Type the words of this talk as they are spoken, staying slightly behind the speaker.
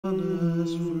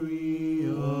as free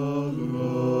of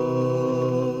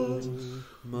wrongs.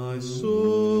 My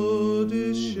sword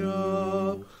is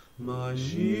sharp, my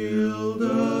shield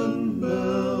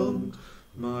unbound,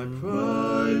 my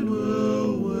pride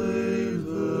will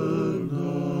waver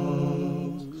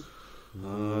not.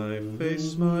 I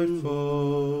face my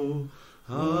foe,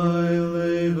 I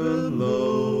lay them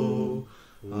low,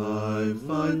 I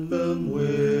fight them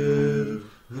without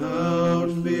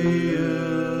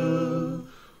fear.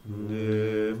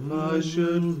 If I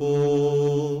should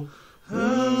fall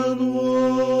and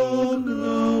walk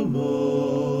no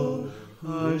more,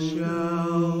 I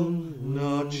shall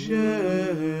not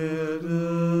shed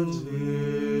a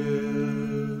tear.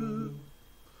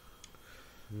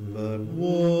 But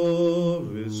war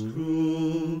is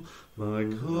cruel, my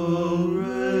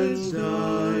comrades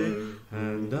die,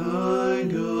 and I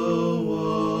go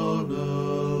on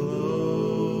alone.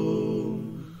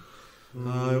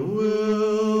 I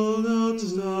will not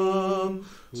stop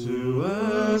to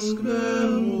ask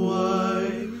them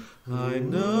why. I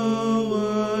know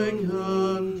I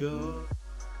can't go.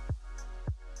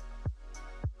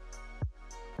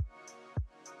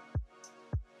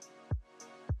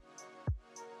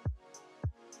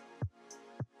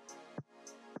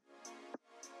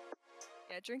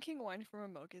 Yeah, drinking wine from a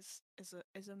mug is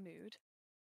a mood.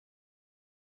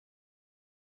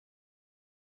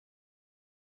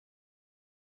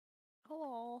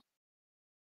 Hello.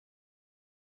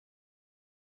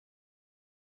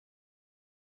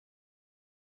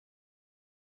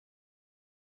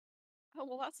 Oh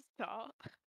well, that's a start.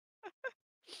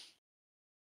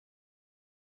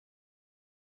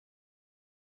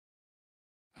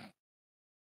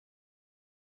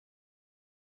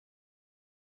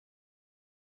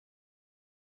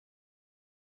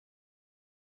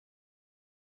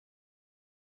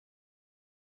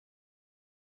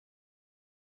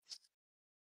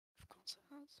 Of course it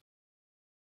has.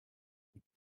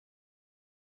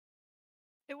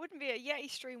 It wouldn't be a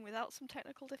Yeti stream without some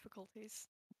technical difficulties.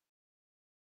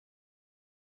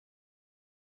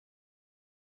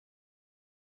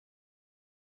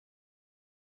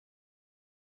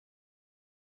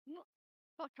 Not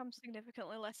like I'm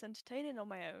significantly less entertaining on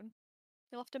my own.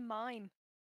 You'll have to mime.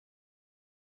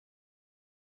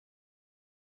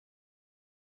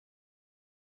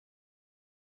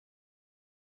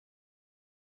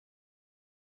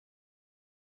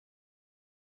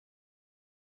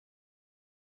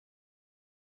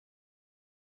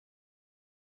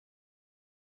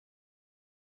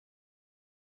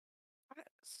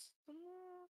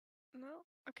 No.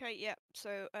 Okay, yeah.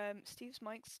 So Steve's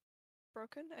mic's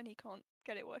broken and he can't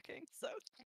get it working. So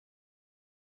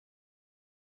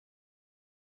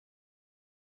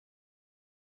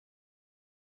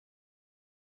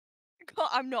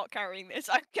I'm not carrying this.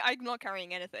 I'm not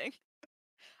carrying anything.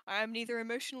 I am neither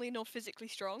emotionally nor physically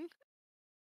strong.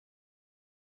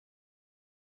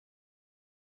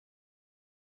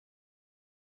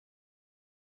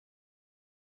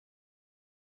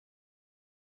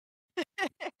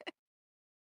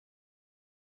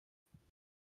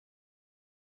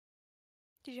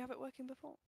 Did you have it working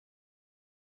before?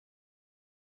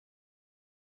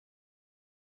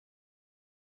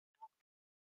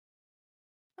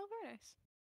 Oh, very nice.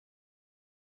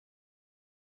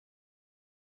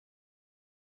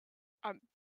 Um,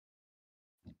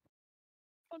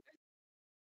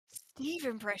 Steve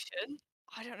impression?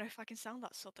 I don't know if I can sound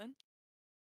that southern.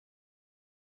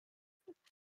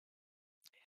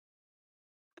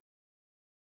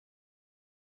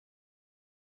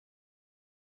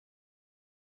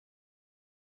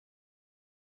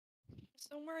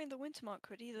 So I'm wearing the Wintermark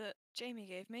hoodie that Jamie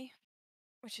gave me,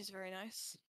 which is very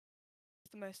nice.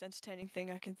 The most entertaining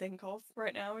thing I can think of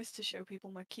right now is to show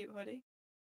people my cute hoodie.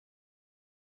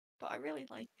 But I really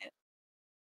like it.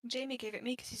 Jamie gave it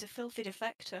me because he's a filthy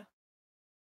defector.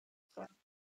 So,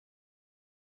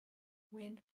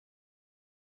 win.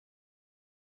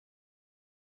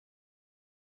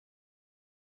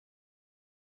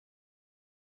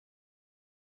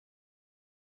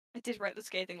 I did write the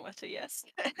scathing letter, yes.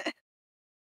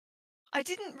 I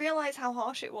didn't realize how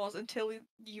harsh it was until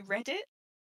you read it,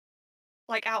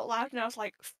 like out loud, and I was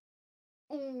like,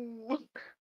 ooh.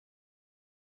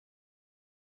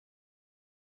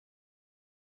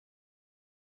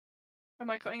 Am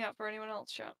I cutting out for anyone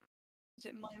else, chat? Is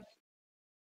it my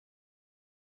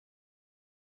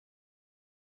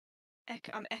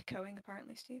I'm echoing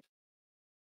apparently, Steve.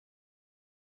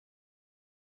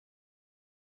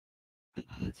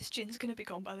 This gin's gonna be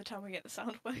gone by the time we get the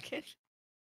sound working.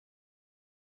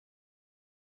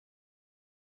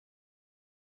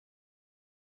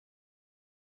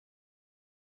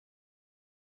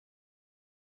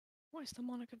 What is the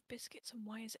monarch of biscuits and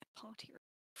why is it a party room?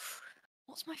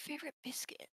 What's my favourite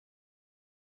biscuit?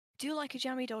 Do you like a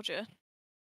jammy dodger?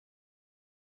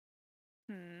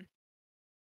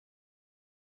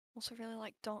 Also really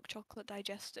like dark chocolate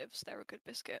digestives. They're a good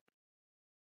biscuit.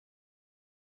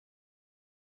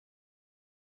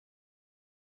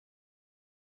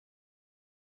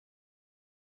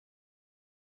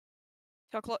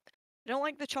 Chocolate. I don't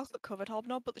like the chocolate covered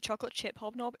hobnob, but the chocolate chip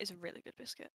hobnob is a really good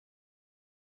biscuit.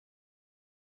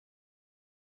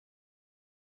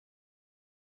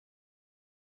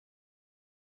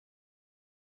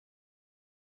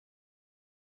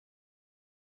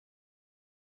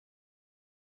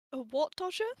 A what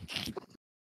dodger?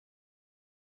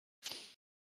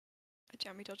 A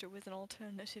jammy dodger with an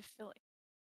alternative filling.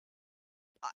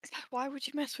 Why would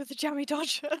you mess with a jammy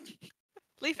dodger?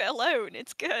 Leave it alone,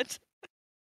 it's good.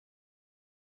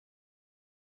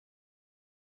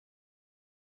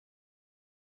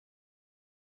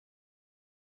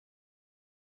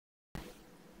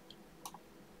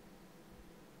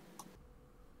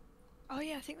 Oh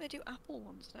yeah, I think they do apple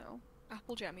ones now.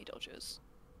 Apple jammy dodgers.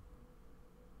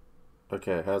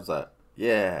 Okay, how's that?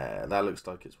 Yeah, that looks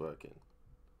like it's working.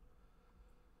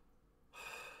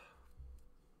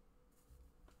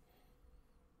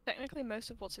 Technically, most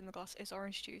of what's in the glass is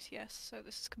orange juice, yes, so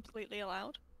this is completely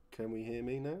allowed. Can we hear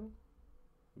me now?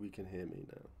 We can hear me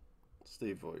now.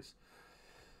 Steve voice.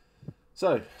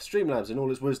 So, Streamlabs, in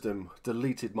all its wisdom,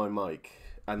 deleted my mic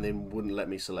and then wouldn't let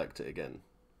me select it again.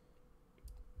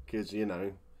 Because, you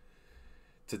know,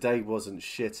 today wasn't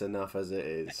shit enough as it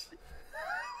is.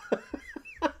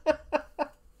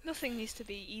 Nothing needs to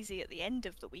be easy at the end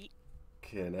of the week.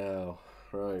 Okay, now,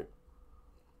 right.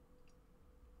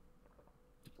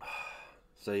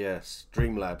 So yes,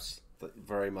 Streamlabs,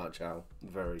 very much, Al.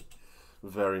 Very,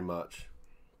 very much.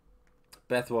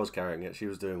 Beth was carrying it. She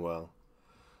was doing well.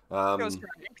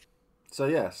 So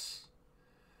yes,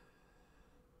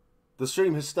 the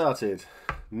stream has started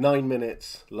 9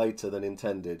 minutes later than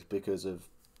intended because of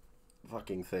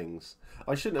fucking things.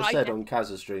 I shouldn't have said on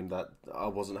Kaz's stream that I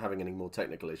wasn't having any more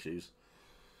technical issues.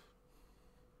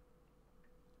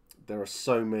 There are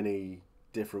so many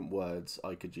different words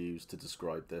I could use to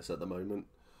describe this at the moment.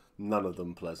 None of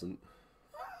them pleasant.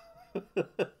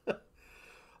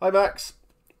 Hi, Max.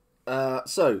 Where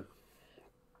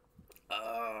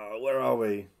are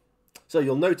we? So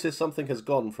you'll notice something has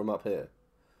gone from up here.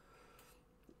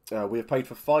 We have paid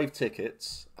for 5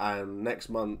 tickets, and next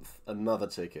month another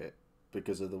ticket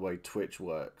because of the way Twitch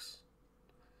works.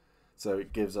 So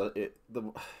it gives it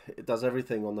does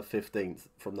everything on the 15th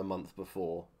from the month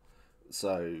before.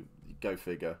 So go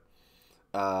figure.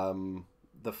 There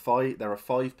are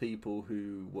 5 people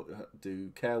who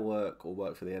do care work or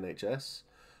work for the NHS.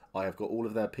 I have got all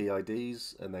of their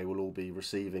PIDs, and they will all be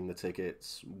receiving the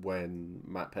tickets when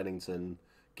Matt Pennington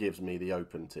gives me the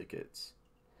open tickets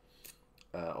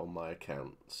on my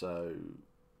account. So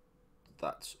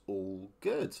that's all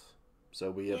good. So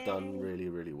we have done really,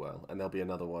 really well, and there'll be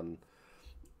another one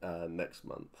next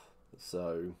month.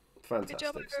 So fantastic Good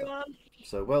job, everyone. stuff.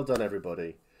 So well done,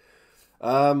 everybody.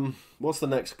 What's the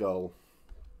next goal?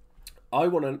 I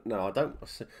want to... No, I don't...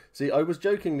 See, I was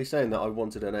jokingly saying that I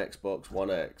wanted an Xbox One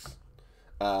X.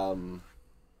 And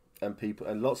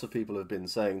lots of people have been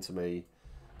saying to me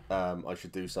I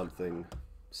should do something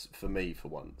for me for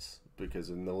once. Because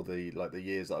in all the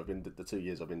years that the 2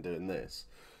 years I've been doing this,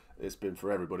 it's been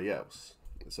for everybody else.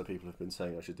 So people have been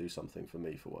saying I should do something for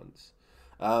me for once.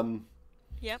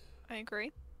 Yep, I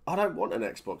agree. I don't want an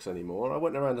Xbox anymore. I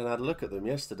went around and had a look at them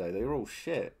yesterday. They were all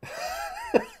shit.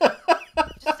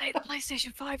 Just say the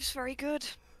PlayStation 5 is very good.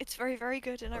 It's very, very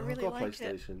good, and I really like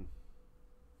PlayStation. it.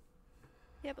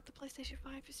 Yeah, but the PlayStation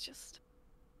 5 is just...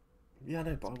 Yeah,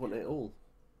 no, but I want it all.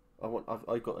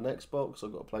 I've got an Xbox,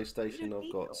 I've got a PlayStation,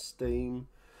 I've got Steam,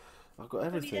 I've got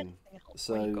everything.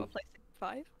 So you've got a PlayStation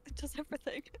 5. It does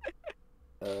everything.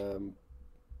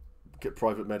 Get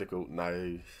private medical?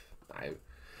 No.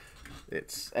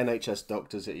 It's NHS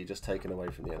doctors that you're just taking away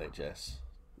from the NHS.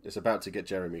 It's about to get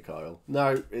Jeremy Kyle.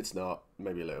 No, it's not.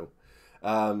 Maybe a little.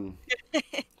 I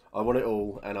want it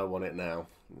all, and I want it now.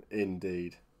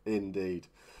 Indeed. Indeed.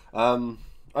 I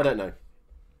don't know.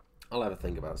 I'll have a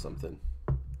think about something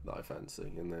that I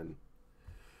fancy, and then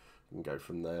we can go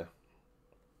from there.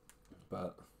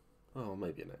 But,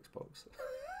 maybe an Xbox.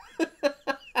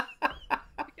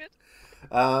 Good.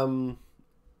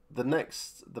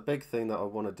 The big thing that I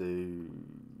want to do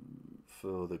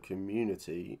for the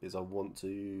community is I want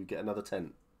to get another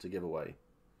tent to give away.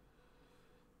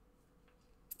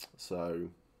 So,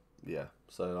 yeah.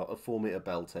 So a 4-meter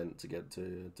bell tent to get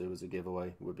to do as a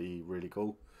giveaway would be really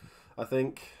cool. I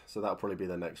think so. That'll probably be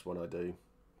the next one I do.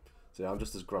 So yeah, I'm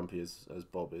just as grumpy as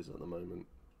Bob is at the moment.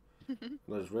 And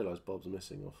I just realised Bob's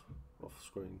missing off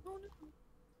screen. Oh no.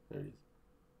 There he is.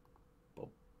 Bob.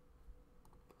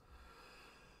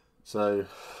 So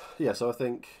yeah, so I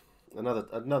think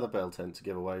another bell tent to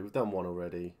give away. We've done one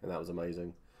already, and that was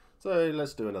amazing. So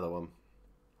let's do another one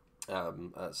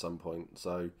at some point.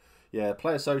 So yeah,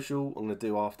 player social. I'm going to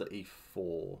do after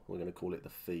E4. We're going to call it the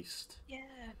feast. Yeah.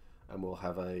 And we'll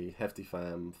have a hefty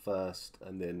fam first,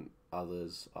 and then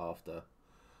others after,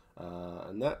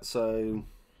 and that. So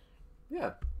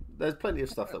yeah, there's plenty of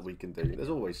stuff that we can do. There's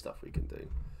always stuff we can do,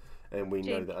 and we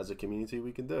know that as a community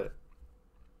we can do it.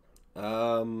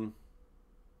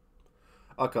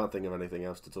 I can't think of anything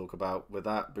else to talk about with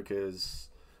that because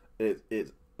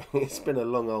it's been a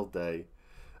long old day.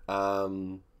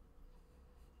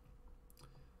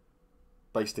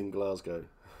 Based in Glasgow.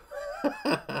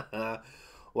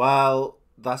 Well,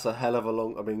 that's a hell of a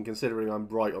long. I mean, considering I'm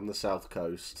right on the south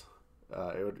coast,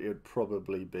 it would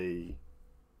probably be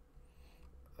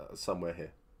somewhere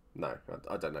here. No,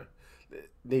 I don't know.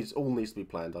 It all needs to be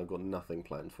planned. I've got nothing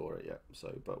planned for it yet.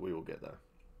 So, but we will get there.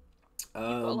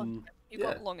 You've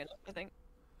got long enough, I think.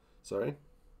 Sorry.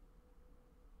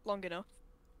 Long enough.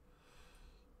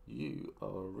 You are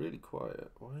really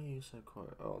quiet. Why are you so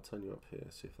quiet? Oh, I'll turn you up here.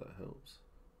 See if that helps.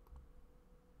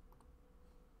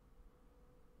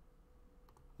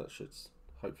 That should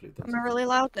hopefully. Am I really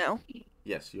loud now?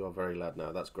 Yes, you are very loud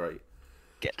now. That's great.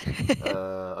 Good.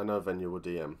 I know Venya will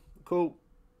DM. Cool.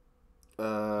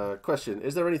 Question: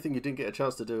 is there anything you didn't get a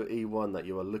chance to do at E1 that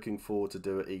you are looking forward to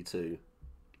do at E2?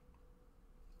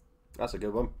 That's a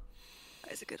good one.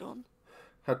 That is a good one.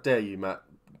 How dare you, Matt,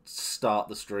 start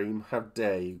the stream? How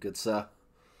dare you, good sir?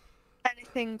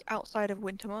 Anything outside of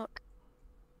Wintermark.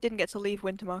 Didn't get to leave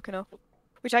Wintermark enough.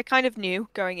 Which I kind of knew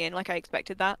going in, like I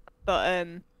expected that. But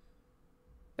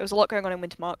there was a lot going on in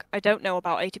Wintermark. I don't know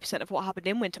about 80% of what happened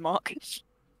in Wintermark.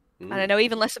 And I know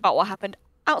even less about what happened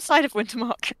outside of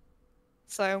Wintermark.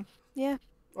 So, yeah.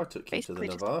 I took you to the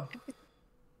Navarre.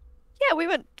 Yeah, we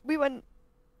went...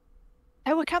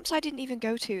 There were camps I didn't even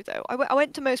go to, though. I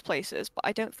went to most places, but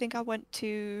I don't think I went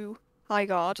to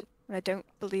Highguard, and I don't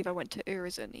believe I went to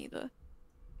Urizen either.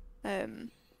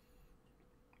 You're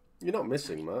not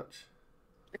missing much.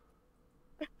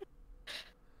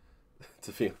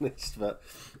 To be honest, but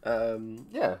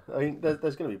yeah, I mean,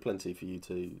 there's going to be plenty for you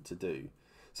to do.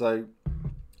 So,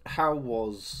 how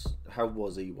was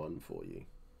E1 for you?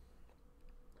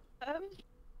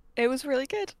 It was really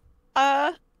good.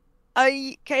 I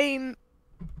came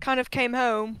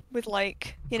home with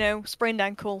like, sprained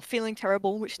ankle, feeling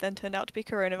terrible, which then turned out to be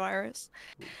coronavirus.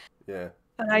 Yeah.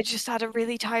 And I just had a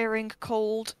really tiring,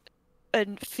 cold,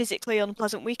 and physically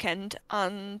unpleasant weekend,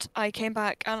 and I came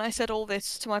back and I said all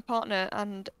this to my partner,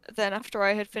 and then after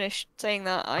I had finished saying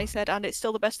that, I said, and it's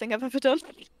still the best thing I've ever done.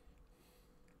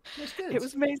 That's good. It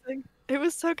was amazing. It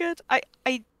was so good.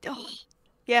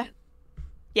 Yeah.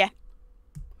 I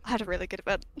had a really good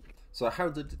event. So how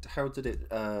did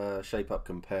it shape up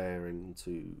comparing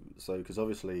to because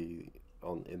obviously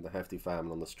in the Hefty Fam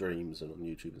and on the streams and on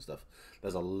YouTube and stuff,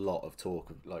 there's a lot of talk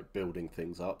of like building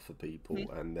things up for people,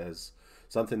 and there's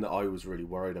something that I was really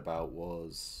worried about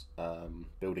was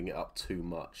building it up too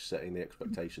much, setting the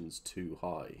expectations too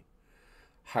high.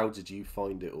 How did you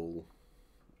find it all?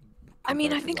 I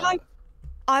mean, I think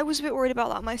I was a bit worried about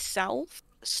that myself,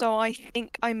 so I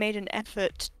think I made an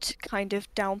effort to kind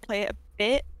of downplay it a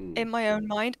bit in my own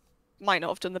mind. Might not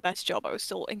have done the best job. I was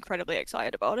still incredibly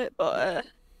excited about it, but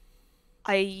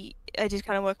I did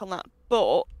kind of work on that.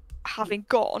 But having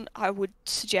gone, I would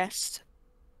suggest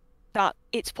that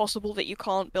it's possible that you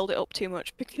can't build it up too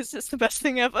much because it's the best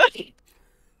thing ever.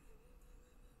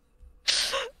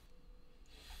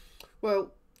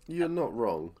 Well, you're not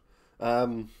wrong.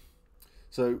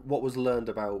 So what was learned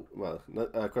about,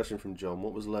 a question from John,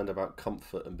 what was learned about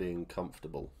comfort and being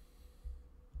comfortable?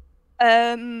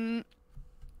 I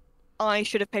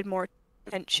should have paid more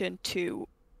attention to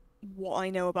what I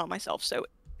know about myself. So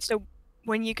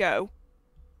when you go,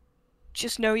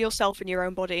 just know yourself and your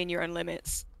own body and your own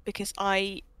limits, because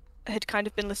I had kind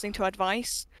of been listening to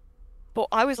advice, but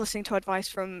I was listening to advice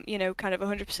from, kind of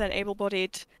 100%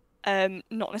 able-bodied,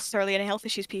 not necessarily any health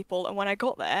issues people, and when I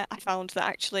got there, I found that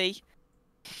actually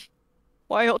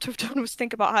what I ought to have done was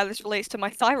think about how this relates to my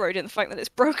thyroid and the fact that it's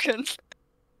broken.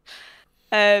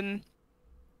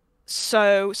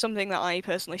 So something that I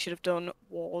personally should have done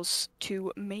was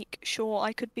to make sure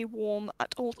I could be warm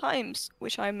at all times,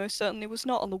 which I most certainly was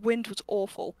not, and the wind was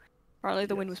awful. Apparently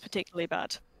the wind was particularly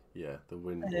bad. Yeah, the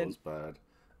wind was bad.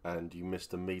 And you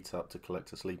missed a meet-up to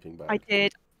collect a sleeping bag. I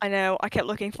did. I know, I kept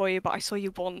looking for you, but I saw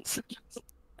you once.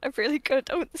 I really could have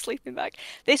done with the sleeping bag.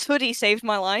 This hoodie saved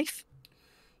my life.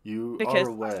 You are Because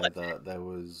I aware slept that there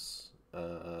was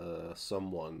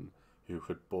someone who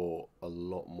had bought a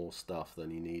lot more stuff than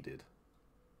he needed,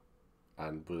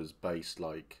 and was based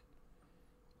like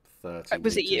 30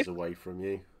 Was it you? meters away from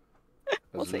you.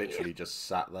 I was Was it you? literally just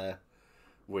sat there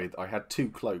with. I had 2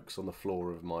 cloaks on the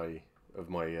floor of my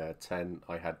tent.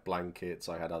 I had blankets.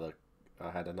 I had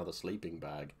another sleeping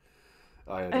bag.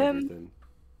 I had everything.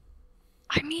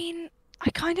 I mean, I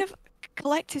kind of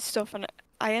collected stuff and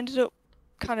I ended up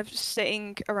kind of just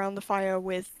sitting around the fire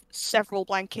with several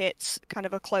blankets, kind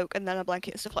of a cloak and then a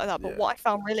blanket and stuff like that. But Yeah. what I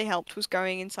found really helped was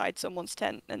going inside someone's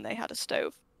tent and they had a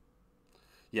stove.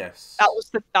 Yes. That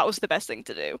was the best thing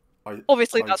to do. I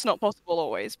Obviously, I that's not possible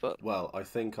always, but well, I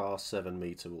think our 7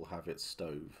 meter will have its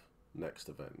stove next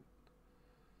event,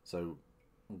 so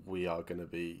we are going to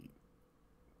be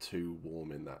too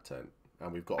warm in that tent.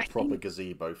 And we've got I a proper think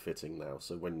gazebo fitting now,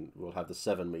 so when we'll have the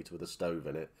 7 meter with a stove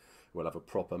in it, we'll have a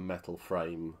proper metal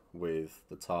frame with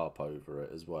the tarp over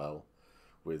it as well,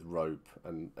 with rope,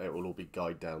 and it will all be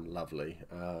guyed down lovely.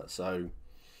 So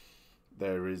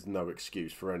there is no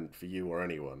excuse for you or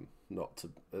anyone not to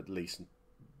at least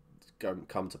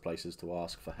come to places to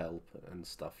ask for help and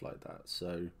stuff like that.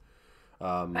 So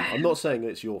I'm not saying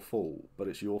it's your fault, but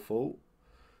it's your fault.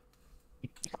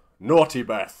 Naughty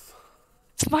Beth.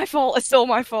 it's my fault. It's all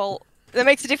my fault. That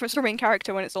makes a difference from being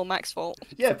character when it's all Mac's fault.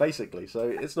 Yeah, basically. So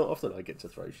it's not often I get to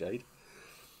throw shade.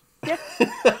 Yeah.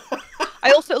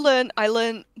 I also learned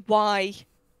why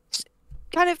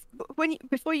kind of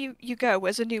before you go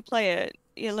as a new player,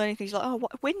 you're learning things like, oh,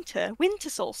 what, winter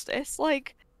solstice,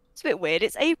 like it's a bit weird.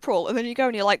 It's April, and then you go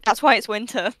and you're like, that's why it's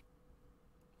winter.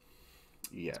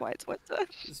 Yeah. That's why it's winter.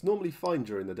 It's normally fine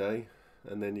during the day,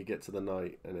 and then you get to the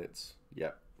night, and it's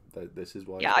this is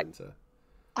why Yeah, it's winter.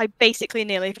 I basically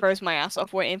nearly froze my ass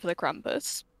off waiting for the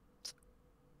Krampus.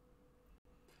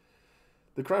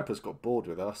 The Krampus got bored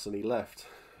with us, and he left.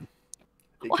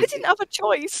 Well, I didn't have a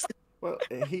choice. Well,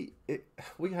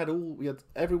 we had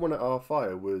everyone at our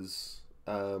fire was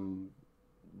a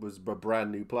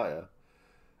brand new player,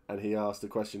 and he asked a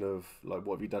question of like,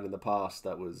 what have you done in the past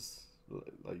that was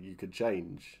like you could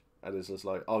change, and it's just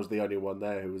like I was the only one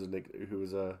there who was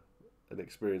an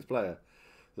experienced player.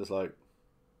 So it's like,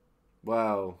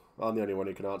 well, I'm the only one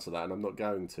who can answer that, and I'm not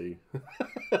going to,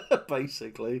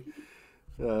 basically.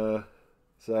 So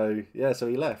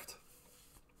he left,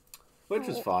 which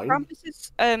was fine. Krampus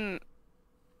is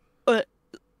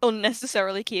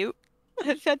unnecessarily cute.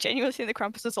 I genuinely think the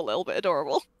Krampus is a little bit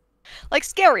adorable. Like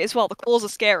scary as well. The claws are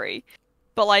scary,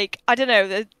 but like I don't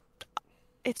know.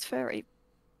 It's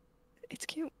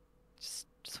cute.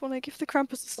 Just want to give the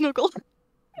Krampus a snuggle.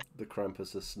 The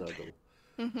Krampus a snuggle.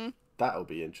 Mm-hmm. That'll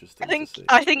be interesting to see.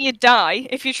 I think you'd die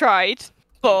if you tried,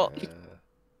 but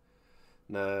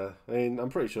nah. I mean, I'm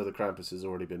pretty sure the Krampus has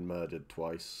already been murdered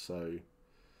twice, so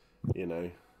you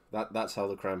know that's how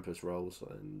the Krampus rolls.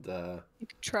 And you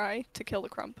could try to kill the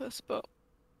Krampus, but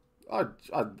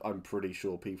I'm pretty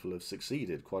sure people have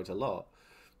succeeded quite a lot,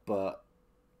 but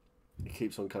he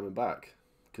keeps on coming back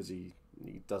because he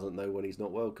doesn't know when he's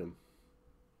not welcome.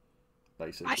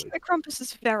 Basically, I think the Krampus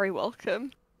is very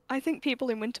welcome. I think people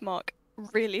in Wintermark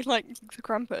really like the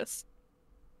Krampus.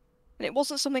 And it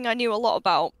wasn't something I knew a lot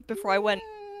about before I went.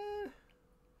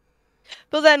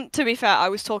 But then, to be fair, I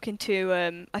was talking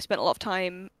to, I spent a lot of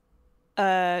time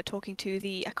talking to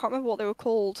I can't remember what they were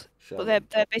called, Shaman. but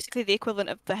they're basically the equivalent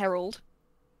of the Herald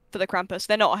for the Krampus.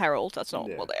 They're not a Herald, that's not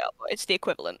what they are, but it's the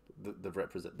equivalent. The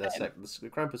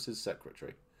Krampus's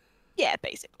secretary. Yeah,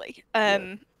 basically.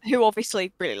 Who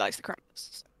obviously really likes the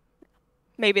Krampus.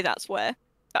 Maybe that's where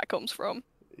that comes from.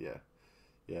 Yeah.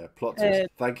 Plot twist.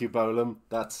 Thank you, Bolam.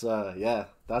 That's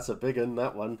that's a big one.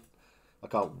 That one. I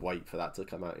can't wait for that to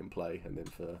come out in play, and then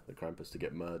for the Krampus to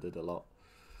get murdered a lot.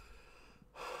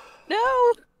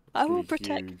 No, I will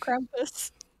protect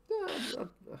Krampus. Yeah,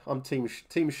 I'm team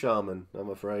Shaman.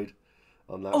 I'm afraid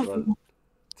on that one.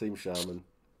 Team Shaman.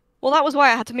 Well, that was why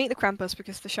I had to meet the Krampus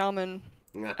because the Shaman.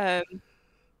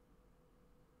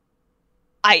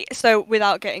 So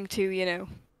without getting too,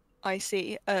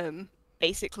 icy,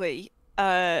 basically,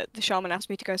 the Shaman asked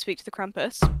me to go speak to the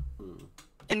Krampus,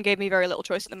 and gave me very little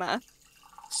choice in the matter.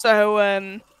 So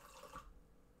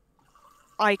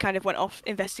I kind of went off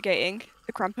investigating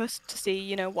the Krampus to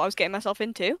see, what I was getting myself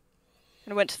into.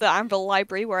 And I went to the Anvil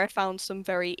Library where I found some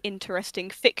very interesting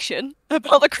fiction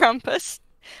about the Krampus,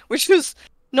 which was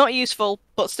not useful,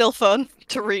 but still fun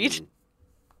to read.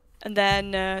 And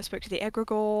then spoke to the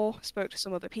Egregore, spoke to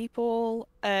some other people,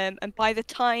 and by the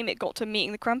time it got to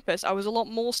meeting the Krampus, I was a lot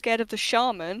more scared of the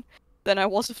Shaman than I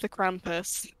was of the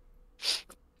Krampus.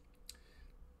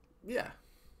 Yeah,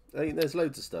 I mean, there's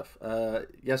loads of stuff.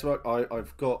 Yes, well,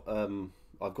 I've got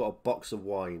a box of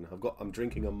wine. I'm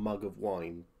drinking a mug of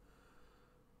wine.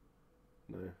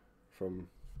 No, from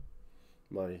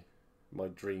my my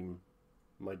dream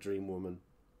my dream woman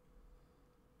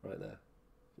right there.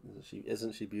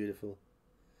 Isn't she beautiful?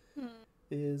 Hmm.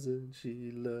 Isn't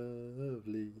she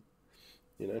lovely?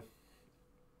 You know.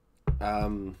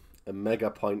 A mega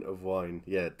pint of wine.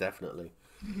 Yeah, definitely.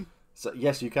 So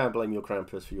yes, you can blame your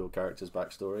Krampus for your character's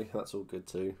backstory. That's all good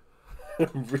too.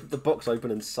 Rip the box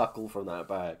open and suckle from that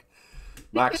bag.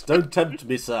 Max, don't tempt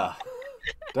me, sir.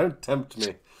 Don't tempt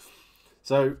me.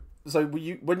 So,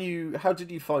 how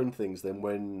did you find things then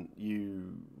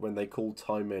when they called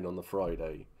time in on the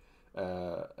Friday,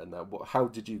 and how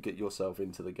did you get yourself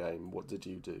into the game? What did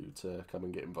you do to come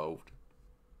and get involved?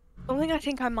 Something I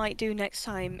think I might do next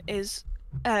time is,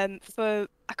 for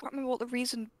I can't remember what the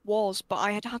reason was, but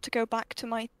I had to go back to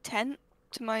my tent,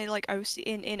 to my like OC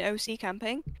in OC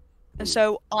camping, and Hmm.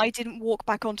 so I didn't walk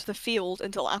back onto the field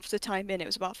until after time in. It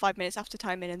was about 5 minutes after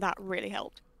time in, and that really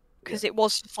helped Yeah. because it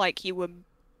was just like you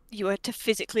were to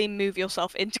physically move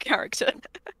yourself into character.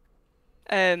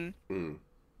 Um, Hmm.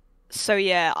 so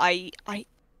yeah, I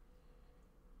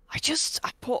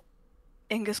put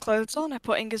Inga's clothes on, I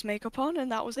put Inga's makeup on,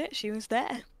 and that was it. She was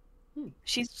there. Hmm.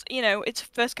 She's, it's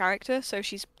first character, so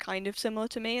she's kind of similar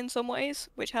to me in some ways,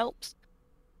 which helps.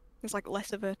 It's like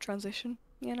less of a transition.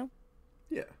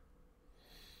 Yeah.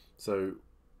 So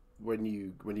when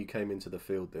you came into the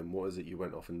field, then what is it you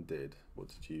went off and did? What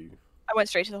did you I went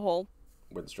straight to the hall.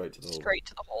 went straight to the hall? Straight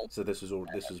to the hall. So this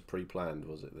was pre-planned,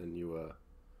 was it? Then you were.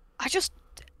 I just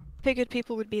figured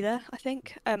people would be there, I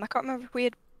think. I can't remember if we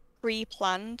had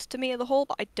pre-planned to meet at the hall,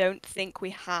 but I don't think we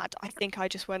had. I think I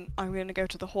just went, I'm going to go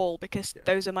to the hall because Yeah.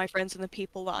 those are my friends and the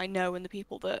people that I know and the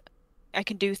people that I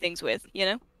can do things with.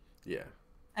 Yeah.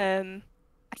 Um,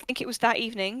 I think it was that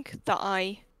evening that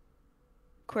I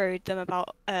queried them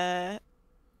about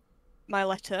my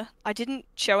letter. I didn't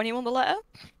show anyone the letter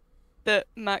that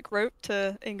Mac wrote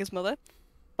to Inga's mother,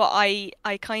 but I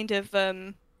kind of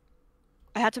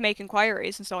I had to make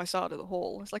inquiries, and so I started at the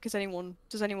hall. It's like, does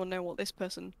anyone know what this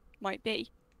person might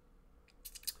be?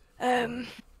 Um,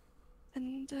 Right.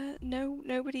 and no,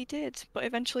 nobody did. But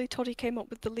eventually, Toddy came up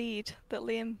with the lead that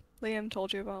Liam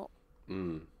told you about.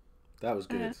 Mm. That was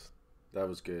Uh, good. That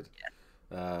was good.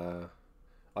 Uh,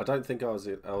 I don't think I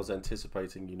was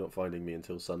anticipating you not finding me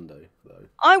until Sunday though.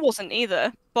 I wasn't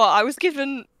either, but I was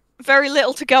given very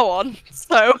little to go on,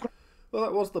 so. Well,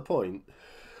 that was the point.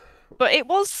 But it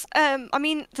was, I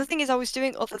mean, the thing is, I was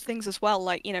doing other things as well,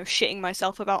 like, shitting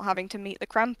myself about having to meet the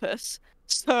Krampus.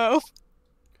 So,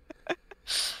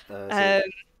 So, um,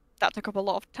 that took up a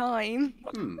lot of time.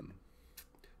 hmm.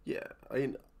 Yeah. I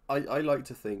mean, I like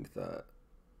to think that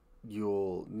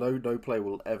no player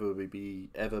will ever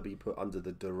be put under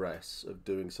the duress of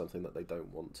doing something that they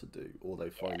don't want to do or they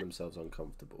find themselves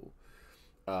uncomfortable.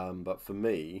 But for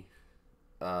me,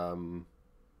 um,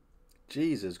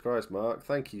 Jesus Christ, Mark,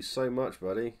 thank you so much,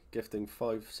 buddy. Gifting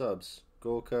 5 subs.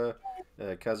 Gorka,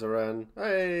 Kazaran,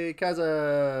 hey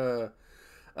Kaza,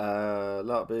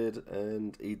 Lartbeard,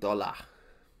 and Idola.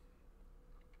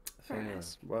 Very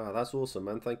nice. Wow, that's awesome,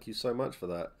 man. Thank you so much for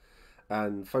that.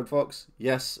 And Phone Fox,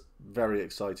 yes, very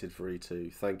excited for E2.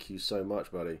 Thank you so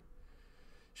much, buddy.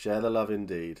 Share the love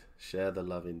indeed. Share the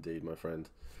love indeed, my friend.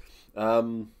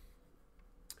 Um,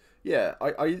 yeah,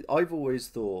 I've always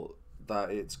thought that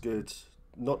it's good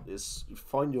not is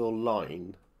find your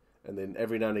line and then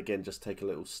every now and again just take a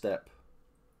little step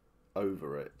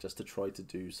over it just to try to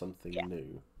do something Yeah,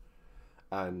 new.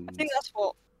 I And think that's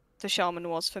what the shaman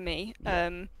was for me. yeah.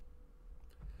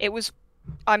 It was,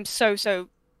 I'm so,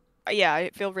 yeah, I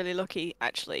feel really lucky,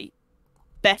 actually.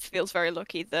 Beth feels very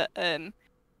lucky that,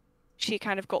 she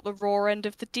kind of got the raw end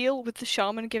of the deal with the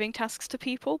shaman giving tasks to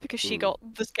people because she Mm, got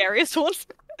the scariest one.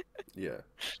 yeah.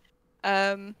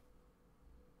 Um,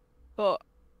 but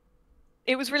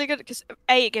it was really good because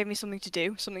A, it gave me something to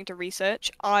do, something to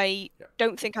research. I Yeah.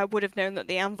 don't think I would have known that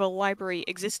the Anvil Library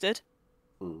existed,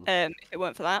 Mm. if it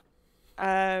weren't for that.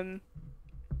 Um,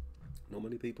 Not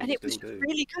many people and it still was just do.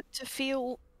 really good to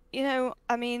feel,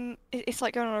 I mean, it's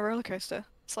like going on a roller coaster.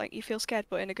 It's like you feel scared,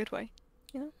 but in a good way.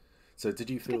 So did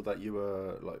you It's good. feel that you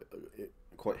were like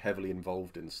quite heavily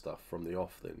involved in stuff from the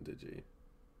off then, did you?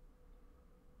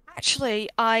 Actually,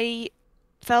 I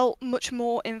felt much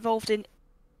more involved in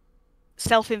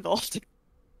self-involved.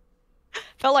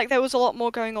 Felt like there was a lot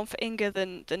more going on for Inga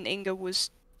than Inga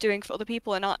was doing for other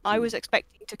people, and I Mm. was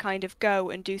expecting to kind of go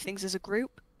and do things as a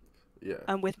group Yeah.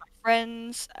 and with my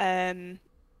friends.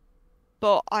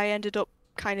 But I ended up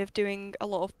kind of doing a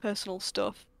lot of personal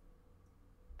stuff,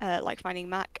 like finding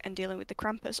Mac and dealing with the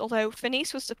Krampus. Although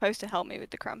Fenice was supposed to help me with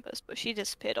the Krampus, but she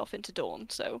disappeared off into Dawn,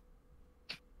 so.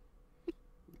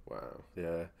 Wow.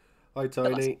 Yeah. Hi, But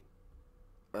that's...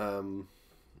 Tony.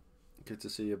 Good to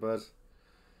see you, bud.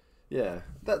 Yeah,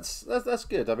 that's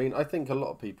good. I mean, I think a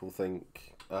lot of people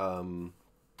think. I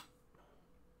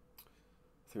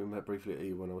think we met briefly at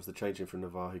E when I was the changing from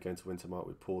Navajo going to Wintermark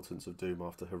with Portents of Doom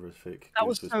after horrific. That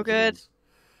was Goose so Whisper good. visions.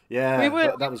 Yeah, We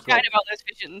that were was great. chatting about those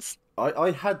visions.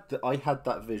 I had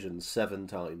that vision 7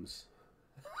 times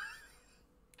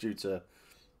due to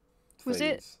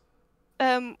things.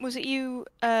 Was it you,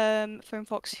 Phone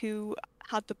Fox, who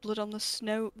had the blood on the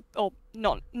snow, or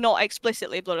not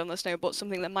explicitly blood on the snow, but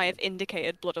something that might have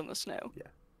indicated blood on the snow? Yeah.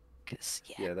 'Cause,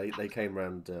 Yeah, they came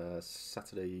round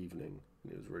Saturday evening.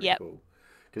 And it was really Yep. cool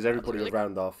because everybody really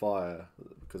around our fire,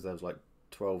 because there was like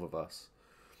 12 of us,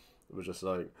 it was just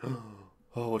like,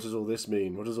 oh, what does all this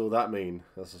mean? What does all that mean?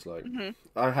 I was just like,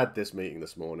 I had this meeting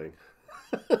this morning.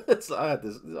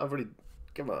 I've really,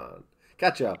 come on,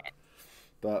 catch up.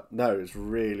 But no, it's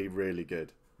really, really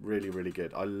good. Really, really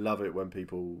good. I love it when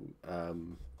people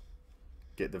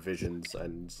get the visions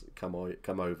and come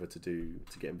over to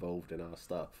get involved in our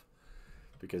stuff,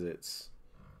 because it's,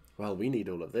 well, we need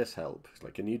all of this help. It's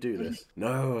like, can you do this?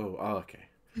 No. Oh, okay.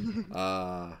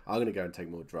 I'm gonna go and take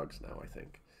more drugs now, I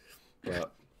think.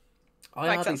 But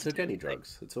I hardly took any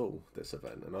drugs at all this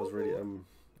event, and I was really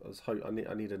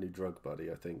I need a new drug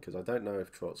buddy, I think, because I don't know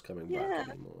if Trot's coming back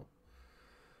anymore,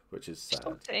 which is sad.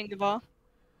 Talk to Ingevar.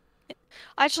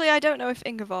 Actually, I don't know if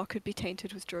Ingevar could be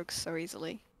tainted with drugs so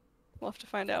easily. We'll have to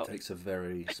find out. It takes a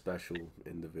very special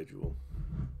individual.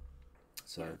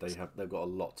 So they've got a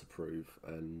lot to prove,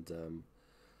 and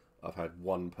I've had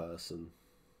one person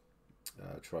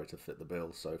try to fit the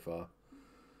bill so far,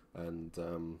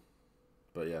 and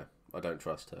but yeah, I don't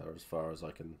trust her as far as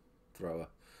I can throw her.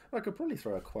 I could probably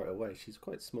throw her quite away. She's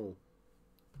quite small.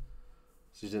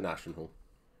 She's in Ashenhall,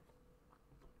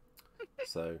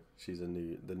 so she's the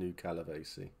new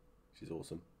Calavasi. She's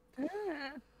awesome.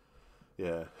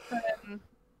 Yeah.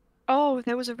 Oh,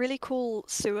 there was a really cool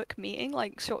Suic meeting.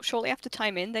 Like shortly after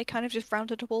time in, they kind of just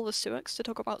rounded up all the Suics to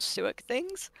talk about Suic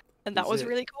things, and that was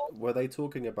really cool. Were they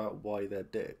talking about why they're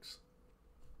dicks?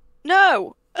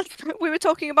 No, we were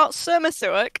talking about Surma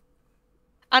Suic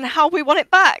and how we want it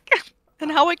back,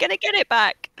 and how we're gonna get it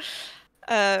back.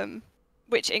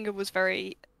 Which Inga was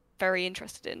very, very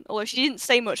interested in. Although she didn't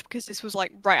say much because this was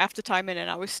like right after time in, and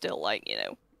I was still like,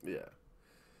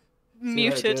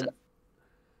 muted.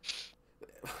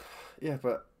 Yeah,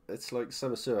 but it's like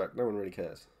Summer Surak. No one really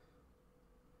cares.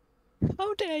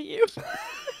 How dare you?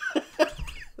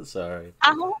 Sorry.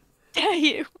 How dare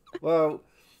you? Well,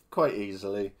 quite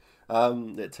easily.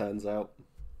 It turns out.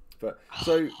 But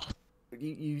so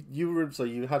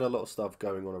you had a lot of stuff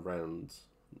going on around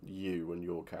you and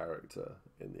your character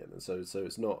in the end, and so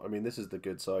it's not. I mean, this is the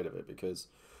good side of it, because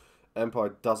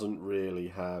Empire doesn't really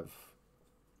have.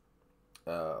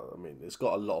 I mean, it's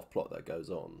got a lot of plot that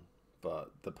goes on,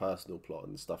 but the personal plot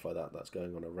and stuff like that that's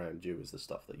going on around you is the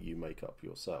stuff that you make up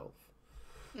yourself.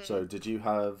 So did you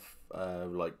have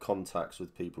like contacts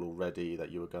with people already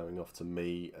that you were going off to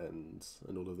meet and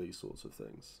all of these sorts of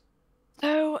things?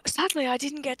 So sadly, I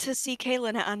didn't get to see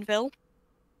Kaylin at Anvil.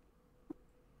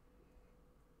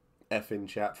 F in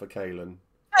chat for Kaylin.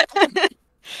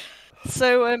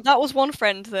 So that was one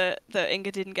friend that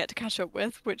Inga didn't get to catch up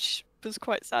with, which was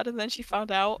quite sad. And then she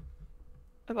found out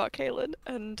about Kaylin,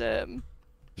 and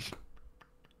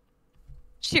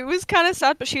she was kind of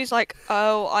sad, but she was like,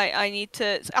 "Oh, I need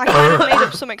to." I kind of made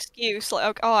up some excuse,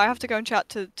 like, "Oh, I have to go and chat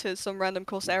to some random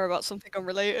Corsair about something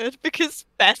unrelated," because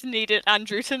Beth needed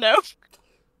Andrew to know.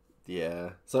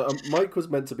 Yeah. So Mike was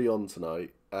meant to be on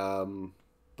tonight,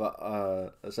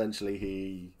 but essentially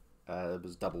he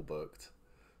was double booked,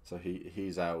 so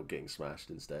he's out getting smashed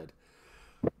instead.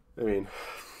 I mean,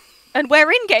 and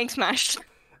we're in getting smashed.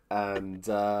 And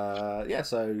so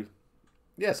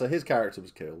his character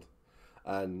was killed,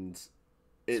 and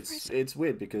it's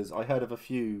weird because I heard of a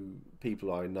few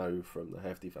people I know from the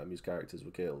Hefty family whose characters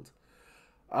were killed.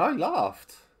 I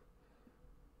laughed.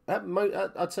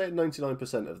 I'd say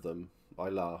 99% of them I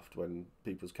laughed when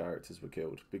people's characters were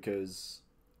killed, because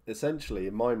essentially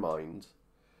in my mind,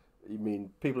 I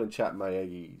mean, people in chat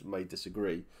may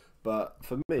disagree, but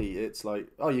for me it's like,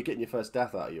 oh, you're getting your first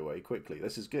death out of your way quickly.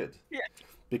 This is good. Yeah.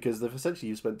 Because essentially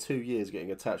you've spent 2 years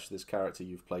getting attached to this character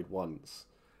you've played once,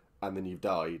 and then you've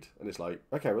died, and it's like,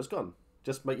 okay, well, it's gone.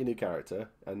 Just make your new character,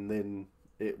 and then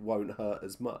it won't hurt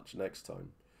as much next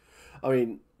time. I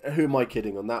mean, who am I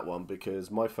kidding on that one? Because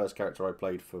my first character I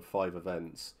played for 5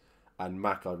 events, and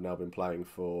Mac I've now been playing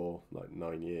for like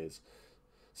 9 years,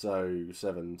 so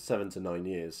 7 to 9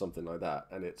 years, something like that,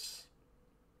 and it's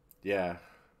yeah,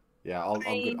 yeah.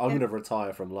 I'm gonna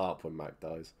retire from LARP when Mac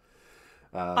dies.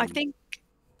 I Um, think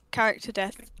character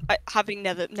death, having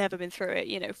never been through it,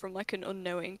 you know, from like an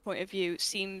unknowing point of view,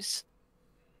 seems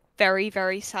very,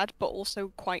 very sad, but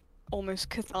also quite almost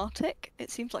cathartic.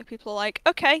 It seems like people are like,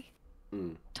 okay,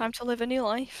 mm, time to live a new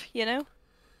life, you know?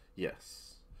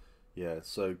 yes, yeah.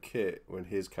 So Kit, when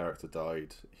his character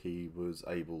died, he was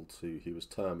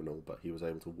terminal, but he was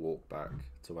able to walk back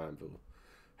to Anvil.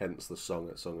 Hence the song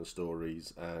at Song and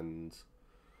Stories, and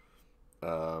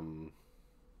um,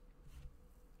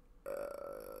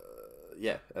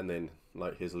 yeah, and then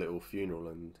like his little funeral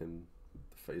and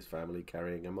his family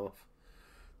carrying him off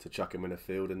to chuck him in a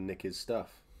field and nick his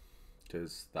stuff,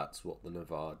 because that's what the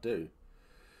Navarre do.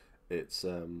 It's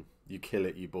you kill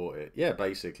it, you bought it. Yeah,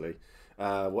 basically.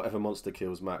 Whatever monster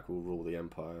kills Mac will rule the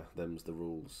Empire. Them's the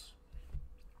rules.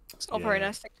 It's not very Yeah.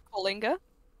 nice thing to call Inga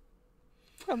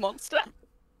a monster.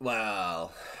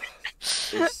 Well,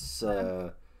 it's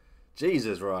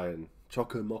Jesus, Ryan.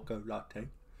 Choco Moco Latte.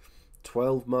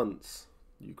 12 months.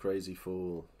 You crazy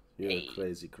fool. You're a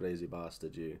crazy, crazy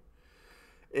bastard, you.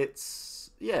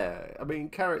 It's, yeah, I mean,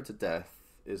 character death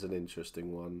is an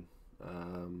interesting one.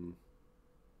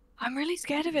 I'm really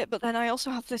scared of it, but then I also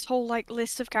have this whole like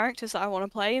list of characters that I want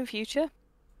to play in future.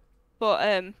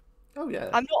 But Oh,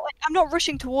 yeah. I'm not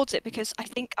rushing towards it because I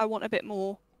think I want a bit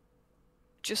more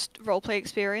just roleplay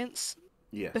experience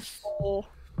Yes. before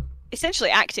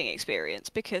essentially acting experience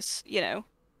because, you know,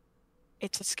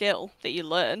 it's a skill that you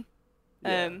learn.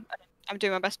 Yeah. I'm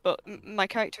doing my best, but my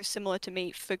character is similar to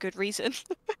me for good reason.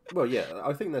 Well, yeah,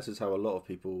 I think this is how a lot of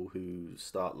people who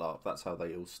start LARP, that's how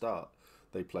they all start.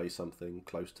 They play something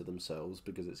close to themselves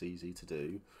because it's easy to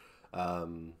do.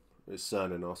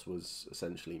 Cernanos was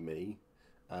essentially me,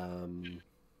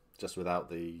 just without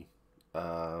the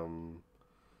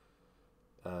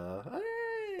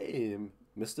hey,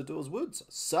 Mr. Dawes Woods,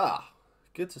 sir.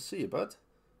 Good to see you, bud.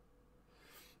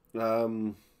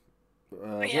 Yes.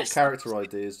 What character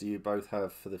ideas do you both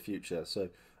have for the future? So,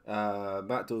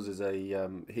 Matt Dawes is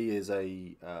a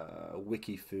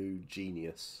wiki-fu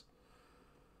genius.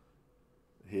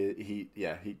 He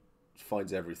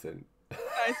finds everything.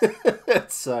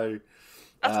 Nice. So,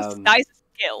 That's a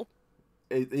skill.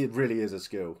 it really is a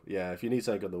skill. Yeah, if you need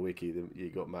something on the wiki, then you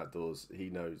got Matt Dawes. He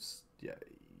knows. Yeah,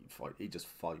 he just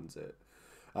finds it.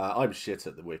 I'm shit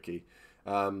at the wiki.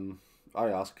 I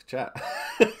ask chat.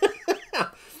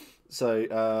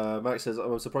 So Max says,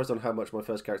 I'm surprised on how much my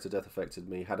first character death affected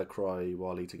me. Had a cry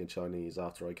while eating a Chinese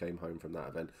after I came home from that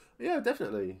event. Yeah,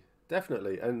 definitely.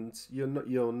 And you're not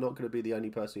going to be the only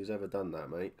person who's ever done that,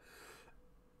 mate.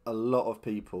 A lot of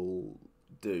people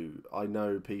do. I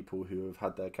know people who have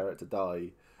had their character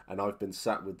die, and I've been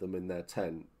sat with them in their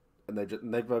tent, and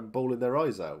they've been bawling their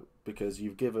eyes out because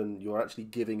you're actually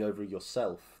giving over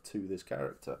yourself to this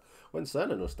character. When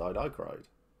Cernanos died, I cried.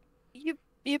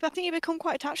 I think you become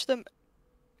quite attached to them,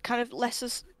 kind of less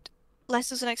as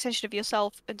an extension of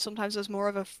yourself, and sometimes as more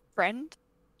of a friend.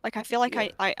 Like I feel like Yeah.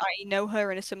 I know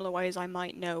her in a similar way as I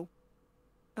might know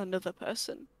another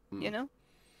person. You know?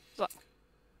 Does that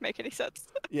make any sense?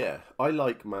 Yeah, I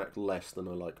like Mac less than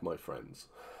I like my friends.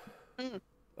 Mm.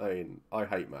 I mean, I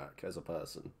hate Mac as a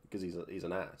person because he's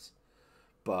an ass.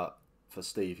 But for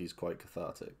Steve, he's quite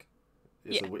cathartic.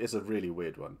 It's a really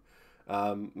weird one.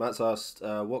 Matt's asked,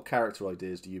 what character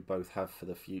ideas do you both have for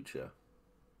the future?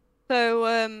 So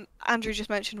Andrew just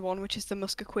mentioned one, which is the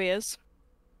Musketeers.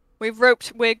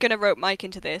 We're gonna rope Mike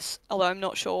into this, although I'm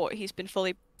not sure he's been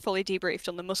fully debriefed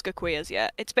on the Musketeers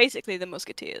yet. It's basically the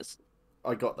Musketeers.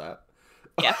 I got that.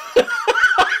 Yeah.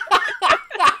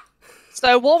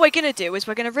 So what we're gonna do is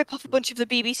we're gonna rip off a bunch of the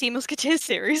BBC Musketeers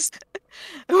series,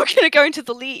 and we're gonna go into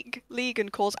the league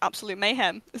and cause absolute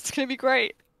mayhem. It's gonna be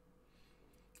great.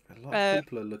 A lot of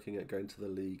people are looking at going to the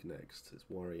league next. It's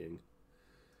worrying.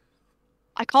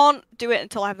 I can't do it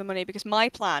until I have the money because my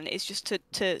plan is just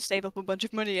to save up a bunch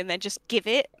of money and then just give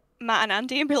it Matt and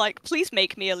Andy and be like, please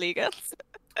make me a leaguer.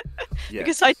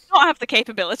 Because I don't have the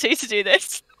capability to do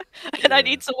this. And I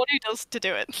need someone who does to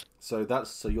do it. So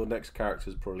your next character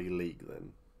is probably league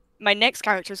then. My next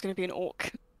character is going to be an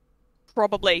orc.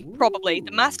 Probably. Ooh.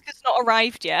 The mask has not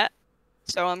arrived yet,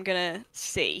 so I'm gonna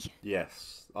see.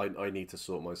 Yes, I need to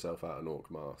sort myself out an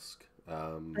orc mask.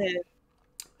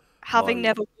 Having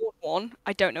never worn one,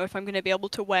 I don't know if I'm going to be able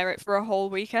to wear it for a whole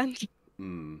weekend.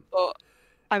 But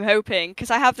I'm hoping, because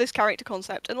I have this character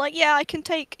concept, and like, yeah, I can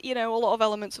take, you know, a lot of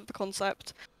elements of the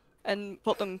concept and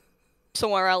put them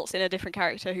somewhere else in a different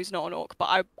character who's not an orc,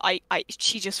 but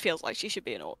she just feels like she should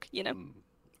be an orc, you know?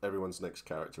 everyone's next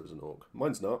character is an orc.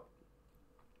 Mine's not.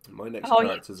 My next Oh,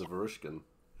 character is a Varushkan.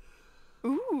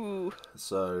 Ooh.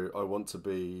 So I want to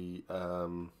be.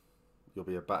 You'll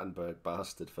be a Battenberg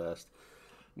bastard first.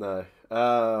 No.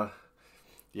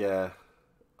 Yeah.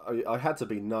 I had to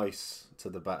be nice to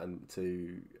the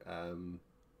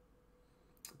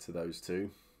to those two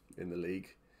in the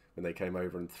league when they came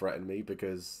over and threatened me,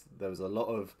 because there was a lot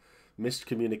of missed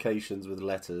communications with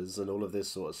letters and all of this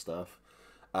sort of stuff,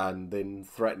 and then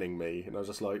threatening me, and I was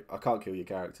just like, I can't kill your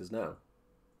characters now.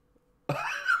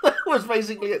 That was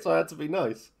basically it. So I had to be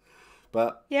nice,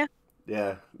 but Yeah.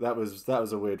 that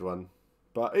was a weird one,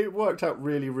 but it worked out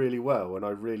really, really well, and I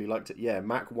really liked it. Yeah,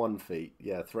 Mac 1 feet.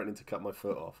 Yeah, threatening to cut my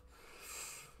foot off.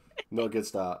 Not a good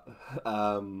start.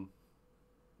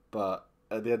 But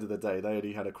at the end of the day, they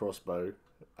only had a crossbow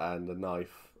and a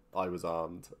knife. I was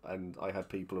armed, and I had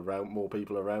more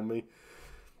people around me.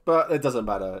 But it doesn't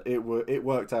matter. It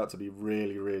worked out to be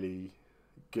really, really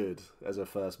good as a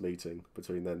first meeting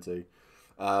between them two.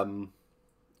 And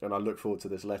I look forward to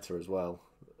this letter as well.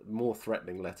 More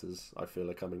threatening letters, I feel,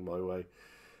 are coming my way.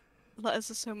 Letters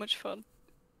are so much fun.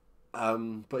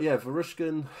 But yeah,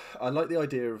 Varushkan, I like the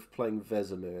idea of playing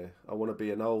Vesemir. I want to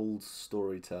be an old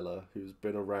storyteller who's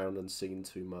been around and seen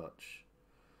too much.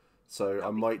 So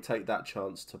I might take that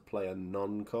chance to play a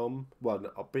non-com. Well,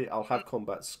 I'll have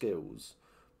combat skills,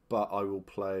 but I will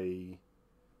play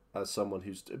as someone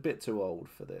who's a bit too old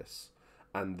for this.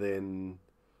 And then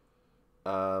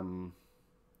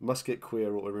Musket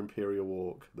Queer or Imperial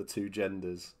Orc, the two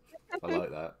genders. I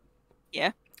like that.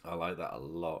 Yeah. I like that a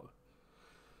lot.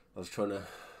 I can't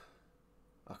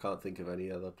think of any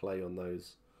other play on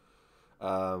those.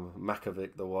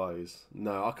 Makovic the Wise.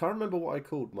 No, I can't remember what I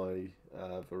called my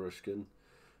Varushkan.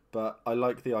 But I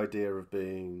like the idea of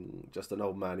being just an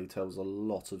old man who tells a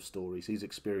lot of stories. He's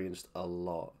experienced a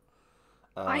lot.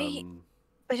 I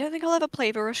don't think I'll ever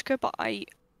play Varushka, but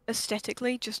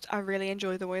aesthetically, I really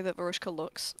enjoy the way that Varushka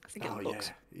looks. I think it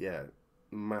looks... yeah,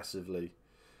 massively.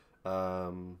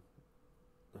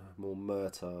 More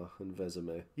Murtar and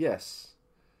Vesemir. Yes,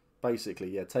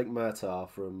 basically, yeah. Take Murtar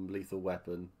from Lethal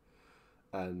Weapon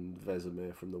and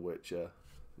Vesemir from The Witcher,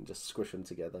 and just squish them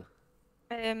together.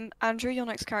 Andrew, your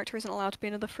next character isn't allowed to be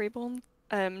another freeborn.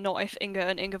 Not if Inga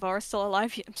and Ingavar are still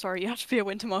alive. I'm sorry, you have to be a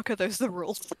Wintermarker. Those are the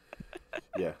rules.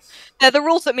 Yes. They're the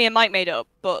rules that me and Mike made up,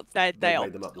 but they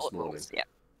made them up this morning. Rules.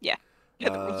 Yeah.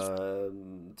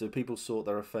 Do people sort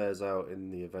their affairs out in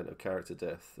the event of character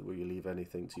death? Will you leave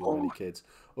anything to your many kids?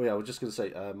 Oh yeah, I was just going to say,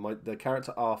 the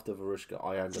character after Varushka,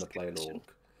 I am going to play an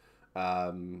orc.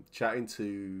 Chatting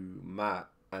to Matt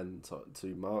and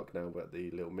to Mark now about the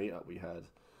little meetup we had,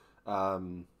 I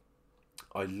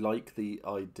like the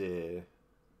idea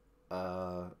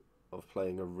of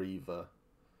playing a Reaver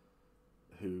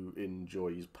who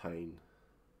enjoys pain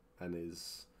and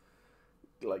is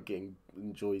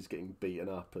enjoys getting beaten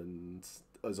up and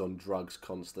is on drugs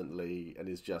constantly and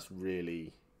is just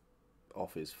really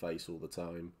off his face all the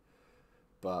time.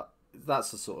 But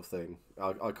that's the sort of thing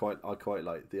I quite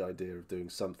like the idea of doing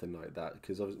something like that,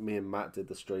 because me and Matt did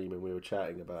the stream and we were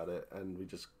chatting about it and we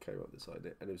just came up with this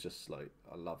idea and it was just like,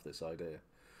 I love this idea.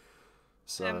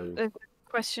 So a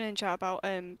question in chat about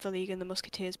the League and the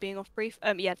Musketeers being off brief.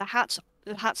 Yeah, the hats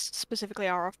specifically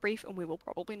are off brief, and we will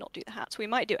probably not do the hats. We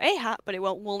might do a hat, but it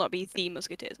will not be the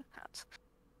Musketeers hats.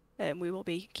 We will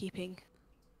be keeping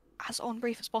as on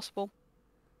brief as possible.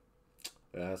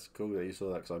 Yeah, that's cool that you saw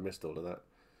that, because I missed all of that.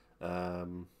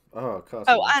 Castle.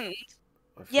 Oh, and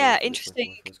yeah,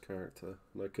 interesting. His character,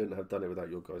 and I couldn't have done it without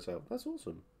your guys' help. That's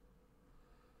awesome.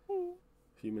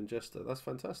 Human Jester, that's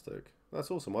fantastic.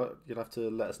 That's awesome. You'll have to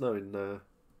let us know in the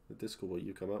Discord what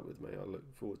you come up with, mate. I look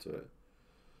forward to it.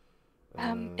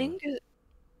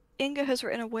 Inga has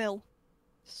written a will.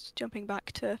 Just jumping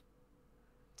back to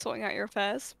sorting out your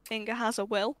affairs. Inga has a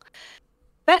will.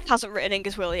 Beth hasn't written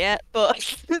Inga's will yet,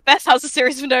 but Beth has a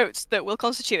series of notes that will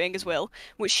constitute Inga's will,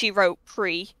 which she wrote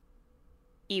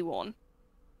pre-E1,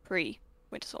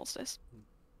 pre-Winter Solstice.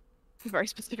 For very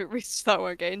specific reasons that I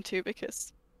won't get into,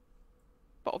 because,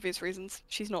 for obvious reasons,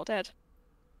 she's not dead.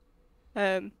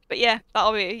 But yeah,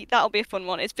 that'll be a fun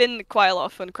one. It's been quite a lot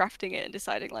of fun crafting it and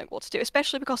deciding like what to do,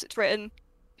 especially because it's written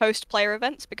post-player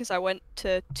events, because I went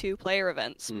to 2 player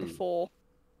events before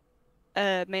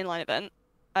mainline event.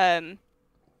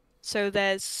 So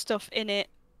there's stuff in it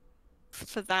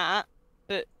for that,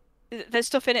 but there's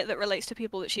stuff in it that relates to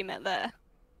people that she met there,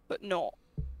 but not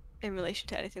in relation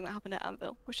to anything that happened at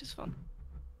Anvil, which is fun.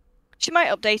 She might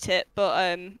update it,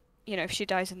 but you know, if she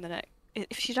dies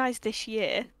this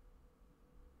year,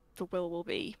 the will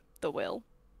be the will,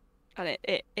 and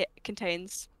it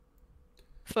contains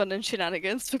fun and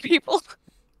shenanigans for people.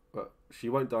 But she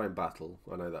won't die in battle.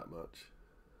 I know that much.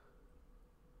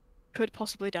 Could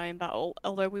possibly die in battle,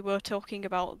 although we were talking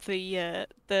about the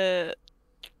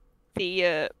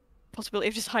possibility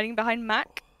of just hiding behind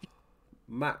Mac.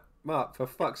 Mark, for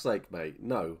fuck's sake, mate.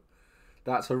 No,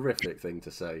 that's a horrific thing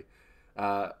to say.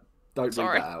 Don't read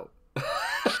Sorry. that out.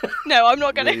 No, I'm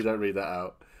not gonna. Really, don't read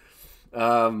that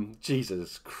out.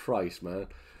 Jesus Christ, man.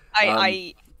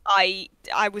 I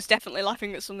was definitely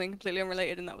laughing at something completely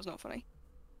unrelated, and that was not funny.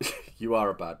 You are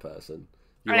a bad person.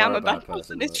 You I are am a bad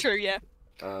person. It's true, yeah.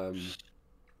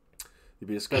 You'd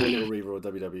be a scummy little Reaver or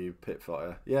WW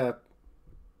Pitfire. Yeah,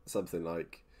 something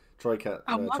like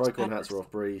Tricorn hats are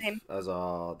off brief, as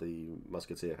are the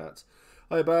Musketeer hats.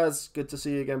 Hi Baz, good to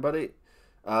see you again, buddy.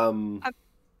 I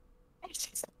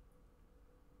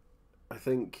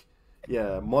think,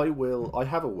 yeah, my will. I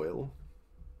have a will.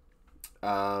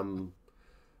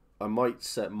 I might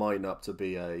set mine up to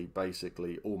be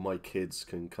basically all my kids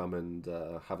can come and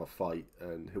have a fight,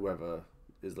 and whoever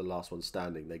is the last one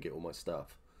standing, they get all my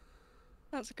stuff.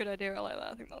 That's a good idea. I like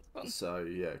that. I think that's fun. So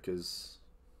yeah, because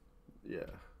yeah,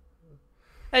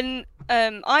 and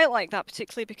I like that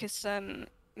particularly because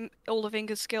all of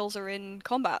Inga's skills are in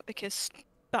combat, because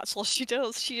that's all she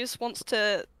does. She just wants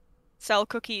to sell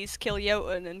cookies, kill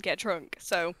Jotun, and get drunk.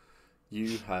 So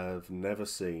you have never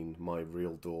seen my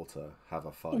real daughter have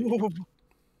a fight.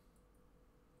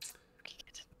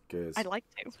 Because I'd like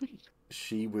to.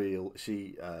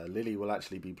 Lily will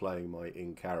actually be playing my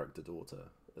in-character daughter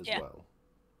as well.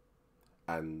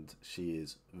 And she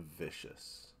is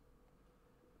vicious.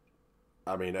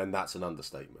 I mean, and that's an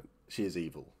understatement. She is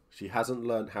evil. She hasn't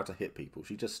learned how to hit people.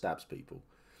 She just stabs people.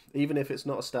 Even if it's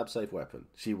not a stab-safe weapon,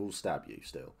 she will stab you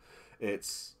still.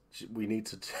 We need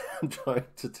to... I'm trying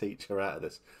to teach her out of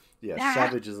this. Yeah,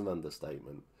 savage is an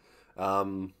understatement.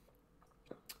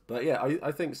 But yeah,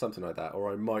 I think something like that. Or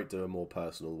I might do a more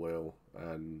personal will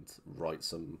and write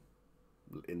some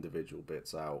individual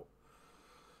bits out.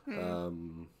 But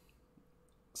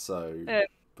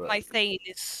my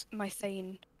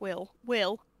Thane will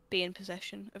be in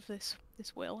possession of this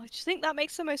will. I just think that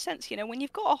makes the most sense. You know, when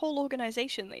you've got a whole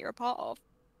organization that you're a part of,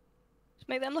 just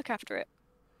make them look after it.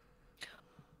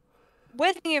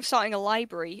 We're thinking of starting a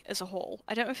library as a whole.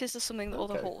 I don't know if this is something that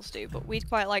other halls do, but we'd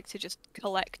quite like to just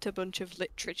collect a bunch of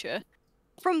literature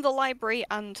from the library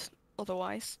and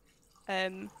otherwise.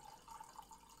 I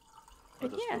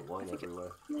just got wine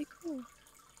everywhere. Really cool.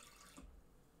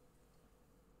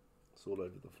 It's all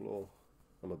over the floor.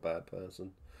 I'm a bad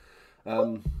person.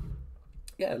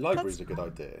 Yeah, library's a good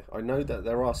idea. I know that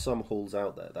there are some halls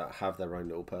out there that have their own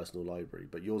little personal library,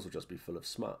 but yours will just be full of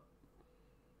smut.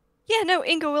 Yeah, no,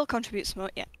 Inga will contribute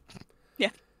smut, yeah. Yeah.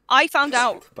 I found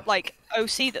out, like,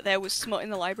 OC that there was smut in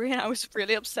the library, and I was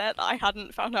really upset that I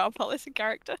hadn't found out about this in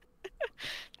character. I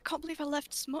can't believe I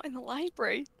left smut in the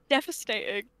library.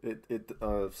 Devastating.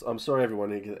 I'm sorry,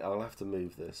 everyone. I'll have to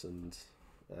move this, and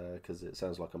because it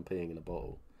sounds like I'm peeing in a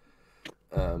bottle.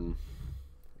 I'm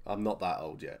not that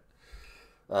old yet.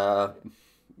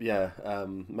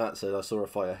 Matt said, I saw her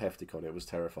fight a Hefticon. It was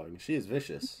terrifying. She is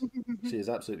vicious. She is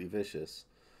absolutely vicious.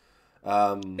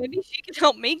 Maybe she can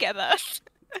help me get there.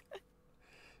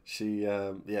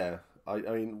 I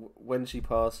mean, when she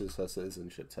passes her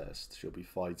citizenship test, she'll be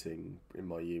fighting in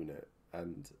my unit,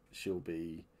 and she'll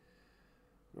be...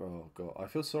 Oh, God. I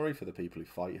feel sorry for the people who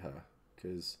fight her,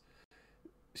 because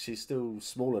she's still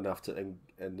small enough to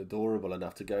and adorable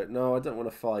enough to go, no, I don't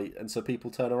want to fight, and so people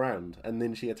turn around, and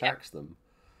then she attacks them.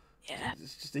 Yeah.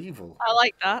 It's just evil. I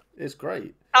like that. It's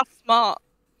great. That's smart.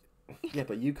 Yeah,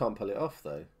 but you can't pull it off,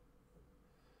 though.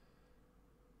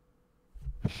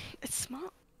 It's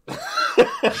smart.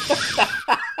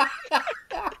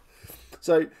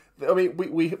 So, I mean,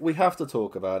 we have to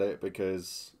talk about it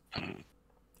because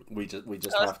we have to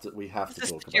talk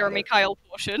about it. Jeremy Kyle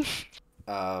portion.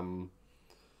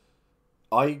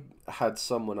 I had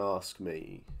someone ask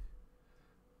me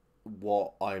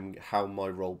how my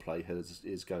roleplay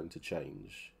is going to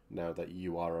change now that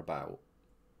you are about.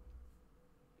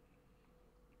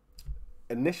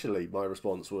 Initially, my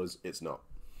response was, it's not.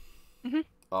 Mm-hmm.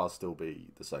 I'll still be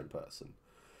the same person.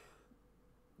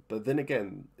 But then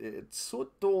again, it sort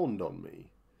of dawned on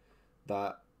me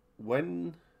that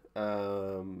when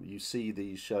you see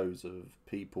these shows of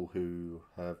people who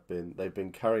they've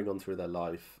been carrying on through their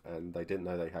life and they didn't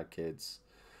know they had kids,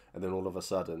 and then all of a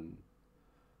sudden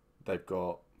they've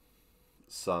got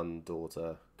son,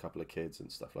 daughter, couple of kids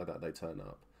and stuff like that, they turn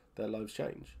up, their lives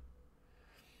change.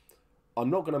 I'm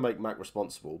not going to make Mac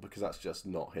responsible because that's just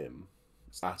not him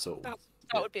at all.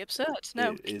 That would be absurd.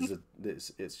 No,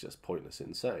 it's just pointless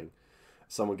in saying.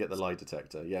 Someone get the lie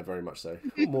detector. Yeah, very much so.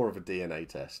 More of a DNA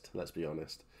test, let's be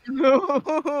honest.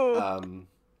 But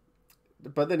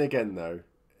then again, though,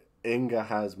 Inga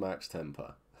has max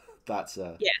temper. That's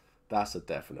a Yeah. that's a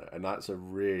definite, and that's a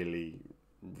really,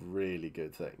 really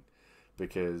good thing.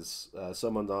 Because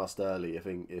someone asked early if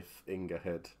Inga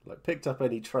had like picked up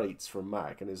any traits from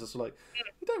Mac, and it's just like you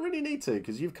don't really need to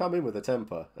because you've come in with a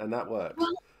temper, and that works.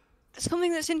 Well,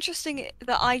 something that's interesting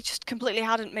that I just completely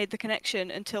hadn't made the connection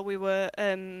until we were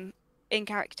in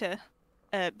character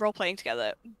role playing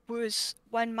together was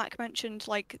when Mac mentioned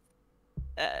like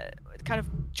kind of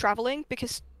traveling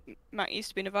because Mac used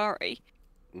to be Navari,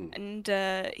 and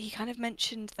he kind of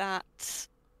mentioned that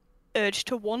urge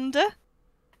to wander,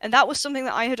 and that was something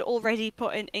that I had already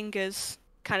put in Inga's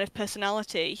kind of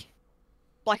personality,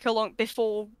 like along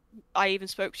before I even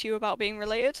spoke to you about being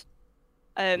related.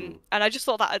 And I just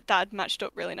thought that had matched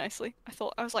up really nicely.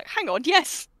 I was like, hang on,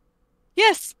 yes,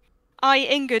 yes, I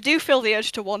Inga do feel the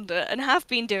urge to wander and have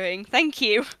been doing. Thank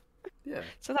you. Yeah.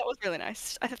 So that was really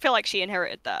nice. I feel like she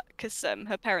inherited that because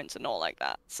her parents are not like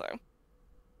that. So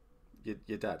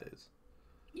Your dad is.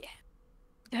 yeah,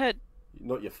 her.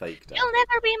 Not your fake dad. You'll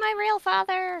never be my real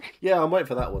father. Yeah, I'm waiting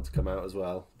for that one to come out as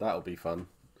well. That'll be fun.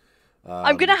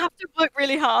 I'm gonna have to work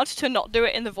really hard to not do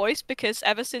it in the voice because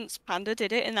ever since Panda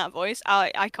did it in that voice,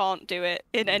 I can't do it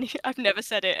in any. I've never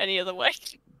said it any other way.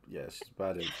 Yeah, she's a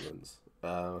bad influence.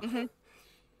 Mhm.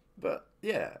 But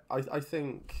yeah, I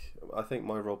think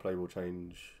my roleplay will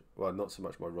change. Well, not so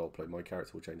much my roleplay. My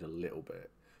character will change a little bit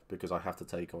because I have to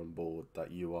take on board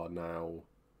that you are now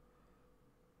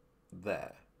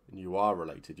there and you are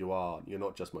related. You're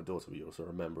not just my daughter, but you're also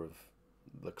a member of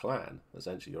the clan.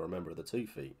 Essentially, you're a member of the 2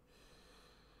 feet.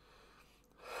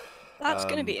 That's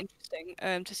going to be interesting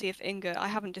to see if Inga. I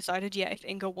haven't decided yet if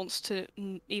Inga wants to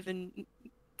even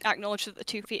acknowledge that the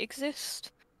 2 feet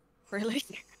exist. Really?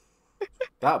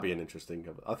 That'd be an interesting.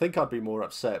 I think I'd be more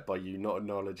upset by you not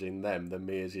acknowledging them than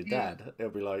me as your dad.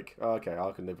 It'll be like, oh, okay,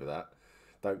 I can live with that.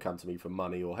 Don't come to me for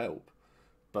money or help.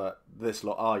 But this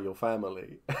lot are your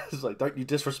family. It's like, don't you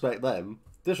disrespect them.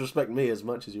 Disrespect me as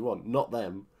much as you want, not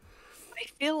them. I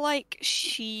feel like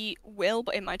she will,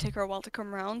 but it might take her a while to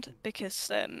come around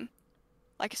because,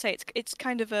 like I say, it's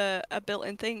kind of a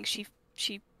built-in thing. She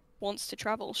wants to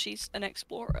travel. She's an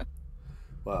explorer.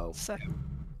 Well, so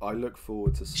I look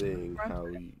forward to seeing how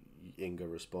Inga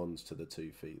responds to the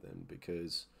 2 feet then,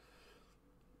 because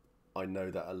I know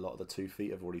that a lot of the 2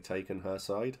 feet have already taken her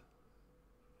side.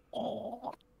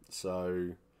 Oh. So,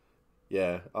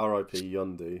 yeah, R.I.P.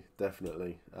 Yondu,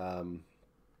 definitely.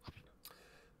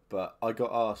 But I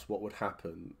got asked what would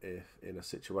happen if, in a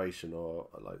situation, or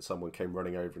like someone came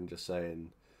running over and just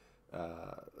saying,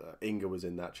 Inga was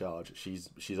in that charge.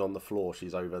 She's on the floor.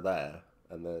 She's over there,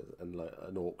 and like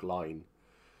an orc line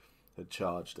had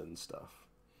charged and stuff.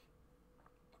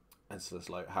 And so it's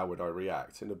like, how would I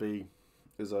react? And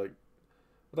it's like,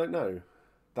 I don't know.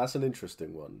 That's an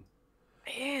interesting one.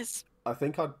 It is. I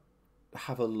think I'd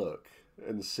have a look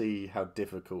and see how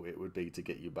difficult it would be to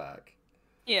get you back.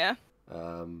 Yeah. Who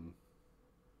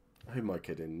am I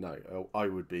kidding? No, I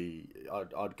would be.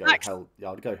 I'd go Max. hell.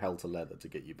 Yeah, I'd go hell to leather to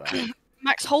get you back.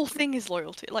 Mac's whole thing is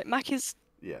loyalty. Like Mac is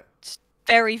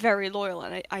very, very loyal,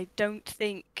 and I don't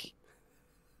think.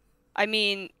 I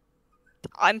mean,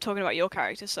 I'm talking about your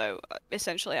character, so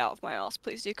essentially out of my arse.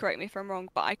 Please do correct me if I'm wrong,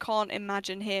 but I can't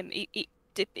imagine him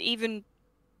even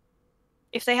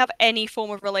if they have any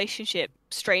form of relationship,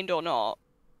 strained or not.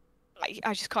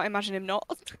 I just can't imagine him not.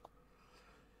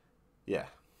 Yeah,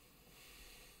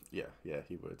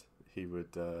 he would. He would.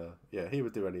 He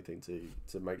would do anything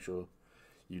to make sure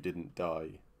you didn't die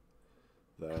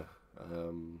there.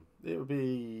 It would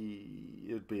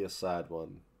be a sad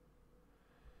one.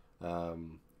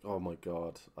 Oh my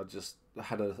god! I just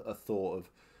had a thought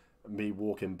of me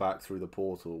walking back through the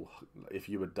portal if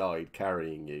you had died,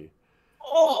 carrying you.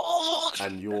 Oh.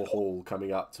 And your hall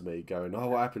coming up to me going, oh,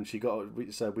 what happened?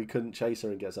 We said we couldn't chase her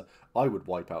and get her. I would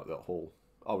wipe out that hall.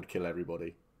 I would kill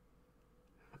everybody.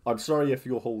 I'm sorry if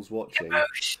your hall's watching.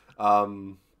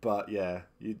 But yeah,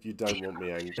 you don't want me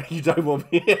angry. You don't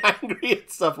want me angry and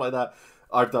stuff like that.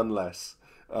 I've done less.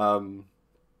 So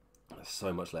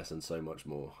much less and so much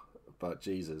more. But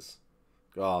Jesus.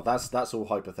 Oh, that's all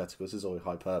hypothetical. This is all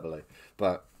hyperbole.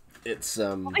 But it's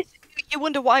You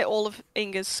wonder why all of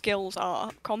Inga's skills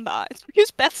are combat. It's because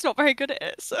Beth's not very good at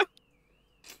it, so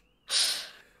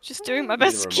just doing my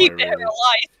best to keep it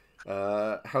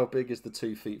alive. How big is the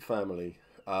 2 feet family?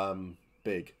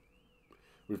 Big.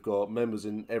 We've got members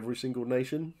in every single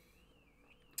nation.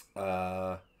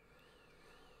 So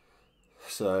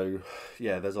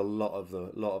yeah, there's a lot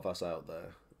of us out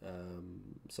there.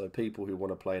 So people who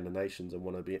want to play in the nations and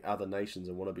want to be other nations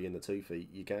and want to be in the 2 feet,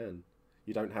 you can.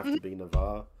 You don't have to be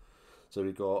Navarre. So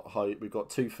we've got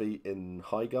 2 feet in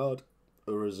Highguard,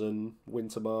 Urizen,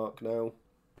 Wintermark now.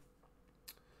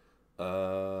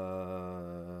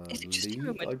 Is it just Lee,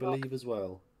 two in I Wintermark? believe, as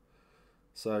well.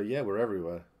 So yeah, we're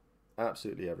everywhere,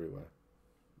 absolutely everywhere.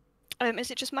 Is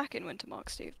it just Mac in Wintermark,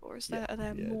 Steve, or are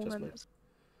there Yeah, more just me. members?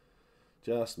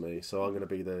 Just me. So I'm going to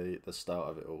be the start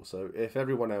of it all. So if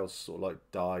everyone else sort of like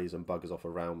dies and buggers off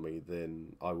around me,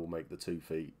 then I will make the 2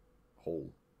 feet hall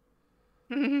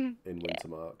in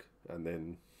Wintermark, and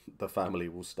then the family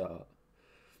will start.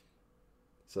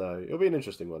 So it'll be an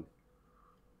interesting one.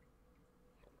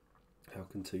 How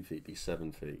can 2 feet be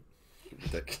 7 feet?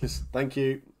 Ridiculous. Thank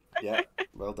you. Yeah,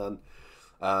 well done.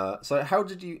 So how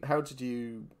did you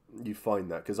find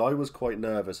that? Because I was quite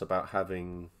nervous about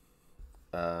having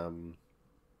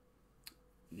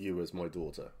you as my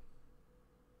daughter.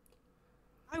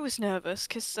 I was nervous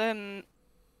because I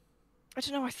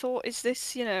don't know. I thought, is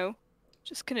this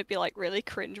just gonna be like really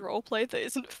cringe roleplay that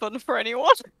isn't fun for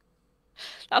anyone?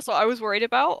 That's what I was worried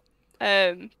about.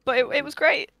 But it was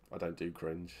great. I don't do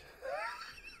cringe.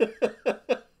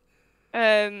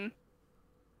 And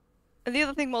the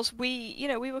other thing was we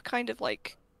were kind of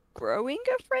like growing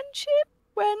a friendship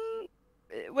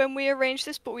when we arranged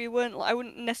this, but we weren't. I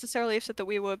wouldn't necessarily have said that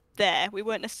we were there. We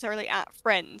weren't necessarily at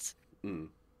friends. Mm.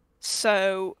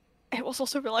 So it was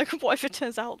also like, what if it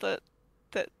turns out that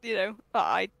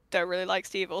I don't really like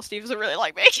Steve, or Steve doesn't really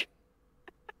like me?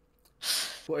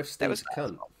 What if Steve's a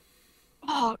cunt?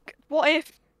 Oh, what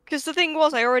if? Because the thing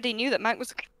was, I already knew that Mac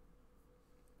was.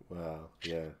 Wow.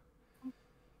 Yeah.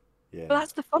 Yeah. But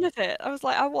that's the fun of it. I was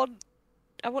like, I want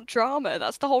drama.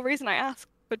 That's the whole reason I asked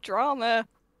for drama.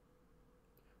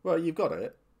 Well, you've got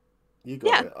it. You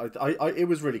got it. It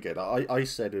was really good. I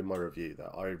said in my review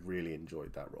that I really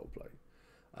enjoyed that roleplay.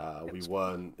 We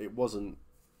weren't. It wasn't.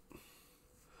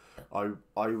 I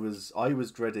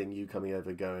was dreading you coming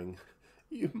over, going,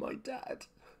 "You my dad,"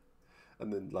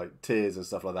 and then like tears and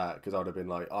stuff like that, because I'd have been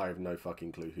like, "I have no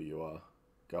fucking clue who you are.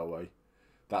 Go away."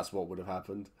 That's what would have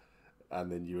happened,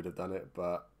 and then you would have done it.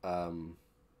 But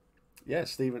yeah,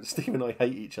 Steve and I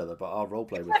hate each other, but our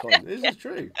roleplay was fun. This is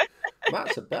true.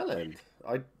 Matt's a bellend.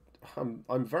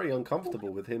 I'm very uncomfortable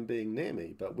with him being near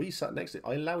me, but we sat next to him.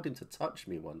 I allowed him to touch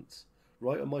me once,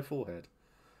 right on my forehead.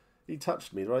 He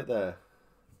touched me right there.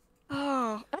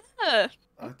 Oh. I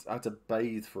had to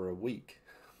bathe for a week.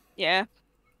 Yeah.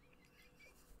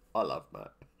 I love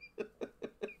Matt.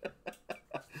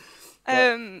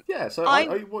 Yeah, so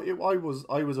I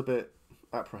was a bit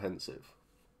apprehensive,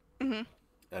 Mm-hmm.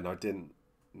 and I didn't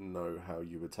know how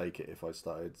you would take it if I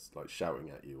started like shouting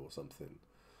at you or something.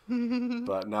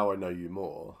 But now I know you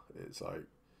more. It's like,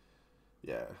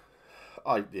 yeah,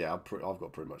 I've got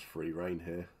pretty much free reign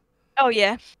here. Oh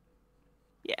yeah.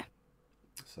 Yeah.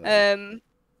 So.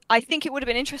 I think it would have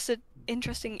been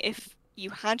interesting if you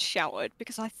had showered,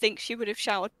 because I think she would have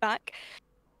showered back.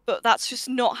 But that's just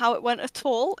not how it went at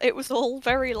all. It was all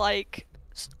very like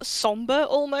somber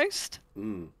almost.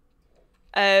 Mm.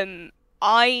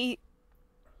 I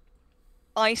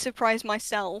surprised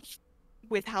myself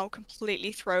with how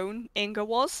completely thrown Inga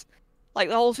was. Like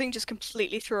the whole thing just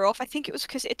completely threw her off. I think it was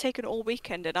because it had taken all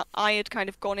weekend, and I had kind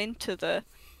of gone into the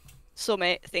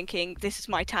summit thinking, this is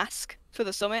my task for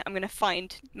the summit. I'm gonna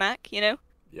find Mac,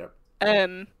 Yep.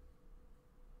 And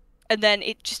then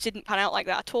it just didn't pan out like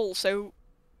that at all. So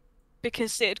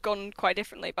because it had gone quite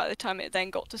differently by the time it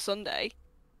then got to Sunday,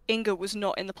 Inga was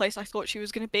not in the place I thought she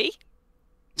was going to be.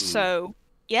 So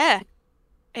yeah,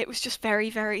 it was just very,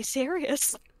 very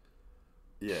serious.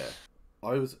 Yeah,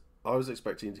 I was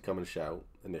expecting you to come and shout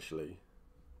initially.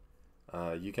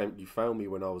 You found me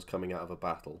when I was coming out of a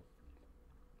battle.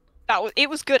 It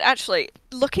was good actually.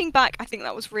 Looking back, I think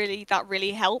that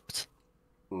really helped.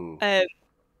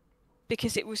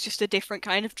 Because it was just a different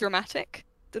kind of dramatic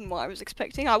than what I was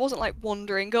expecting. I wasn't like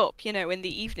wandering up, in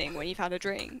the evening when you've had a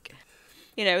drink.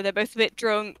 They're both a bit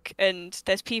drunk and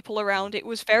there's people around. It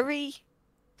was very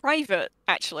private,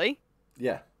 actually.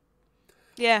 Yeah.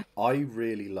 Yeah. I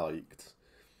really liked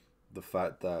the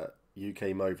fact that you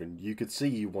came over and you could see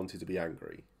you wanted to be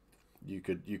angry. You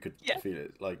could feel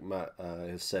it. Like Matt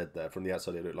has said there, from the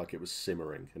outside it looked like it was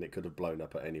simmering and it could have blown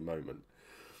up at any moment.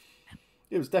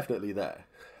 It was definitely there.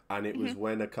 And it was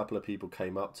when a couple of people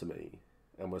came up to me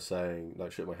and were saying,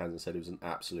 like, shook my hands and said it was an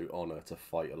absolute honour to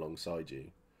fight alongside you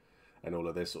and all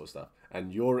of this sort of stuff.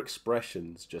 And your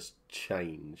expressions just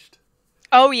changed.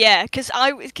 Oh, yeah, because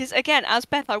again, as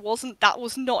Beth, that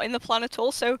was not in the plan at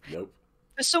all. So nope.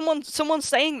 For someone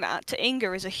saying that to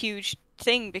Inga is a huge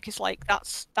thing because like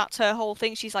that's her whole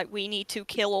thing. She's like, we need to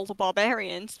kill all the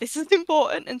barbarians. This is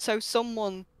important. And so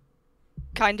someone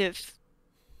kind of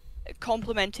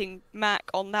complimenting Mac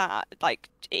on that, like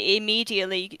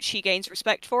immediately she gains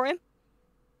respect for him.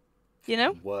 You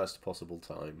know? Worst possible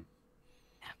time.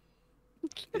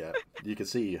 Yeah, you can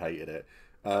see you hated it.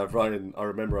 Ryan, I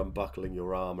remember unbuckling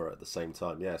your armor at the same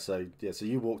time. So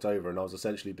you walked over and I was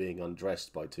essentially being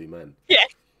undressed by two men. Yeah.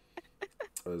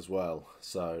 As well.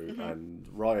 So, and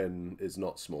Ryan is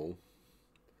not small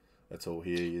at all.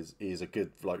 He is a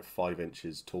good like 5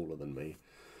 inches taller than me.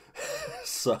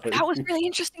 So that was really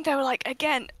interesting though. Like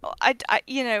again, I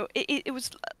you know, it was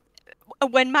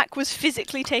when Mac was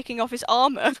physically taking off his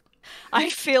armor. I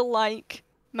feel like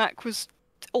Mac was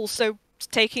also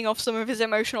taking off some of his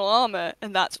emotional armor,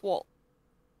 and that's what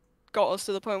got us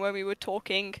to the point where we were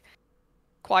talking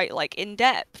quite like in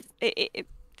depth. It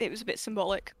was a bit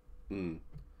symbolic.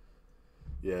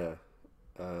 Yeah.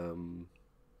 Oh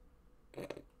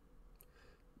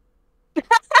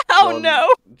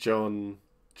no, John.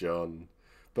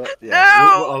 But yeah,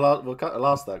 no! I'll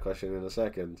ask that question in a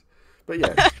second. But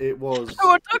yeah, it was. I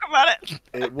won't talk about it.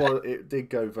 It did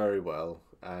go very well,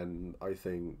 and I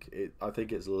think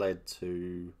it's led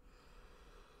to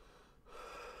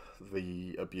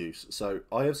the abuse. So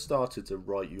I have started to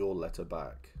write your letter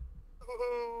back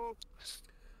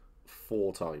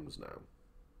 4 times now.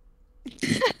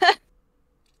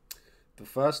 The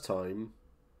first time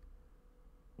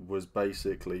was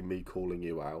basically me calling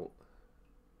you out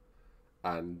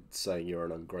and saying you're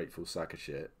an ungrateful sack of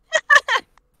shit,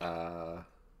 and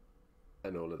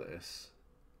all of this.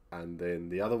 And then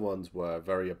the other ones were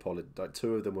like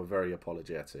 2 of them were very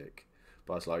apologetic,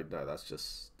 but I was like, no,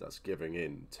 that's giving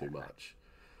in too much.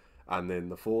 And then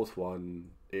the 4th one,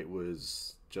 it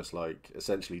was just like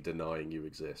essentially denying you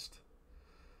exist,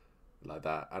 like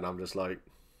that. And I'm just like,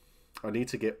 I need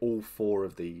to get all 4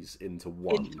 of these into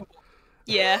one.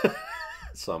 Yeah.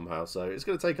 Somehow. So it's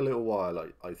going to take a little while,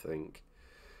 I think.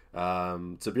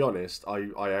 To be honest,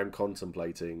 I am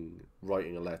contemplating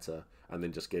writing a letter and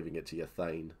then just giving it to your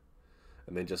Thane.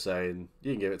 And then just saying,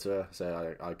 you can give it to her.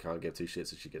 Say, I can't give 2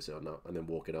 shits if she gets it or not. And then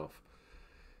walk it off.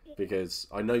 Because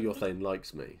I know your Thane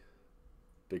likes me.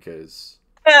 Because...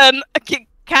 a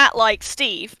cat like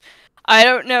Steve. I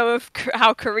don't know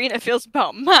how Karina feels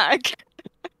about Mac.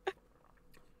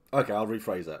 Okay, I'll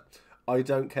rephrase that. I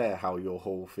don't care how your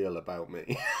Hall feel about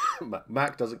me.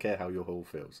 Mac doesn't care how your Hall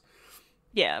feels.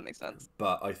 Yeah, that makes sense.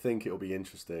 But I think it'll be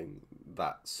interesting,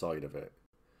 that side of it.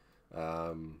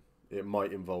 It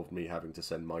might involve me having to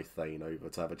send my Thane over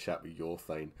to have a chat with your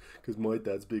Thane, because my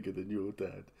dad's bigger than your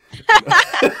dad.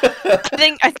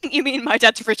 I think you mean my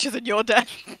dad's richer than your dad.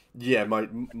 Yeah,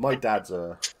 my dads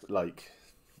are like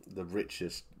the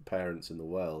richest parents in the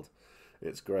world.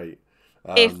 It's great.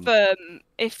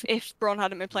 If Bron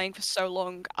hadn't been playing for so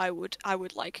long, I would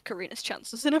like Karina's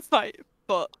chances in a fight,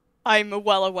 but I'm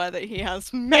well aware that he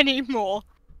has many more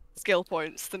skill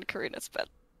points than Karina spent.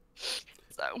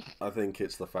 So I think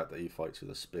it's the fact that he fights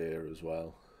with a spear as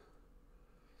well.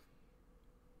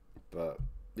 But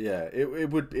yeah, it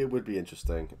would be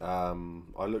interesting.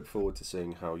 I look forward to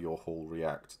seeing how your Hall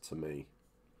react to me.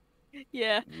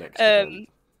 Yeah. Next event.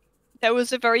 There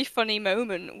was a very funny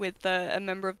moment with a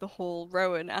member of the Hall,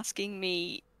 Rowan, asking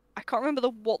me, I can't remember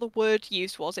what the word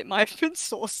used was. It might have been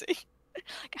saucy.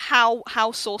 Like,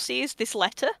 how saucy is this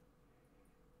letter?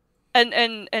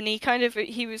 And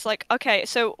he was like, okay,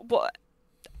 so what?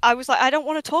 I was like, I don't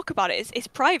want to talk about it. It's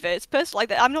private. It's personal.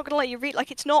 Like, I'm not gonna let you read. Like,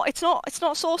 it's not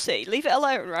saucy. Leave it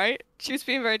alone, right? She was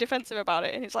being very defensive about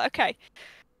it, and he's like, okay.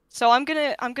 So I'm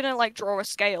gonna like draw a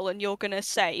scale, and you're gonna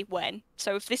say when.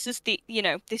 So if this is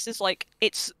this is like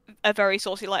it's a very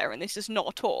saucy letter, and this is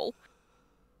not at all.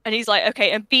 And he's like,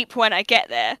 okay, and beep when I get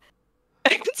there.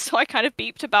 So I kind of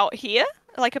beeped about here,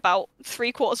 like about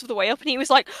 3/4 of the way up, and he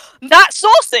was like, "That's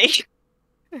saucy."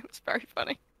 It was very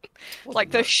funny.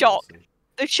 Like the shock. Saucy?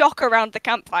 The shock around the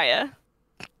campfire.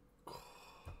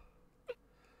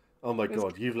 Oh my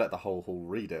god, you've let the whole Hall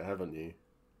read it, haven't you?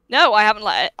 No, I haven't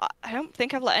let it. I don't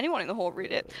think I've let anyone in the Hall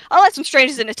read it. I let some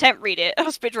strangers in a tent read it. I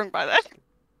was a bit drunk by then.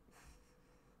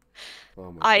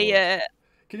 Oh my god.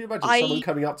 Can you imagine someone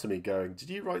coming up to me going, "Did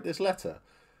you write this letter?"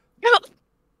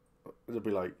 They'll be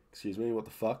like, "Excuse me, what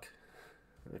the fuck?"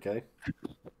 Okay.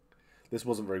 This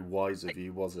wasn't very wise of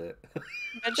you, was it?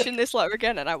 Mention this letter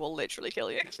again and I will literally kill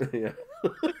you. Yeah.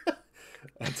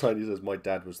 And Tiny says, my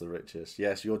dad was the richest.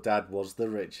 Yes, your dad was the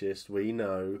richest. We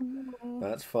know.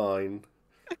 That's fine.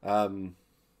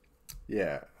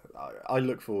 Yeah. I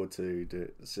look forward to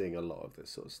seeing a lot of this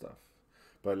sort of stuff.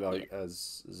 But like,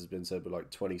 as has been said, we're like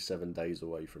 27 days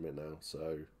away from it now.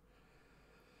 So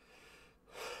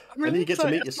I'm And really you get to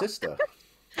excited. meet your sister.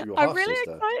 Your I'm half really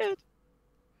sister. excited.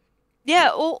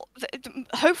 Yeah,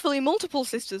 hopefully multiple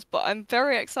sisters, but I'm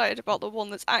very excited about the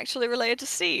one that's actually related to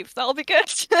Steve. That'll be good.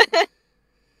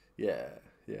 Yeah,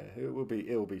 yeah, it will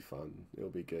be fun. It'll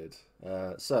be good.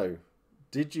 So,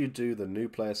 did you do the new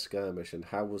player skirmish, and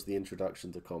how was the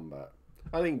introduction to combat?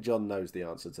 I think John knows the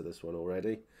answer to this one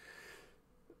already.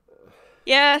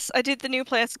 Yes, I did the new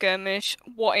player skirmish.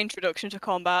 What introduction to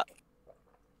combat?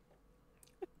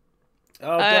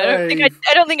 Oh, I don't think Dave!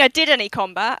 I don't think I did any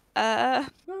combat.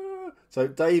 So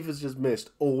Dave has just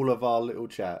missed all of our little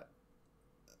chat.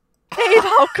 Dave,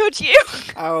 how could you?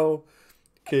 How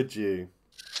could you?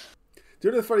 Do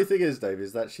you know the funny thing is, Dave,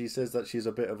 is that she says that she's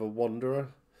a bit of a wanderer.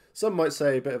 Some might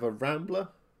say a bit of a rambler,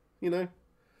 you know?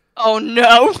 Oh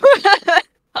no.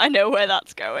 I know where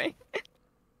that's going.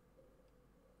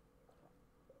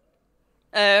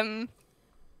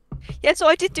 Yeah, so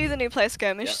I did do the new player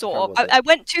skirmish, Yeah, sort how of. was it? I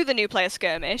went to the new player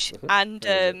skirmish, and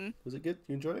How was it? Was it good?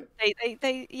 You enjoy it?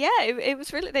 it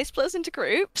was really, they split us into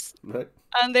groups, Right.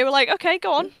 and they were like, okay,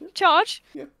 go on, Yeah. charge.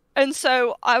 Yeah. And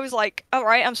so I was like, all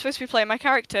right, I'm supposed to be playing my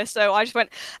character, so I just went,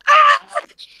 ah!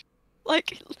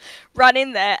 Like, ran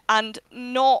in there, and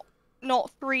not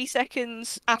 3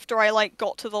 seconds after I like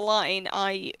got to the line,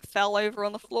 I fell over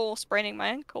on the floor, spraining my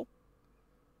ankle.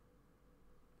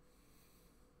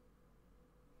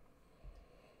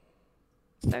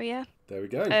 So yeah. There we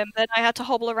go. Then I had to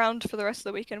hobble around for the rest of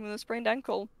the weekend with a sprained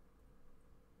ankle.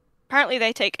 Apparently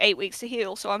they take 8 weeks to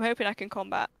heal, so I'm hoping I can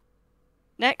combat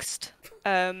next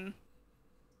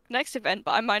next event,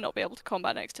 but I might not be able to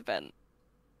combat next event,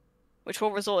 which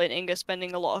will result in Inga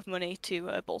spending a lot of money to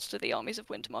bolster the armies of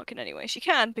Wintermark in any way she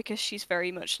can, because she's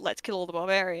very much let's kill all the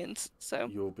barbarians. So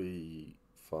You'll be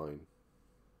fine.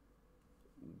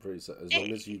 As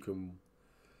long as you can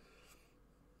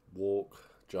walk,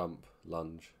 jump,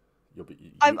 lunge, you'll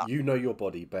be. You know your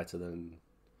body better than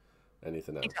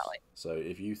anything else. Exactly. So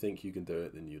if you think you can do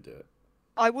it, then you do it.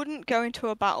 I wouldn't go into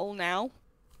a battle now,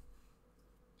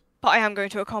 but I am going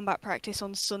to a combat practice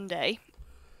on Sunday.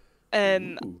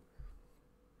 Ooh.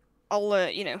 I'll,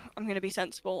 you know, I'm gonna be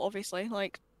sensible, obviously,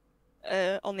 like,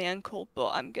 on the ankle, but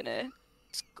I'm gonna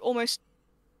almost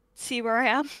see where I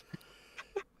am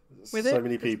with So it.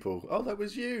 many people. Oh, that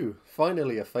was you!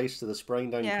 Finally, a face to the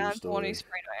sprained ankle Yeah, I'm the one story. who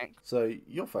sprained my ankle. So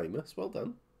you're famous. Well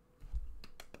done.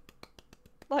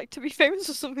 Like, to be famous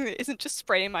for something that isn't just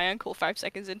spraining my ankle 5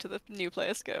 seconds into the new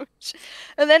player skirmish.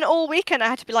 And then all weekend I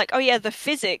had to be like, oh yeah, the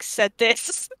physics said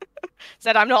this.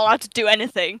 Said I'm not allowed to do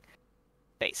anything.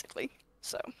 Basically.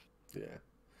 So. Yeah.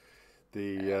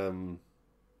 The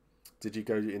Did you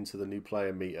go into the new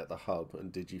player meet at the hub,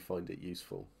 and did you find it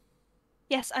useful?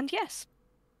 Yes and yes.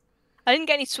 I didn't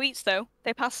get any sweets though.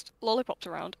 They passed lollipops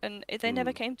around and they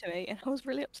never came to me, and I was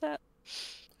really upset.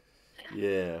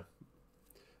 Yeah.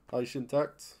 Hi,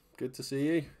 Shintact. Good to see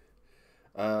you.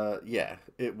 Yeah,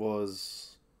 it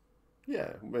was.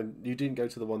 Yeah, when you didn't go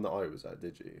to the one that I was at,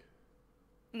 did you?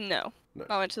 No. No.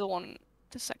 I went to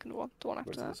the second one, the one after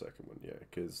Went to that. the second one, yeah,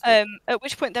 because At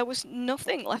which point there was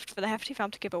nothing left for the Hefty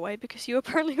fam to give away because you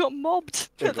apparently got mobbed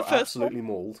it at the got first absolutely one.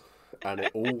 mauled, and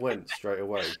it all went straight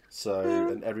away. So,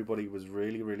 and everybody was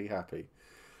really, really happy.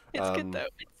 It's good though.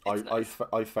 It's nice.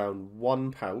 I found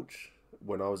one pouch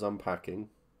when I was unpacking,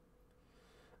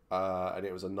 and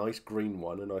it was a nice green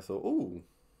one, and I thought, ooh,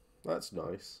 that's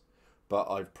nice.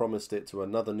 But I've promised it to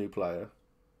another new player,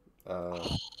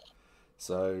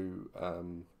 so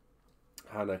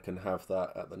Hannah can have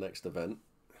that at the next event.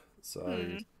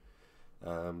 So,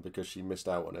 because she missed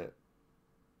out on it,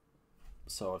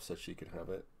 so I've said she can have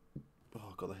it. Oh,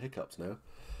 I've got the hiccups now.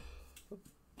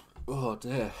 Oh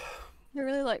dear. I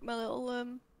really like my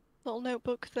little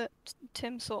notebook that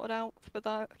Tim sorted out for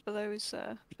the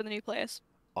new players.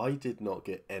 I did not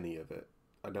get any of it.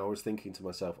 And I was thinking to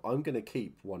myself, I'm going to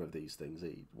keep one of these things,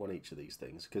 each of these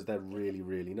things, because they're really,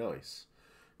 really nice.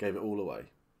 Gave it all away.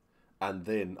 And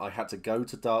then I had to go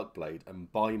to Darkblade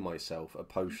and buy myself a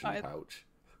potion pouch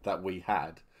that we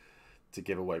had to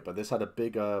give away. But this had a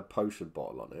bigger potion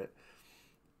bottle on it.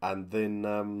 And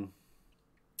then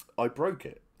I broke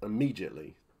it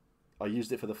immediately. I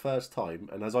used it for the first time,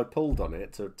 and as I pulled on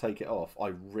it to take it off, I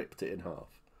ripped it in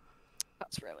half.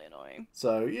 That's really annoying.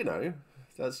 So, you know,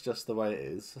 that's just the way it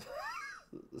is.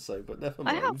 So, but never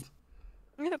mind. I have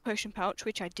a potion pouch,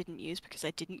 which I didn't use because I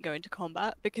didn't go into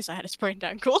combat because I had a sprained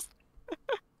ankle.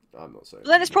 I'm not saying. But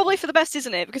then it's probably for the best,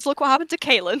 isn't it? Because look what happened to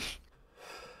Caitlin.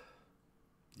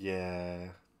 Yeah.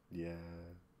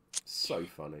 So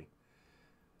funny.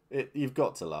 You've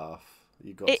got to laugh.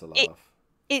 You've got to laugh.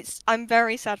 I'm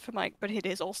very sad for Mike, but it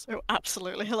is also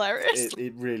absolutely hilarious.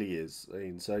 It really is. I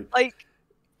mean, so like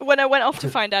when I went off to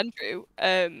find Andrew,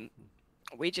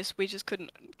 we just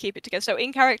couldn't keep it together. So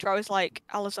in character, I was like,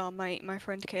 Alazar, my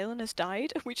friend Kaelin has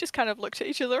died. We just kind of looked at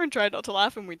each other and tried not to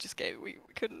laugh, and we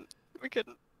couldn't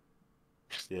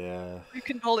Yeah. we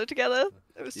couldn't hold it together.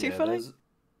 It was too funny.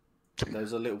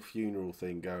 There's a little funeral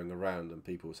thing going around, and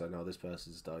people were saying, "Oh, this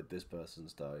person's died. This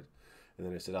person's died," and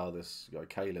then they said, "Oh, this guy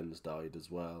Kaelin's died as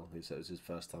well." He said it was his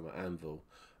first time at Anvil.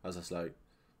 I was just like,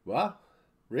 "What?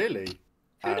 Really?"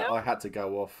 I had to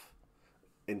go off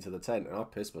into the tent, and I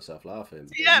pissed myself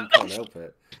laughing. Yeah. You can't help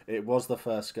it. It was the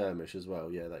first skirmish as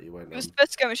well. Yeah, that you went on. It was the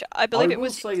first skirmish. I believe it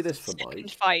was. I will say this for second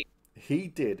Mike. Fight. He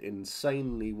did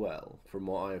insanely well, from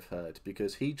what I've heard,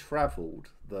 because he travelled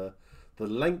the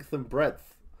length and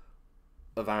breadth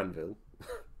of Anvil,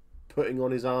 putting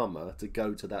on his armour to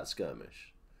go to that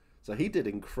skirmish. So he did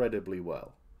incredibly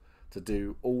well to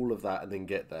do all of that and then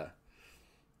get there.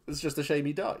 It's just a shame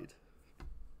he died.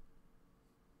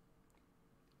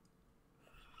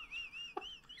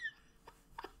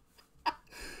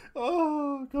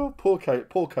 Oh god, poor colon.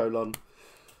 Poor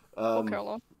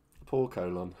colon. Poor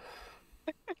colon.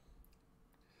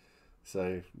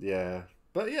 So yeah,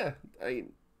 but yeah, I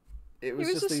mean, it was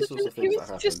just these sorts of things that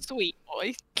happened. He was just sweet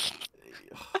boy.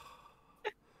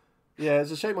 Yeah,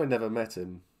 it's a shame I never met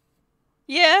him.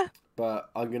 Yeah. But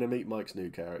I'm gonna meet Mike's new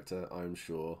character, I'm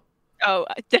sure. Oh,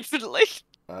 definitely.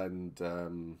 And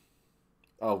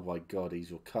oh my god, he's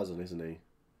your cousin, isn't he?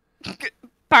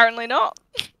 Apparently not.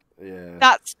 Yeah.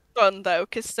 That's fun though,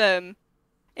 because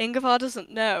Ingvar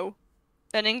doesn't know,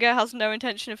 and Inga has no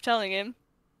intention of telling him.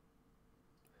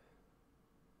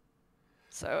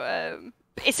 So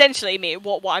essentially,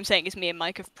 what I'm saying is me and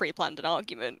Mike have pre-planned an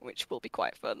argument, which will be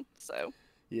quite fun. So.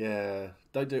 Yeah,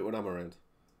 don't do it when I'm around.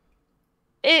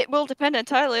 It will depend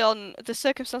entirely on the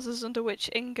circumstances under which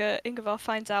Ingvar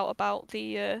finds out about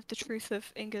the truth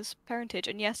of Inga's parentage.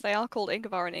 And yes, they are called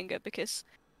Ingvar and Inga because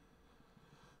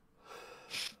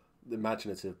The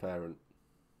imaginative parent.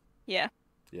 Yeah.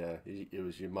 Yeah, it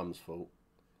was your mum's fault.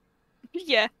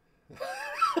 Yeah.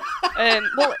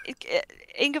 Well,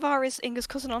 Ingvar is Inga's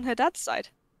cousin on her dad's side.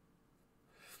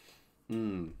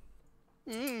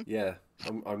 Yeah,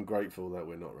 I'm grateful that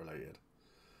we're not related.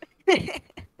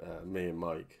 Me and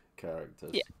Mike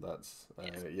characters. Yeah. That's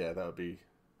yeah, that would be.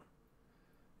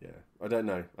 Yeah, I don't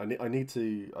know. I need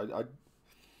to.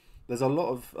 There's a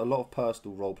lot of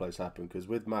personal role plays happen because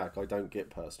with Mac I don't get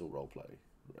personal role play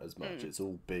as much. It's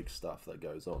all big stuff that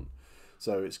goes on,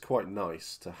 so it's quite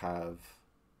nice to have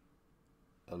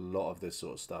a lot of this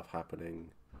sort of stuff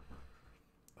happening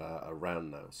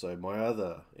around now. So my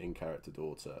other in-character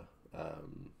daughter,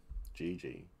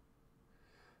 Gigi,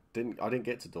 I didn't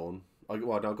get to Dawn. I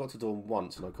got to Dawn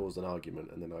once and I caused an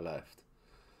argument and then I left.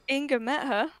 Inga met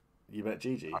her. You met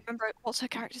Gigi? I remember what's her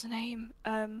character's name.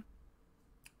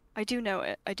 I do know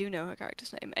it. I do know her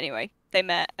character's name. Anyway, they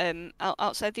met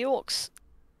outside the Orcs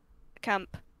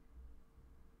camp.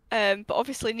 But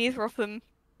obviously neither of them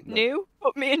knew,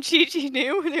 but me and Gigi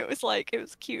knew, and it was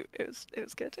cute. It was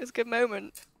good. It was a good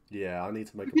moment. Yeah, I need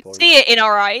to make a point. See it in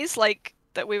our eyes, like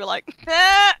that we were like,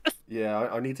 ah! Yeah,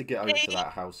 I need to get over to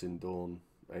that house in Dawn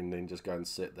and then just go and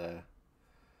sit there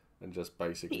and just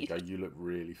basically go, you look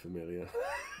really familiar.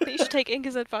 You should take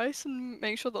Inga's advice and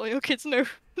make sure that all your kids know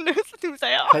who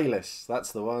they are. Kalis,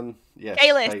 that's the one. Yes,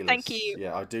 Kalis, thank you.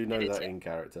 Yeah, I do know that in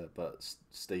character, but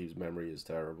Steve's memory is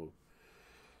terrible.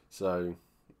 So,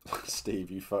 Steve,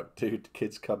 you fuck dude,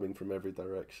 kids coming from every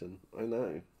direction. I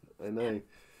know.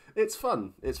 It's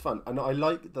fun. And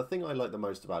the thing I like the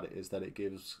most about it is that it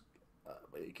gives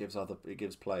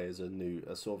players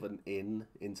a sort of an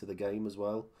into the game as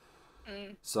well.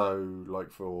 So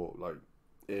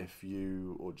if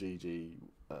you or Gigi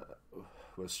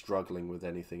were struggling with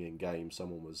anything in game,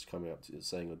 someone was coming up to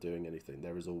saying or doing anything,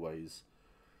 there is always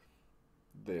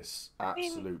this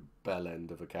absolute bell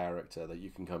end of a character that you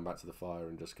can come back to the fire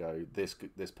and just go, this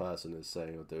person is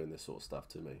saying or doing this sort of stuff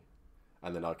to me,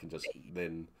 and then I can just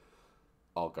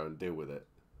I'll go and deal with it.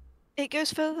 It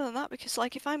goes further than that because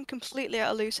if I'm completely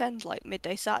at a loose end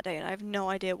midday Saturday and I have no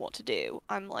idea what to do,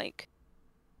 I'm like,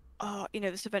 oh,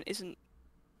 this event isn't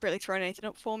really throwing anything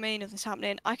up for me, nothing's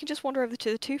happening. I can just wander over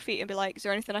to the 2 feet and be like, is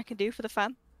there anything I can do for the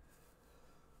fam?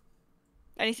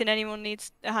 Anything anyone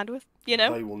needs a hand with, They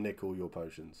will nick all your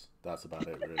potions. That's about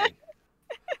it, really.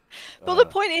 Well, the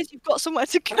point is you've got somewhere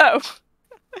to go.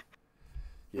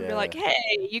 Yeah. Be like,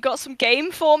 hey, you got some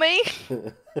game for me?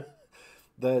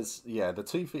 The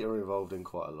 2 feet are involved in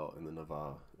quite a lot in the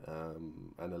Navarre,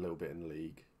 and a little bit in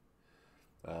League.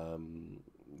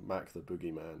 Mac the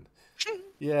Boogeyman.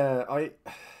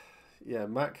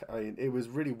 Mac. It was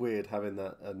really weird having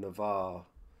that Navarre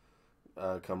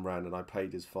come round, and I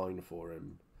paid his fine for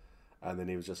him, And then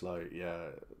he was just like, yeah,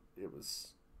 it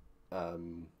was,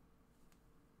 um,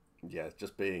 yeah,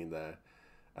 just being there.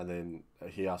 And then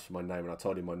he asked for my name, and I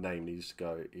told him my name, and he just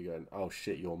he going, oh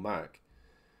shit, you're Mac.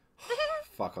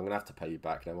 Fuck, I'm gonna have to pay you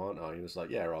back now, aren't I? And he was like,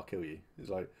 yeah, or I'll kill you. He's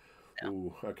like,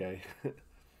 ooh, okay.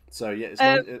 So yeah, it's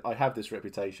nice. I have this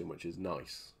reputation, which is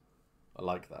nice. I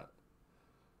like that.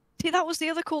 See, that was the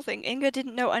other cool thing. Inga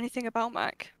didn't know anything about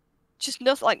Mac. Just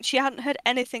nothing, like, she hadn't heard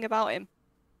anything about him.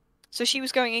 So she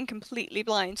was going in completely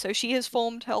blind. So she has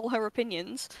formed all her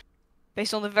opinions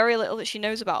based on the very little that she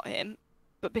knows about him.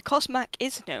 But because Mac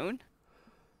is known,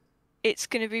 it's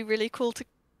going to be really cool to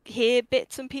hear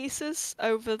bits and pieces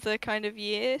over the kind of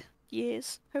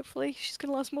years. Hopefully, she's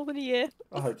going to last more than a year.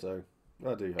 I hope so.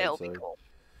 I do hope It'll so. be cool.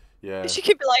 Yeah. She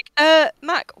could be like,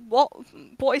 Mac, what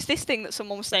is this thing that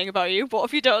someone was saying about you? What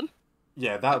have you done?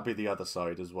 Yeah, that would be the other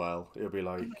side as well. It'll be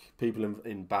like people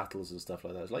in battles and stuff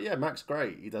like that. It's like, yeah, Mac's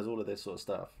great. He does all of this sort of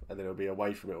stuff. And then it'll be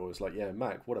away from it all. It's like, yeah,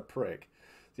 Mac, what a prick.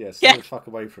 Yeah, stay the fuck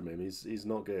away from him. He's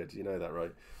not good. You know that,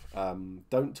 right?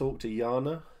 Don't talk to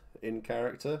Yana in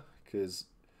character, because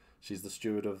she's the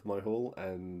steward of my hall.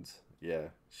 And yeah,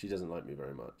 she doesn't like me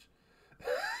very much.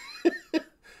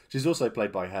 She's also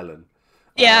played by Helen.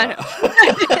 Yeah,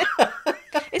 I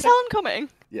know. Is Helen coming?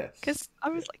 Yes. Because I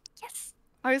was like, yes.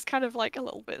 I was kind of like a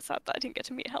little bit sad that I didn't get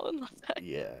to meet Helen last day.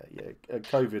 Yeah.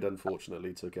 COVID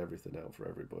unfortunately took everything out for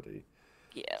everybody.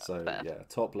 Yeah. So Beth. yeah,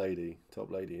 top lady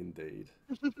indeed.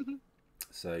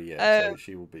 So yeah, so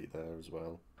she will be there as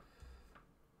well.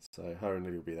 So her and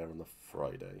Lily will be there on the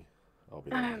Friday. I'll be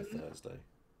there on the Thursday.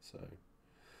 So,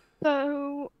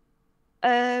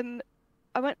 I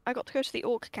got to go to the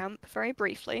orc camp very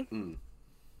briefly.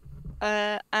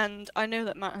 And I know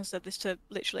that Matt has said this to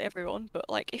literally everyone, but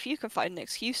like, if you can find an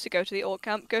excuse to go to the orc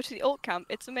camp, go to the orc camp.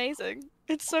 It's amazing.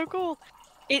 It's so cool.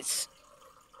 It's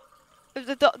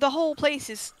the whole place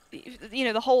is, you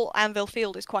know, the whole Anvil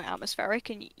field is quite atmospheric,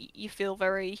 and you feel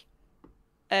very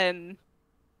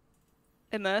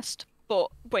immersed. But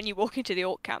when you walk into the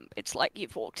orc camp, it's like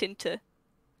you've walked into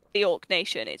the orc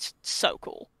nation. It's so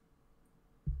cool.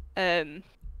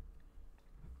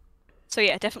 So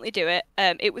yeah, definitely do it.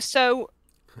 It was so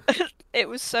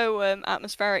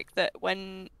atmospheric that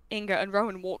when Inga and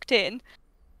Rowan walked in,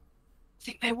 I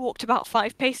think they walked about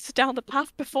 5 paces down the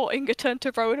path before Inga turned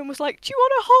to Rowan and was like, "Do you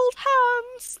want to hold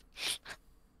hands?"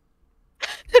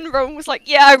 And Rowan was like,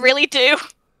 "Yeah, I really do."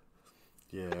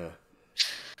 Yeah.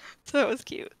 So that was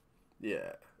cute.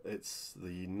 Yeah, it's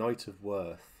the Night of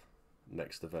Worth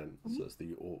next event. So it's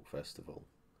the Orc Festival.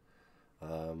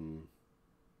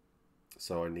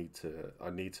 So I need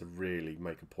to really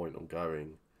make a point on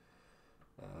going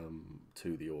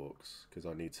to the Orcs, because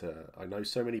I know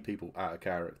so many people out of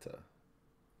character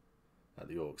at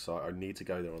the Orcs, so I need to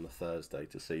go there on the Thursday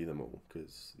to see them all,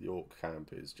 because the Orc camp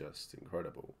is just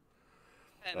incredible.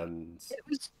 And it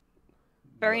was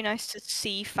very nice to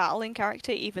see Fal in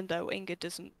character, even though Inga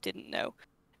didn't know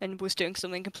and was doing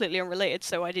something completely unrelated,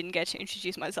 so I didn't get to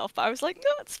introduce myself, but I was like,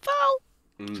 no, it's Fal!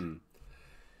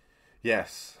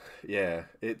 Yes, yeah,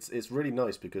 it's really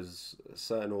nice, because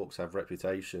certain orcs have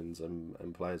reputations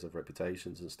and players have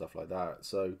reputations and stuff like that.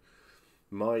 So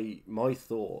my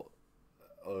thought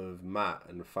of Matt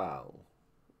and Fal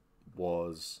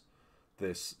was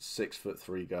this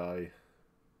 6'3" guy,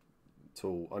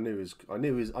 tall. I knew he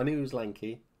was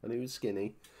lanky. I knew he was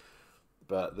skinny,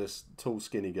 but this tall,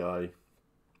 skinny guy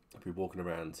would be walking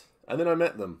around, and then I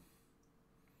met them,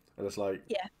 and it's like,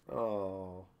 yeah,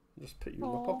 oh, just put you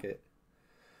in my pocket.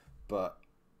 But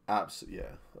absolutely,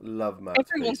 yeah, love Matt.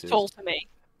 Everyone's tall to me.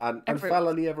 And Fal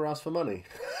only ever asked for money.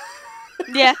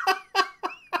 Yeah.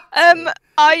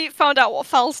 I found out what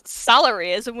Fal's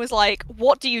salary is and was like,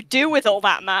 "What do you do with all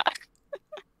that, Matt?"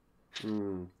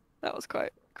 That was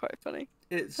quite funny.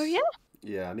 So yeah.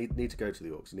 Yeah, I need to go to the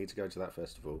Orcs. I need to go to that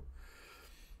festival.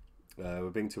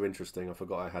 We're being too interesting. I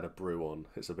forgot I had a brew on.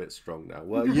 It's a bit strong now.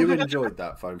 Well, you enjoyed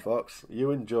that, Foam Fox.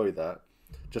 You enjoyed that.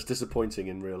 Just disappointing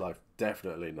in real life.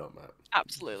 Definitely not, Matt.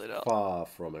 Absolutely not. Far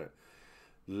from it.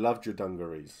 Loved your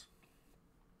dungarees.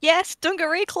 Yes,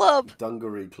 Dungaree Club.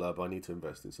 Dungaree Club. I need to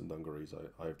invest in some dungarees.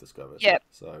 I have discovered. Yep.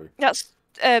 So that's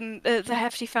the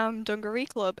Hefty Fam Dungaree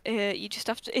Club. You just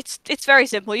have to. It's very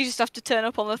simple. You just have to turn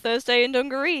up on the Thursday in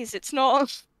dungarees. It's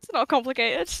not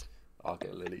complicated. I'll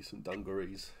get Lily some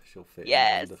dungarees. She'll fit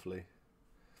in wonderfully,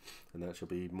 and that she'll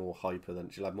be more hyper than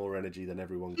she'll have more energy than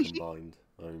everyone combined.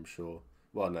 I'm sure.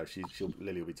 Well, no,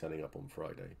 Lily will be turning up on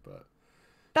Friday, but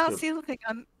that's the other thing.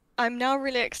 I'm now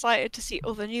really excited to see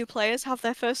other new players have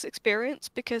their first experience,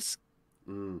 because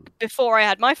before I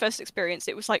had my first experience,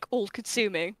 it was like all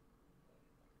consuming,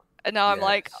 and now I'm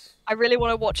like, I really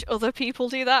want to watch other people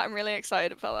do that. I'm really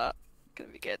excited about that.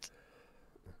 gonna be good.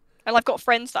 And I've got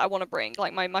friends that I want to bring.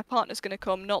 Like my partner's gonna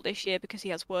come, not this year because he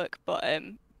has work, but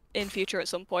in future at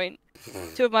some point.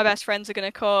 Two of my best friends are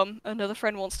gonna come. Another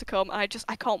friend wants to come. I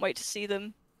can't wait to see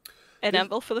them in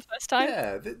Anvil for the first time.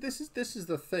 Yeah, this is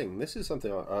the thing. This is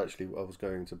something I was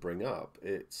going to bring up.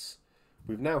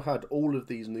 We've now had all of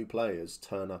these new players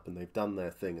turn up and they've done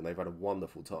their thing and they've had a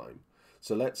wonderful time.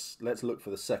 So let's look for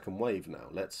the second wave now.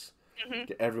 Let's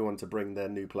get everyone to bring their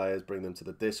new players, bring them to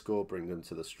the Discord, bring them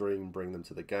to the stream, bring them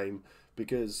to the game,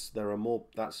 because there are more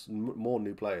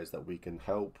new players that we can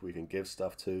help, we can give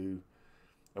stuff to,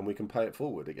 and we can pay it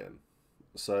forward again.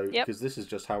 So because this is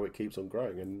just how it keeps on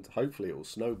growing, and hopefully it will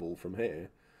snowball from here,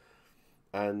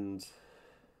 and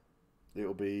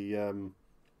it'll be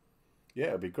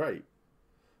it'll be great.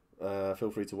 Feel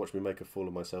free to watch me make a fool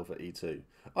of myself at E2.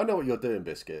 I know what you're doing,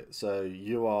 Biscuit, so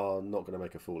you are not going to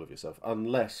make a fool of yourself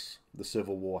unless the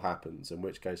Civil War happens, in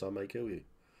which case I may kill you.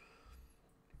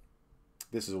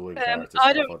 This is all in character stuff.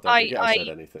 I don't forget I said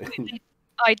anything.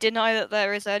 I deny that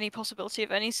there is any possibility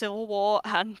of any civil war,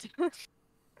 and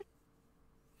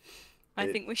I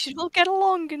think we should all get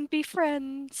along and be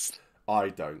friends. I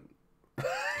don't.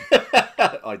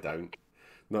 I don't.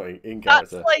 Not in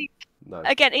character. That's like... No.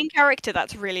 Again, in character,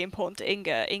 that's really important to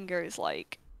Inga. Inga is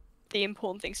like, the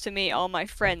important things to me are my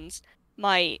friends,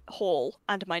 my hall,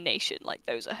 and my nation. Like,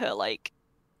 those are her, like,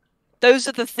 those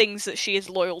are the things that she is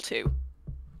loyal to.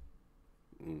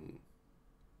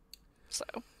 So.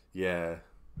 Yeah.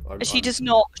 She does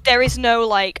not, there is no,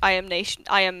 like, I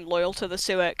am loyal to the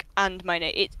Suak and my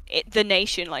the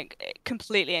nation, like,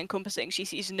 completely encompassing. She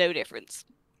sees no difference.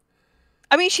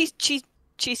 I mean, she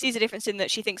sees a difference in that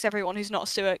she thinks everyone who's not a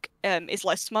Suak is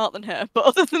less smart than her, but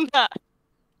other than that...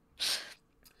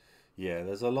 Yeah,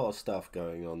 there's a lot of stuff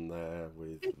going on there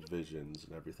with visions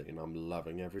and everything, and I'm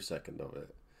loving every second of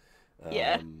it.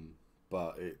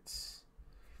 But it's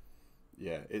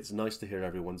nice to hear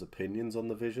everyone's opinions on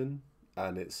the vision,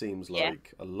 and it seems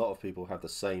like a lot of people have the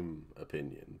same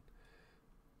opinion,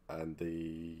 and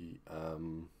the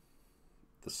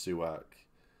Suak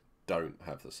don't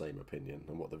have the same opinion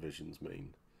on what the visions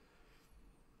mean.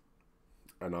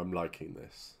 And I'm liking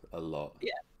this a lot.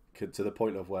 Yeah. To the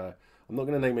point of where, I'm not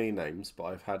going to name any names, but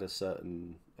I've had a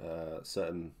certain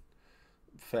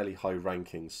fairly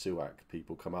high-ranking Suak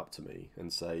people come up to me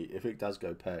and say, if it does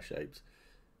go pear-shaped,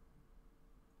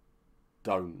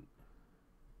 don't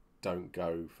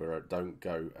go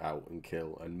out and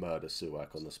kill and murder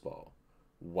Suak on the spot.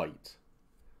 Wait.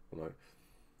 I'm like,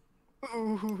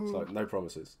 it's like, no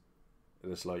promises.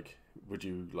 And it's like, did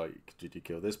you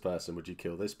kill this person? Would you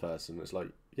kill this person? It's like,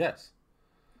 yes.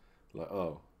 Like,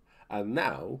 oh. And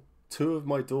now, 2 of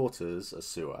my daughters are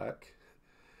Suak.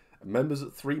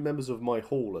 3 members of my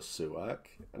hall are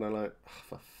Suak. And I'm like, oh,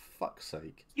 for fuck's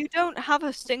sake. You don't have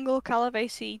a single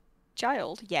Calabasi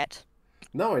child yet.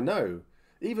 No, I know.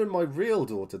 Even my real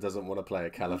daughter doesn't want to play a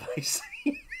Calabasi.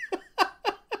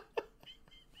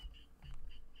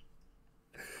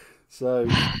 So...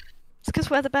 It's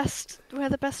because we're the best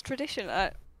tradition.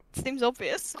 It seems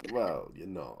obvious. Well, you're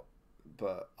not.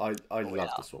 But I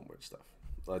love the Swamp Witch stuff.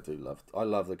 I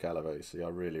love the Calabasi. I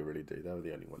really, really do. They were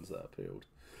the only ones that appealed.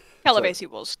 Calabasi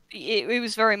was. It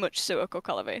was very much Suak or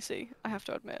Calabasi, I have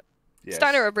to admit. Yes.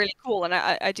 Steiner are really cool, and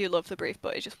I do love the brief,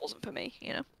 but it just wasn't for me,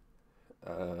 you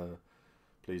know.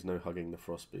 Please no hugging the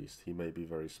Frost Beast. He may be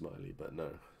very smiley, but no.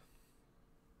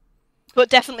 But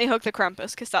definitely hug the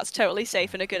Krampus, because that's totally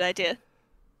safe and a good idea.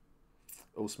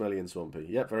 All smelly and swampy.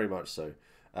 Yep, very much so.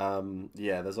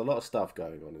 Yeah, there's a lot of stuff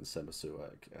going on in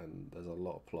Semasuak, and there's a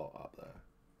lot of plot up there.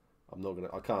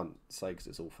 I can't say because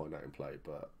it's all find out in play,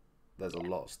 but there's a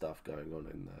lot of stuff going on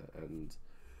in there, and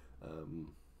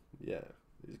yeah,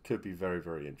 it could be very,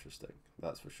 very interesting.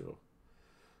 That's for sure.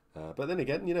 But then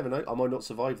again, you never know. I might not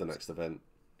survive the next event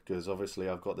because obviously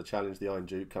I've got the Challenge the Iron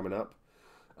Duke coming up,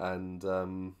 and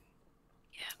the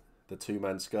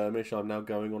 2-man skirmish I'm now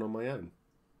going on my own.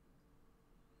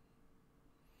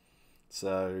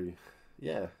 So,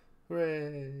 yeah.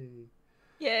 Hooray!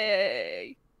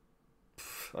 Yay!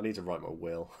 I need to write my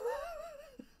will.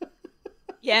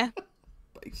 Yeah.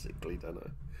 Basically, don't I?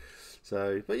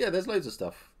 So, but yeah, there's loads of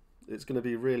stuff. It's going to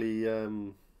be really,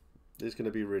 it's going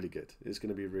to be really good. It's going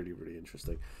to be really, really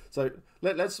interesting. So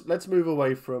let's move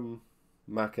away from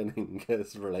Mac and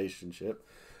Inga's relationship.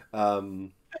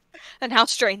 And how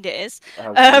strained it is.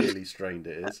 How really strained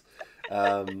it is.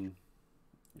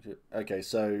 Okay,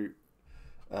 so...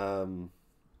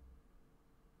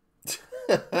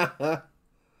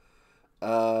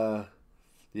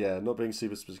 yeah, not being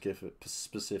super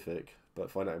specific,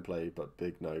 but find out and play, but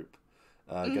big nope.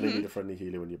 Gonna need a friendly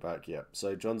healer when you're back. Yeah.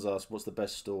 So John's asked, what's the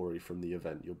best story from the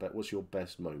event? What's your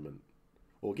best moment?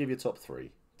 Or give your top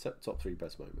three. Top three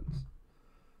best moments.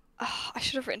 I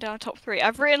should have written down a top three.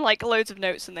 I've written like loads of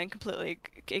notes and then completely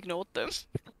ignored them.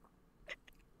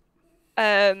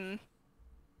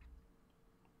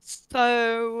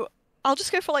 So I'll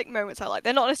just go for like moments I like.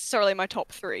 They're not necessarily my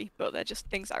top three, but they're just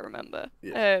things I remember.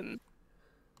 Yeah.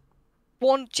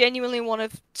 One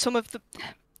of some of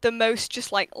the most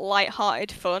just like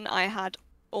light-hearted fun I had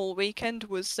all weekend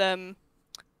was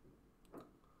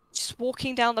just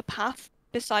walking down the path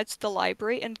besides the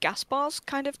library and Gaspar's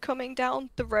kind of coming down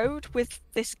the road with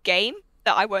this game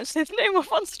that I won't say the name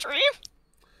of on stream.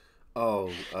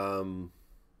 Oh,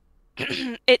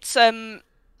 It's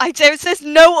there's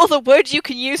no other word you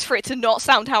can use for it to not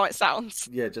sound how it sounds.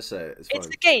 yeah, just say it. It's fine. It's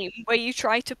a game where you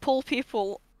try to pull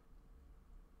people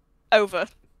over.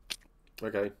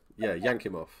 Okay. Yeah, yank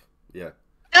him off. Yeah.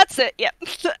 That's it, yep.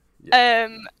 Yeah.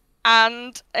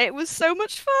 And it was so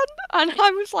much fun, and I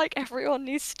was like, everyone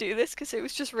needs to do this because it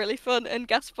was just really fun. And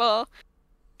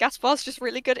Gaspar's just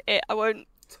really good at it. I won't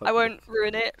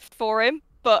ruin it for him,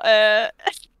 but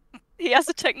he has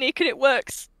a technique and it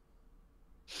works.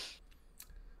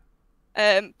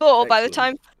 But by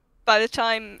the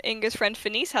time Inga's friend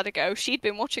Fenice had a go, she'd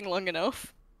been watching long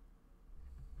enough.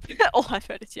 All I've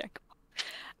heard is yank.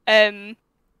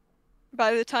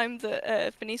 By the time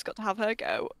that Fenice got to have her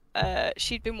go,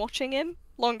 she'd been watching him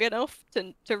long enough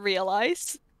to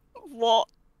realise what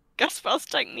Gaspar's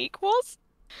technique was.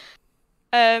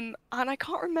 And I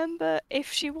can't remember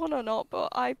if she won or not, but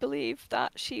I believe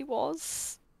that she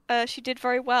was. She did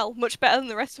very well, much better than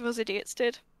the rest of us idiots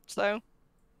did. So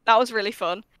that was really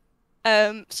fun.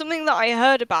 Something that I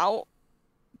heard about,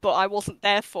 but I wasn't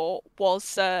there for,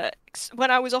 was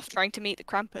when I was off trying to meet the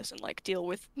Krampus and like deal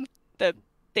with the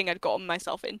thing I'd gotten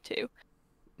myself into.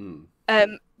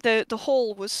 The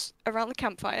hall was around the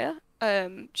campfire,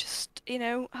 just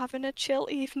having a chill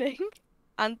evening,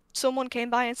 and someone came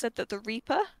by and said that the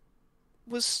Reaper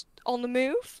was on the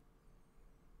move,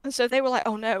 and so they were like,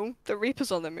 "Oh no, the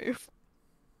Reaper's on the move."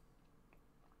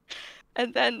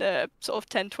 And then, sort of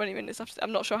 10-20 minutes after,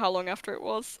 I'm not sure how long after it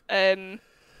was, the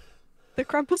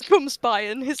Krampus comes by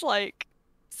and is like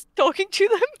talking to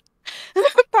them.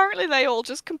 Apparently they all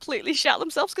just completely shat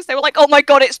themselves because they were like, "Oh my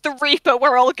god, it's the Reaper,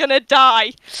 we're all gonna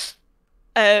die!"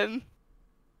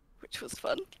 Which was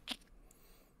fun.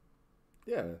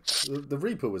 Yeah, the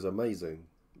Reaper was amazing.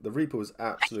 The Reaper was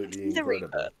absolutely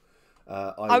incredible.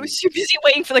 I was too busy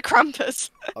waiting for the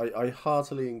Krampus. I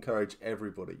heartily encourage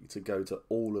everybody to go to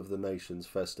all of the nation's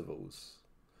festivals.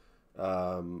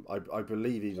 I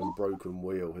believe even Broken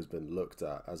Wheel has been looked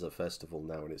at as a festival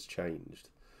now, and it's changed.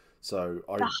 So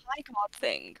the High Guard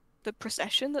thing, the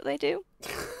procession that they do,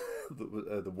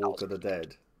 the Walk of the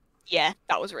Dead. Yeah,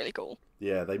 that was really cool.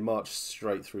 Yeah, they marched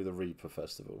straight through the Reaper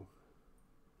festival.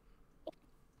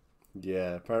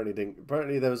 Yeah, apparently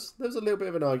there was a little bit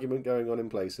of an argument going on in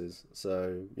places.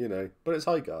 So but it's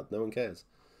High Guard. No one cares.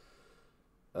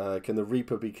 Can the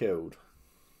Reaper be killed?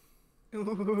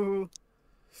 Ooh.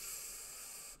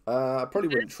 I probably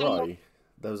wouldn't try.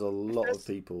 There was a lot of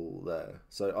people there.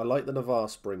 So I like the Navarre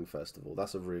Spring Festival.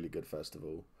 That's a really good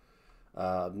festival.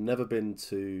 I've never been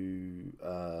to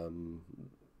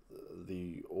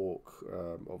the Orc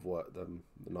of Worth, the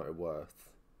Night of Worth,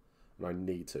 and I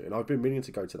need to. And I've been meaning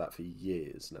to go to that for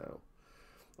years now.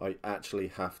 I actually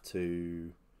have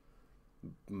to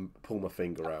pull my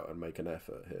finger out and make an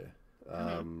effort here.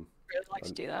 I'd really like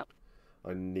to do that.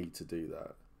 I need to do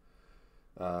that.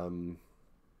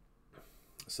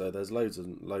 So there's loads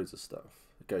of stuff.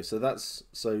 Okay,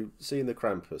 so seeing the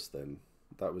Krampus then.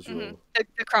 That was your. The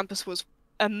Krampus was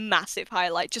a massive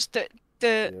highlight. Just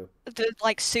the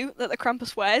like suit that the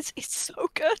Krampus wears is so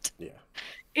good. Yeah.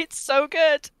 It's so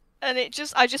good, and I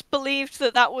just believed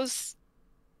that was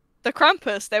the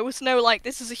Krampus. There was no like,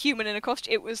 this is a human in a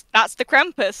costume. That's the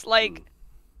Krampus. Like,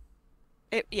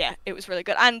 it was really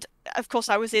good. And of course,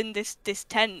 I was in this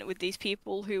tent with these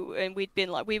people and we'd been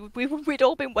like, we'd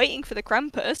all been waiting for the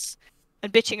Krampus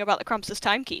and bitching about the Krampus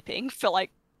timekeeping for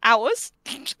like hours.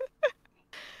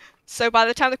 So by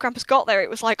the time the Krampus got there, it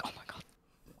was like, oh my god.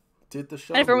 Did the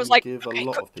shaman give a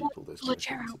lot of people this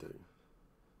mission to do?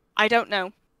 I don't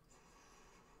know.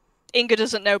 Inga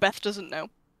doesn't know, Beth doesn't know.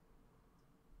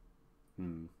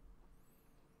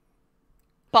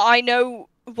 But I know,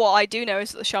 what I do know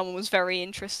is that the shaman was very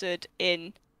interested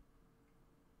in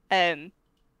the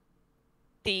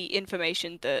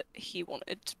information that he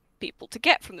wanted people to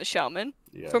get from the shaman,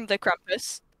 from the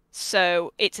Krampus,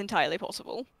 so it's entirely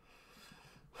possible.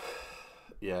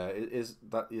 Yeah,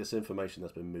 it's information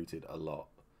that's been mooted a lot.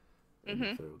 in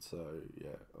the field. So yeah,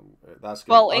 that's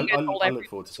good. Well, Inga told I everyone look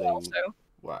forward to as well, seeing. so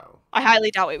Wow. I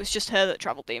highly doubt it was just her that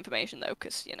travelled the information, though,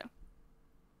 because, you know.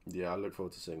 Yeah, I look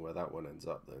forward to seeing where that one ends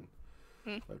up then.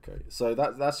 Hmm. Okay, so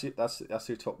that's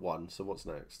your top one. So what's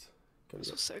next? This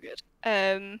was so good.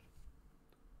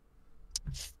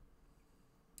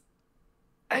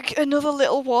 Another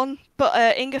little one,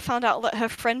 but Inga found out that her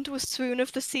friend was swoon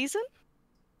of the season.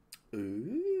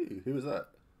 Ooh, who was that?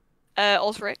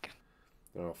 Osric.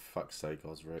 Oh, fuck's sake,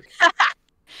 Osric.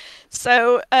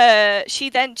 So, she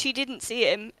didn't see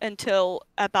him until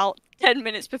about 10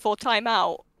 minutes before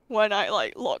timeout when I,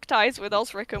 like, locked eyes with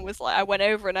Osric and was like, I went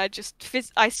over and I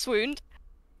swooned.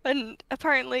 And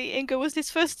apparently Inga was his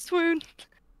first swoon.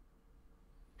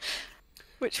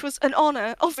 Which was an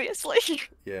honor, obviously.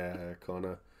 Yeah,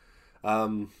 Connor.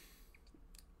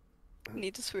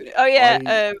 Need to swoon. Oh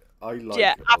yeah, I like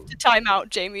yeah. After timeout,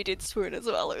 Jamie did swoon as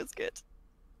well. It was good.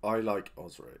 I like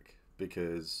Osric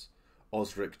because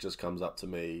Osric just comes up to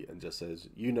me and just says,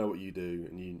 "You know what you do,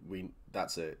 and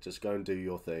that's it. Just go and do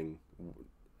your thing,"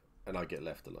 and I get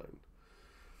left alone.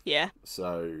 Yeah.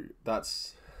 So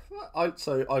I've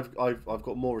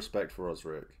got more respect for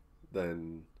Osric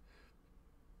than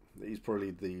he's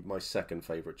probably my second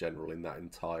favorite general in that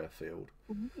entire field.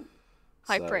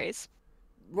 High praise.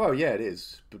 Well, yeah, it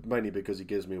is, but mainly because he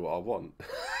gives me what I want.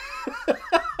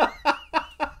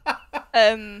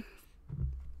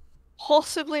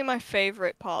 Possibly my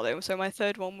favorite part though. So my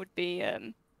third one would be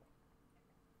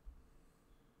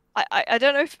I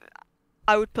don't know if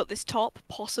I would put this top,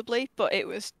 possibly, but it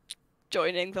was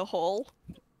joining the hall.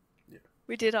 Yeah.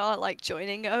 We did our like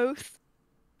joining oath,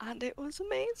 and it was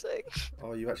amazing.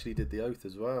 Oh, you actually did the oath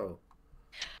as well.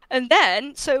 And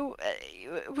then, so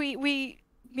we we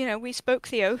spoke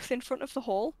the oath in front of the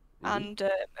hall and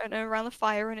around the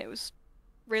fire, and it was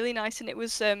really nice. And it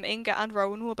was Inga and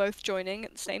Rowan were both joining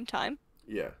at the same time.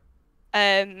 Yeah.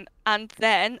 And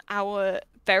then our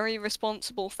very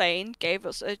responsible Thane gave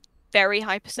us a very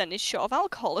high percentage shot of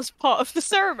alcohol as part of the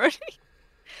ceremony.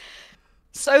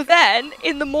 So then,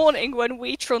 in the morning, when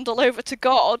we trundle over to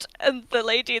God, and the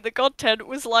lady in the God tent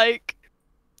was like,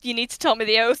 "You need to tell me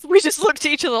the oath," we just looked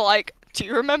at each other like, "Do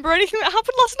you remember anything that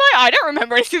happened last night? I don't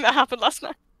remember anything that happened last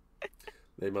night."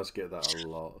 They must get that a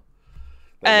lot.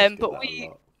 But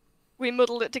we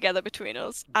muddled it together between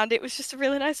us, and it was just a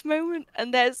really nice moment.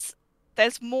 And there's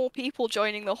more people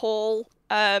joining the hall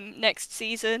next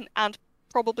season, and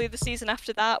probably the season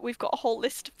after that. We've got a whole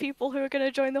list of people who are going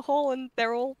to join the hall, and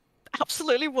they're all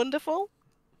absolutely wonderful.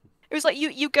 It was like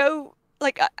you go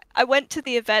like I went to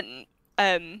the event,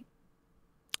 and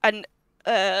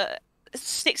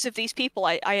 6 of these people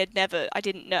I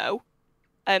didn't know.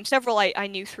 Several I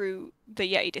knew through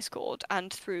the Yeti Discord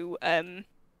and through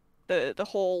the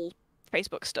whole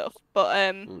Facebook stuff, but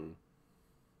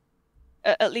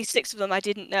at least 6 of them I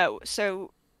didn't know.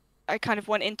 So I kind of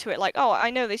went into it like, oh,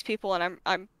 I know these people, and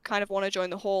I'm kind of want to join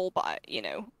the hall, but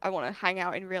I want to hang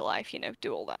out in real life,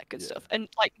 do all that good stuff. And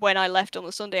like when I left on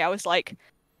the Sunday, I was like,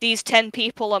 these 10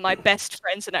 people are my best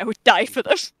friends, and I would die for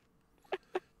them.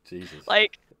 Jesus.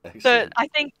 Like, I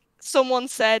think someone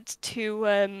said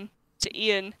to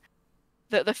Ian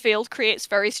that the field creates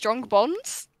very strong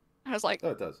bonds. I was like, oh,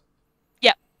 it does.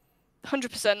 Yeah,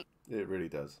 100%. It really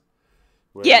does.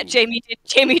 Yeah, Jamie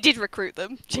did recruit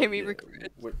them. Jamie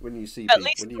recruited. When you see at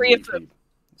least 3 of them.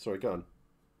 Sorry, go on.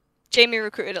 Jamie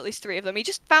recruited at least 3 of them. He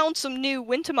just found some new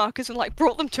winter markers and like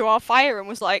brought them to our fire and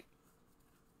was like,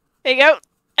 "Here you go."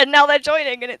 And now they're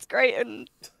joining, and it's great, and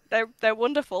they're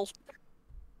wonderful.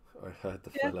 I heard the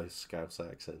fellow Scouse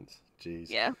accent. Jeez.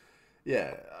 Yeah.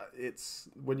 Yeah, it's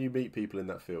when you meet people in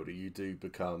that field, you do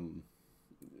become.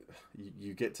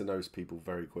 You get to know people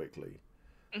very quickly.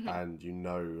 And you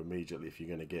know immediately if you're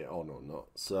going to get on or not.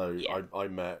 So I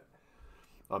met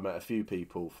a few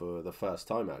people for the first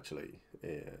time actually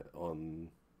on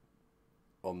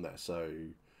there. So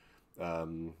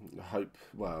hope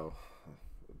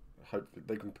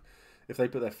they can, if they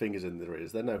put their fingers in their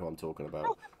ears, they know who I'm talking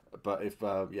about. But if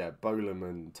Bolam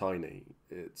and Tiny,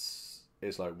 it's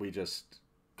like we just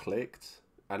clicked,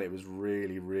 and it was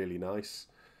really, really nice.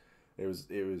 It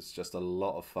was just a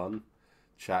lot of fun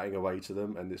chatting away to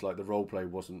them, and it's like the role play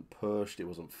wasn't pushed, it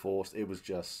wasn't forced, it was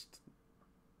just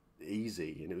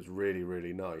easy, and it was really,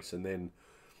 really nice. And then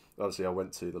obviously I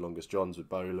went to the Longest Johns with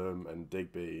Bolam and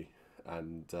Digby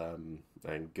and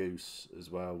Goose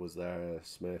as well was there,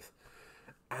 Smith,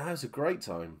 and it was a great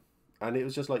time. And it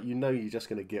was just like, you're just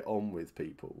going to get on with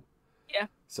people. Yeah.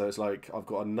 So it's like I've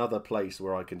got another place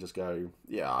where I can just go,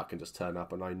 I can just turn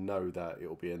up, and I know that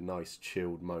it'll be a nice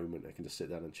chilled moment. I can just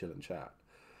sit down and chill and chat.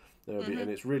 And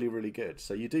it's really, really good.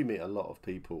 So you do meet a lot of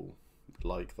people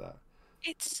like that.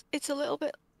 It's a little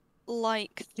bit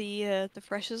like the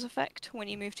freshers effect when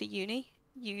you move to uni.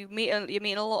 You're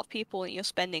meeting a lot of people and you're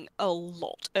spending a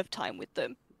lot of time with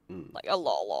them. Mm. Like a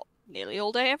lot, nearly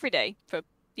all day, every day for,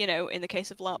 in the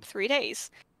case of LARP, 3 days.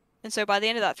 And so by the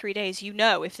end of that 3 days, you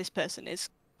know if this person is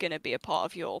gonna be a part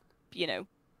of you know,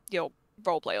 your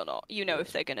roleplay or not. You know Yeah,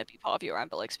 if they're gonna be part of your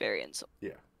Amble experience.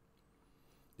 yeah,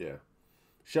 yeah.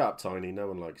 Shut up, Tiny. No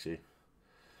one likes you.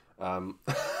 Um,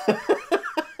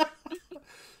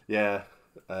 yeah.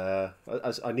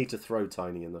 I need to throw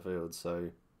Tiny in the field, so.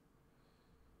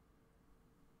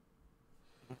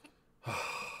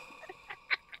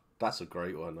 That's a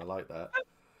great one. I like that.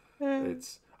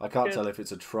 It's. I can't Good. tell if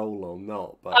it's a troll or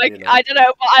not, but you know. I don't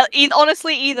know, but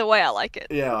honestly, either way, I like it.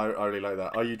 Yeah, I really like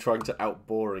that. Are you trying to out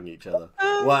boring each other?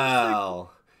 So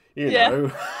Well, you yeah,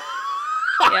 know.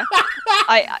 yeah.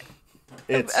 I I'm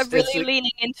It's really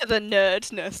leaning into the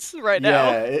nerdness right now.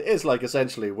 yeah, it is like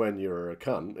essentially when you're a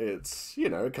cunt. It's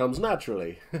it comes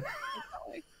naturally.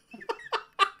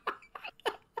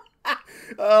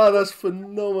 Oh, that's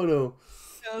phenomenal.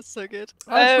 Yeah, that's so good.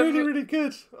 That's really, really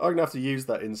good. I'm gonna have to use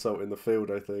that insult in the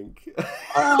field, I think.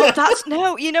 Oh, that's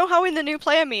no. You know how in the new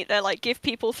player meet they're like give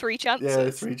people 3 chances. Yeah,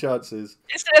 3 chances.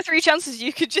 Instead of 3 chances,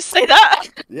 you could just say that.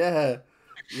 Yeah,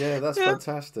 yeah, that's Yeah,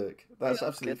 fantastic. yeah, That's that's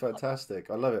absolutely good.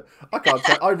 fantastic. I love it. I can't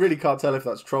tell. I really can't tell if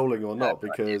that's trolling or No, not I do.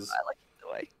 because. I like it the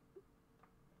way.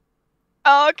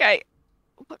 Oh, okay.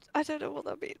 What? I don't know what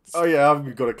that Oh means. yeah, I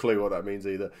haven't got a clue what that means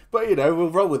either. But we'll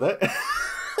roll with it.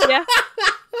 Yeah.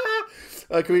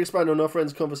 Can we expand on our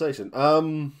friend's conversation?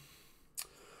 No.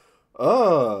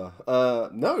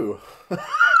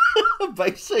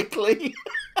 Basically.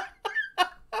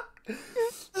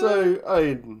 So,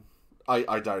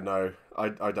 I don't know.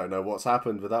 I don't know what's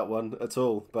happened with that one at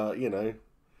all. But,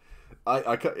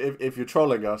 if you're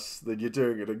trolling us, then you're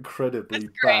doing an incredibly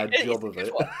It's great. bad It's job a of good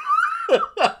it. one.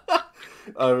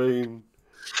 I mean,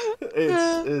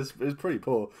 it's pretty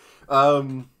poor.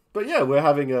 But yeah, we're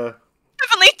having a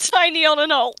Definitely tiny on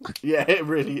an alt. yeah, it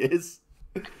really is.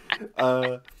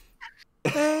 Uh,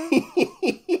 Excellent.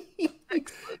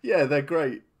 yeah, they're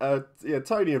great. Yeah,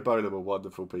 Tony and Bonham are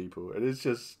wonderful people, and it's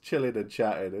just chilling and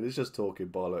chatting, and it's just talking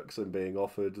bollocks and being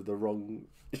offered the wrong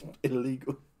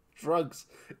illegal drugs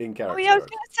in Oh character yeah, I was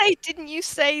drugs. gonna say, didn't you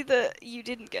say that you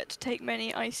didn't get to take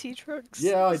many icy drugs?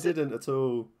 Yeah, I didn't at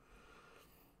all.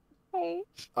 Oh.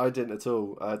 I didn't at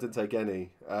all. I didn't take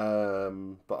any.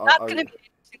 But That's gonna be an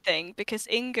interesting thing because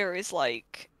Inga is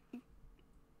like,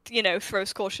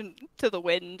 throws caution to the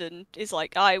wind and is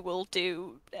like, I will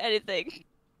do anything.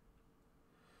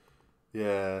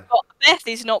 yeah, But Beth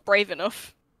is not brave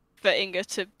enough for Inga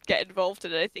to get involved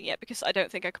in anything yet because I don't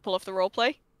think I could pull off the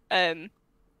roleplay. Um,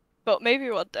 but maybe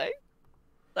one day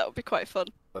that would be quite fun.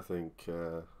 I think.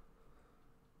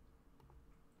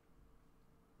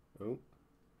 Oh,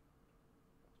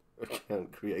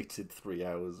 account created 3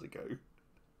 hours ago.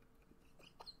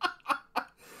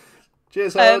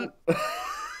 Cheers, Um,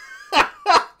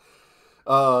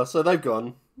 hon. So they've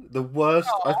gone. The worst.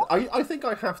 I think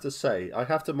I have to say, I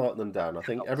have to mark them down. I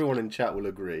think everyone in chat will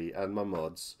agree, and my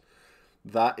mods.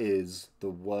 That is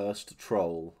the worst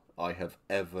troll I have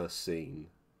ever seen.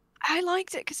 I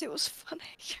liked it because it was funny.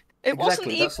 It wasn't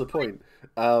Exactly, even. that's the point.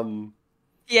 Um,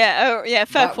 Yeah. Oh, yeah.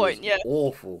 Fair that was point. Yeah.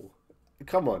 awful.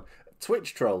 Come on.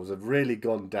 Twitch trolls have really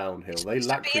gone downhill. They Supposed to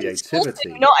lack be insulting,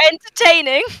 creativity. not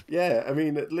entertaining. Yeah, I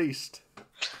mean, at least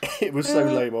it was so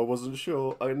lame I wasn't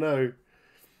sure. I know.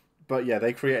 But yeah,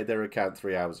 they created their account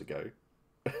 3 hours ago.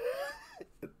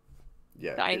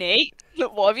 Yeah. Tiny.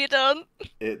 Look, what have you done?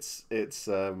 It's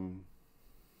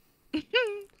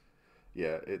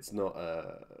yeah, it's not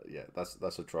yeah,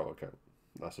 that's a troll account.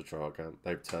 That's a troll account.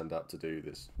 They've turned up to do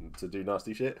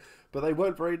nasty shit, but they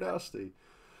weren't very nasty.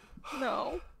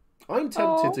 No. I'm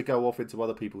tempted Oh, to go off into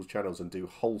other people's channels and do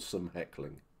wholesome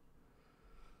heckling.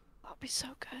 that'd be so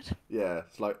good. Yeah,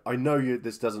 it's like I know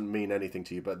this doesn't mean anything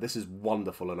to you, but this is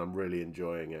wonderful and I'm really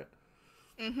enjoying it.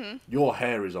 Mhm. Your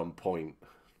hair is on point.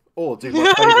 Or do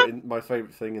my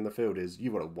favorite thing in the field is you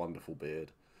got a wonderful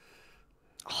beard.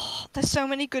 Oh, there's so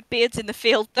many good beards in the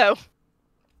field, though.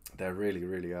 There really,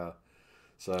 really are.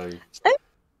 So So,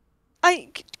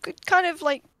 kind of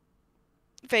like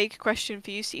vague question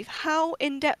for you, Steve. How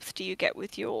in depth do you get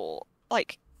with your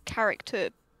like character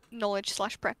knowledge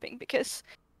slash prepping? Because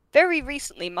very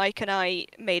recently, Mike and I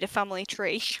made a family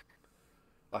tree,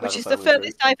 I have which a is the family tree.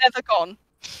 furthest I've ever gone,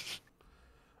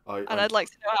 and I I'd like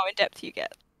to know how in depth you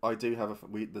get. I do have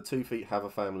the 2 feet have a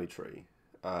family tree.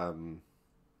 So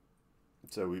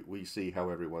we see how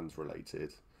everyone's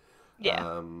related.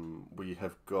 Yeah. We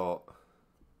have got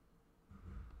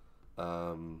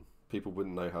people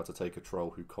wouldn't know how to take a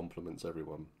troll who compliments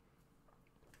everyone.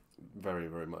 Very,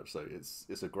 very much so. It's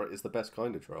the best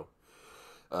kind of troll.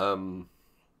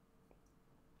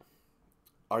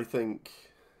 I think,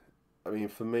 I mean,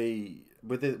 for me,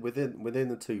 within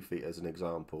the 2 feet as an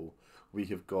example, we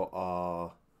have got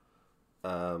our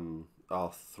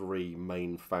three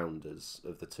main founders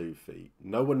of the 2 feet.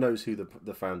 No one knows who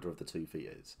the founder of the 2 feet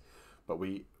is, but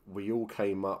we all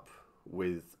came up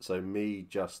with, so me,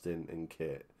 Justin, and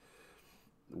Kit,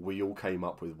 we all came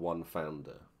up with one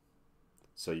founder.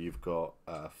 So you've got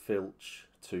Filch,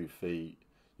 2 feet.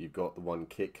 You've got the one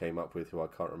Kit came up with, who I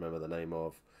can't remember the name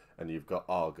of, and you've got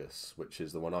Argus, which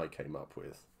is the one I came up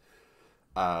with.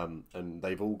 And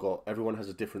they've all got, everyone has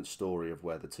a different story of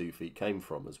where the 2 feet came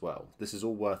from as well. This is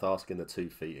all worth asking the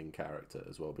 2 feet in character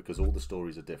as well, because all the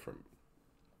stories are different.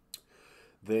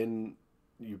 Then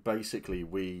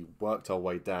we worked our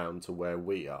way down to where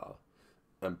we are,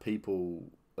 and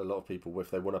a lot of people,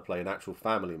 if they want to play an actual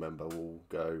family member, will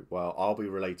go, well, I'll be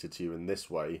related to you in this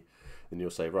way, and you'll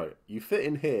say, right, you fit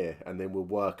in here, and then we'll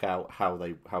work out how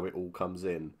it all comes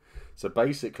in. So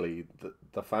basically,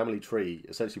 the family tree,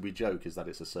 essentially we joke, is that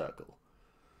it's a circle.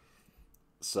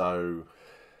 So,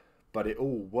 but it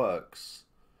all works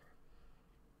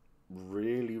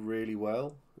really, really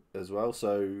well as well.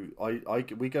 So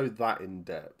we go that in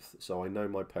depth. So I know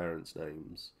my parents'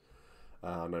 names.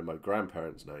 I know my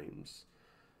grandparents' names.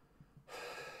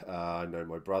 I know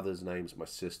my brother's names, my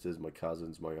sisters, my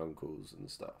cousins, my uncles, and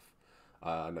stuff.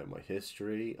 I know my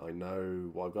history. I know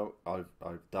what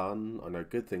I've done. I know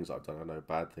good things I've done. I know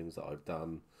bad things that I've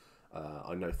done.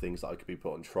 I know things that I could be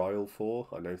put on trial for.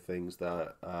 I know things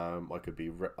that I could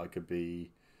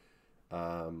be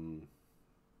an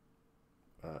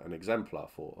exemplar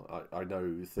for. I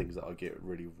know things that I get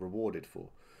really rewarded for.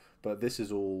 But this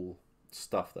is all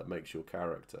stuff that makes your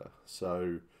character.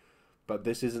 So, but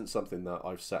this isn't something that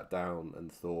I've sat down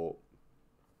and thought,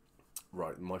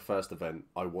 right, my first event,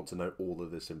 I want to know all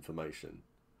of this information.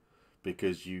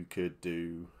 Because you could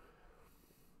do...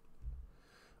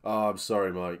 Oh, I'm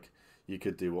sorry, Mike. You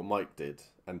could do what Mike did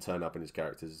and turn up and his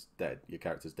character's dead. Your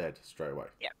character's dead straight away.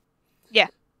 Yeah. Yeah.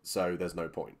 So there's no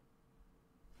point.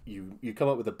 You come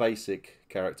up with a basic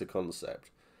character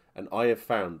concept, and I have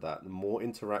found that the more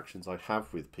interactions I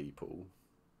have with people,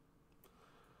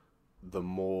 the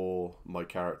more my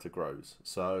character grows.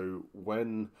 So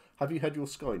have you had your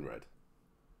Skyne read?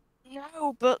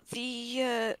 No, but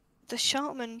the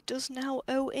shaman does now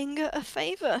owe Inga a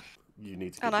favour. You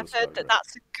need to get And your I've heard Skyne that read.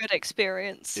 that's a good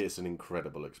experience. It's an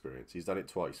incredible experience. He's done it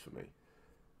twice for me.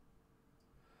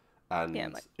 And Yeah,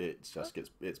 it's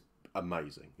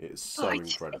amazing. It's so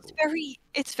incredible.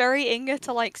 It's very Inga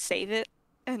to like save it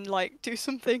and like do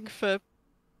something for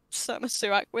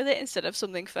Suak with it instead of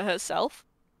something for herself.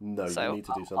 No, so you need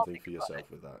to do something for yourself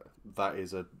with that.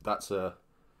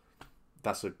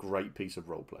 That's a great piece of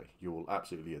roleplay. You will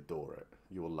absolutely adore it.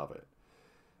 You will love it.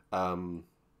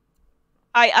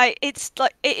 It's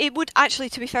like it would actually,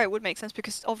 to be fair, it would make sense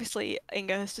because obviously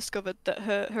Inga has discovered that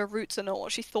her roots are not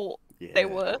what she thought they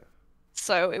were.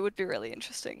 So it would be really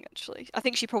interesting, actually. I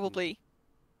think she probably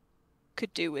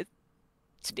could do with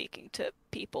speaking to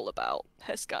people about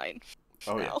her Skyne.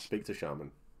 Oh yeah, speak to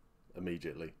Shaman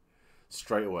immediately,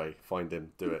 straight away. Find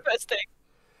him, do it. First thing.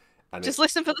 And just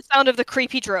listen for the sound of the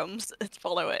creepy drums and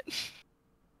follow it.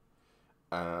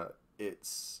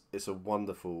 It's a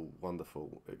wonderful,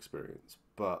 wonderful experience.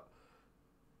 But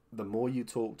the more you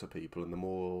talk to people and the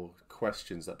more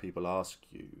questions that people ask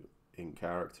you in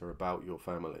character about your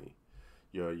family,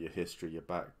 your history,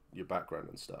 your background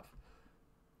and stuff,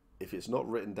 if it's not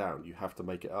written down, you have to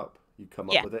make it up. You come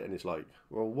up with it, and it's like,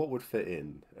 well, what would fit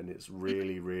in? And it's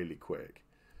really, really quick.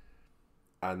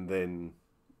 And then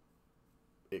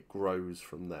it grows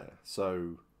from there.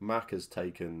 So Mac has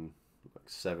taken like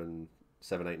 7,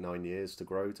 8, 9 years to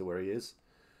grow to where he is.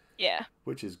 Yeah.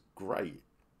 Which is great.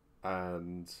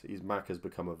 And Mac has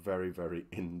become a very, very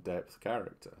in-depth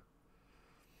character.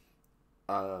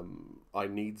 I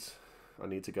need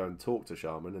to go and talk to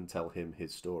Shaman and tell him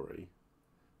his story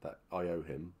that I owe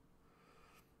him,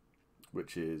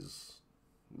 which is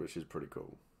pretty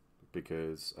cool,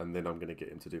 and then I'm going to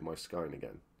get him to do my Skyne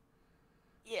again.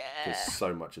 Yeah. Because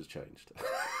so much has changed.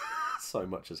 So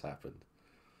much has happened.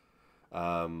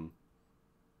 I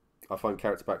find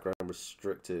character background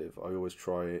restrictive. I always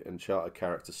try and chart a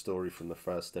character story from the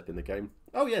first step in the game.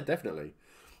 Oh yeah, definitely.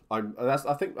 I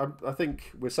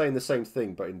think we're saying the same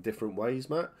thing, but in different ways,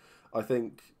 Matt. I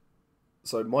think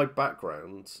so. My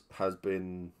background has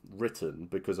been written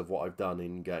because of what I've done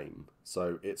in game,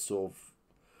 so it's sort of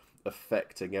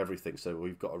affecting everything. So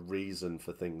we've got a reason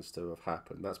for things to have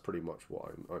happened. That's pretty much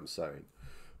what I'm saying.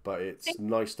 but it's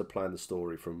nice to plan the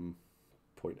story from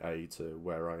point A to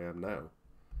where I am now.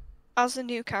 As a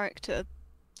new character,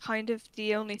 kind of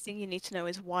the only thing you need to know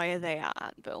is why are they at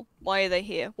Anvil? Why are they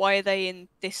here? Why are they in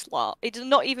this LARP? It's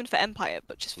not even for Empire,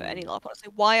 but just for any LARP,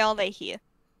 honestly. Why are they here?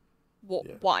 What?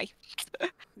 Yeah. Why?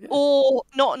 Yeah. Or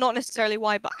not necessarily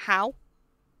why, but how?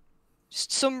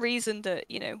 Just some reason that,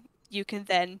 you can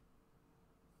then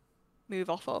move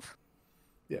off of.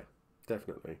 Yeah,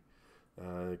 definitely.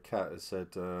 Kat has said,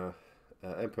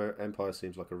 Empire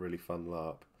seems like a really fun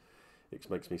LARP. It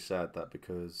makes me sad that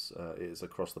because it is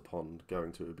across the pond,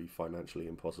 going to it would be financially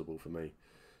impossible for me.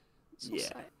 Yeah.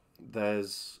 I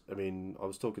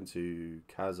was talking to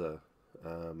Kaza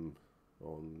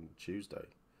on Tuesday,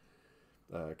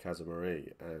 Kaza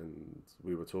Marie, and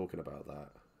we were talking about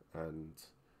that, and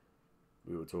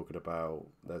we were talking about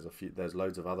there's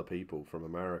loads of other people from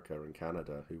America and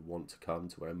Canada who want to come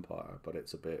to Empire, but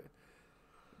it's a bit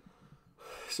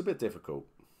difficult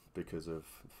because of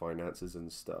finances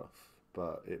and stuff.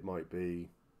 But it might be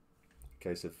a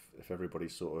case if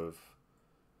everybody's sort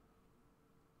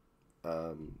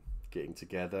of getting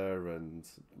together and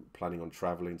planning on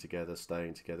traveling together,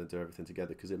 staying together, do everything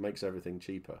together, because it makes everything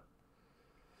cheaper.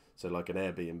 So like an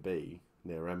Airbnb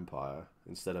near Empire,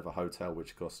 instead of a hotel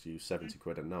which costs you 70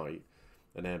 quid a night,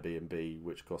 an Airbnb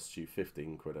which costs you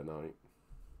 15 quid a night,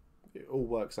 it all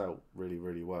works out really,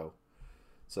 really well.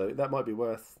 So that might be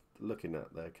worth looking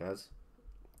at there,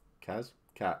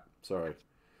 Cat, sorry.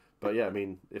 But yeah, I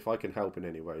mean, if I can help in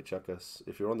any way, check us.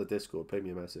 If you're on the Discord, ping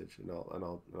me a message, and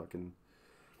I'll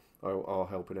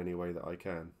help in any way that I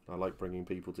can. I like bringing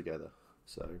people together.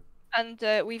 So. And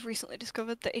we've recently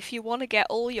discovered that if you want to get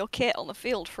all your kit on the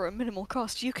field for a minimal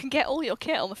cost, you can get all your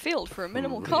kit on the field for a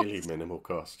minimal cost. Really minimal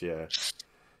cost, yeah.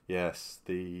 Yes,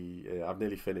 I've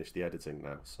nearly finished the editing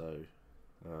now, so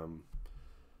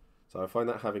I find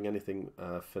that having anything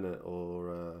finite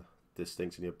or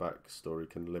distinct in your backstory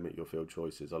can limit your field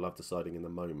choices. I love deciding in the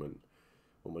moment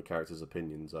what my character's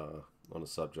opinions are on a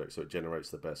subject, so it generates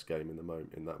the best game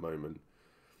in that moment.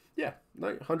 Yeah,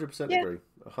 no, 100% agree.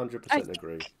 100%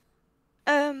 agree.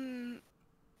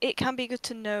 It can be good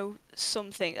to know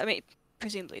something. I mean, it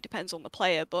presumably depends on the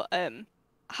player, but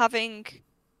having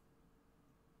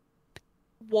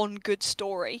one good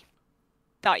story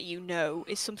that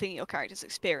is something your character's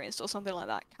experienced or something like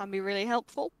that can be really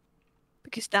helpful,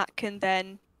 because that can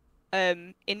then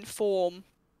inform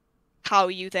how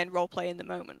you then roleplay in the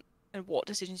moment and what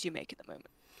decisions you make in the moment.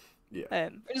 Yeah.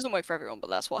 It doesn't work for everyone, but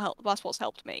that's what's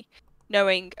helped me,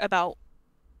 knowing about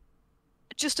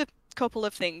just a couple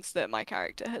of things that my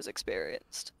character has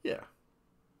experienced. Yeah.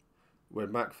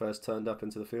 When Mac first turned up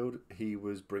into the field, he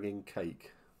was bringing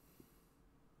cake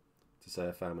to say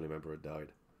a family member had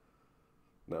died.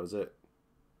 And that was it.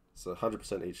 So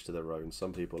 100% each to their own.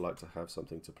 Some people like to have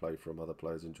something to play from. Other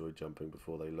players enjoy jumping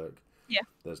before they look. Yeah.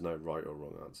 There's no right or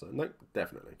wrong answer. No,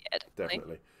 definitely. Yeah,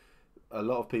 definitely. A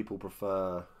lot of people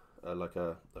prefer like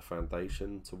a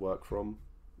foundation to work from,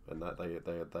 and that they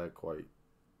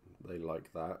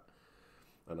like that.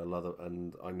 And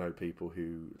I know people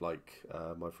who like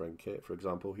my friend Kit, for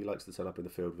example. He likes to turn up in the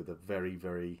field with a very,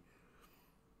 very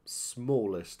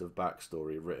small list of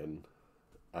backstory written,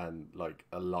 and like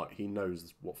a lot. He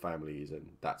knows what family he's in.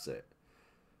 That's it,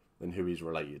 and who he's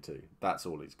related to. That's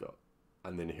all he's got,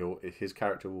 and then his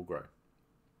character will grow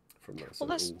from that. Well,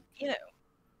 that's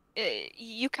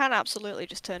you can absolutely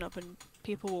just turn up and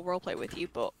people will roleplay with you,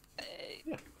 but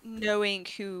knowing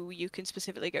who you can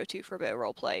specifically go to for a bit of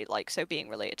roleplay, like so being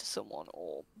related to someone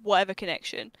or whatever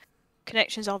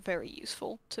connections are very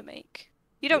useful to make.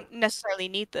 You don't necessarily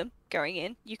need them going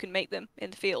in. You can make them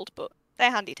in the field, but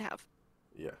they're handy to have.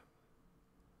 Yeah.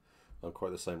 I'm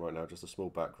quite the same right now, just a small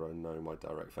background, knowing my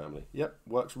direct family. Yep,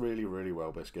 works really, really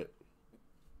well, Biscuit.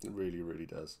 It really, really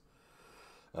does.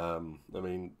 I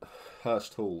mean,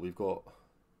 Hurst Hall, we've got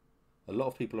a lot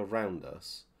of people around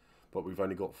us, but we've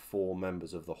only got 4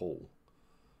 members of the hall.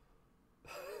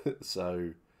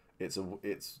 So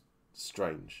it's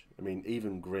strange. I mean,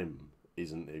 even Grim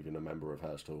isn't even a member of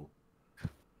Hurst Hall.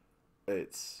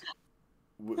 It's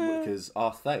because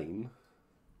our Thane,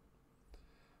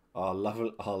 our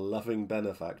loving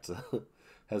benefactor,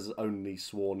 has only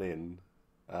sworn in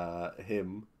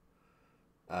him,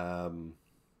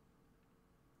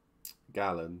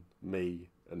 Galen, me,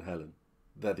 and Helen.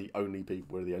 We're the only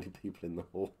people in the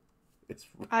hall.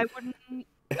 I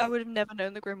would have never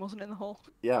known the Grim wasn't in the hall.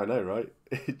 Yeah, I know, right?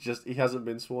 He hasn't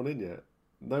been sworn in yet.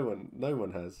 No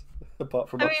one has, apart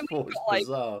from us four. It's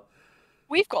bizarre.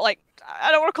 We've got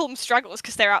I don't want to call them stragglers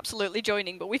because they're absolutely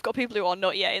joining, but we've got people who are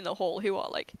not yet in the hall who are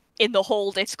in the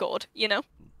hall Discord, you know?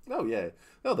 Oh yeah.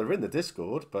 No, they're in the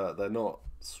Discord, but they're not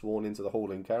sworn into the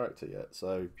hall in character yet.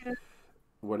 So Yeah.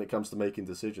 when it comes to making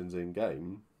decisions in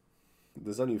game,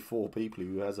 there's only 4 people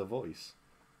who has a voice,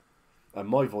 and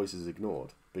my voice is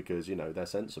ignored because they're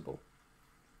sensible.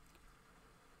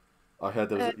 I heard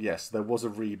there was Uh, yes, there was a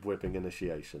reed whipping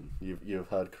initiation. You've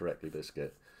heard correctly,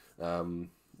 Biscuit.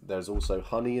 There's also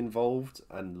honey involved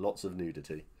and lots of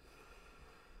nudity.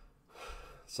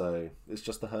 So it's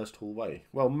just the Hurst Hall way.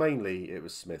 Well, mainly it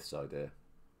was Smith's idea.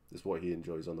 It's what he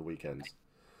enjoys on the weekends.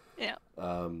 yeah.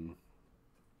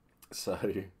 So,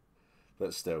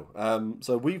 but still.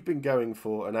 So we've been going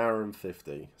for an hour and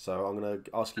 50. So I'm going to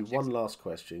ask you one last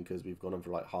question because we've gone on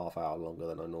for like half hour longer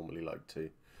than I normally like to.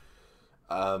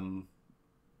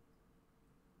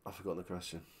 I've forgotten the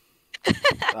question. I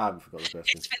haven't forgotten the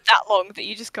question. It's been that long that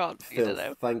you just can't figure it Phil,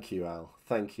 out. thank you, Al.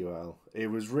 Thank you, Al. It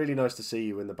was really nice to see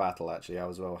you in the battle. Actually, I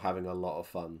was having a lot of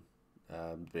fun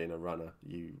being a runner.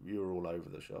 You were all over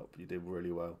the shop. You did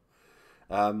really well.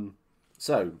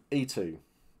 So E2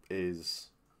 is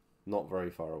not very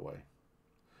far away.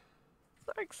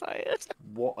 So excited.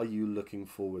 What are you looking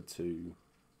forward to?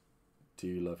 Do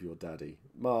you love your daddy,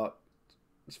 Mark?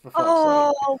 For fuck's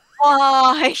Oh,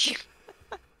 why? sake.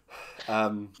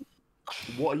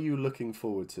 What are you looking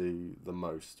forward to the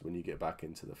most when you get back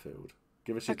into the field?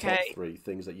 Give us your top 3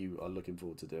 things that you are looking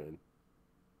forward to doing.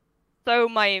 So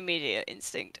my immediate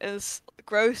instinct, as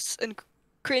gross and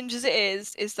cringe as it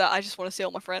is that I just want to see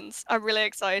all my friends. I'm really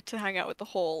excited to hang out with the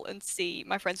hall and see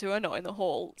my friends who are not in the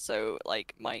hall. So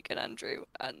like Mike and Andrew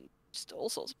and just all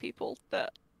sorts of people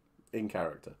that. In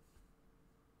character.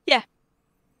 Yeah,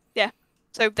 yeah.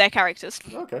 So their characters.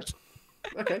 Okay.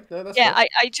 Okay, no, that's Yeah, fair.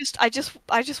 I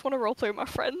just want to roleplay with my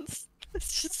friends.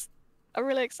 It's just I'm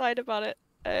really excited about it.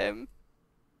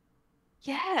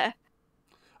 Yeah.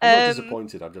 I'm not Um,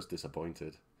 disappointed. I'm just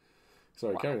disappointed.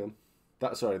 Sorry, wow. carry on.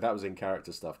 That was in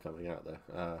character stuff coming out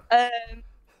there.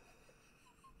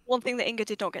 One thing that Inga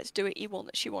did not get to do at E1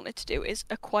 that she wanted to do is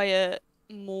acquire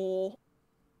more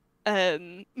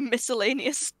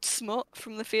miscellaneous smut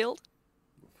from the field.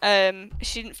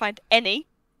 She didn't find any,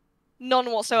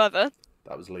 none whatsoever.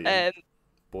 That was Liam. Um,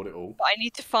 Bought it all. but I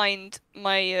need to find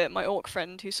my my orc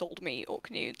friend who sold me orc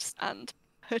nudes and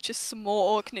purchase some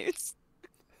more orc nudes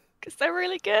because they're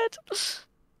really good.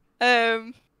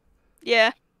 Um,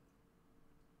 yeah,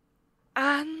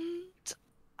 and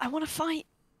I want to fight.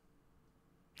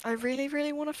 I really,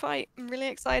 really want to fight. I'm really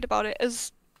excited about it.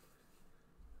 As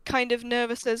kind of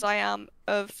nervous as I am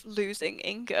of losing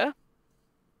Inga,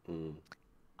 Mm.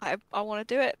 I want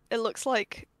to do it. It looks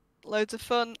like loads of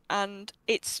fun, and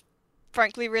it's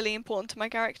frankly really important to my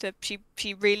character. She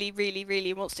really, really,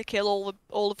 really wants to kill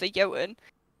all of the Jotun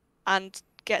and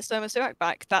get Soma Suak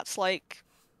back. That's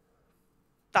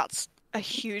a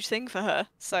huge thing for her.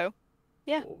 So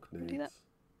yeah, Orc I'll do that. nudes.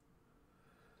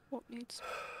 What needs?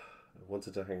 I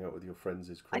wanted to hang out with your friends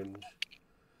is I cringe.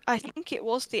 I think it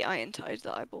was the Iron Tide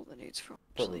that I bought the nudes from.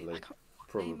 Actually, I Probably. can't remember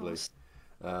what the name Probably. was.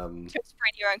 Um, Don't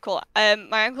sprain your ankle.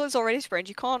 My ankle is already sprained.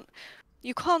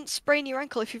 You can't sprain your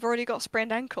ankle if you've already got a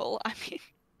sprained ankle. I mean,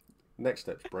 next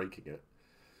step's breaking it.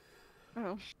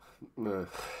 oh. No.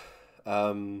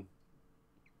 Um,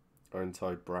 Iron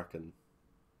Tide Bracken.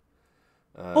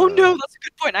 Oh no, that's a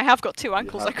good point. I have got 2 You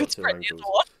ankles. I have got could 2 sprain the ankles.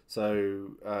 other one.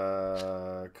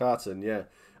 So, Carton, yeah.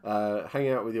 Hanging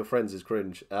out with your friends is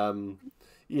cringe.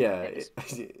 Yeah,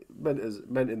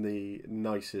 meant in the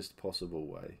nicest possible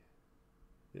way.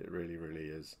 It really, really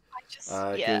is.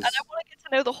 Yeah, and I want to get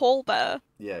to know the hall better.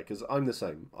 Yeah, because I'm the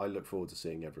same. I look forward to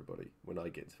seeing everybody when I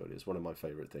get to it. It's one of my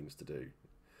favourite things to do,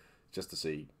 just to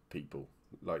see people.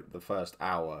 Like the first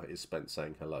hour is spent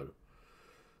saying hello.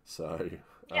 So,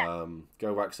 Yeah.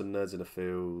 go whack some nerds in a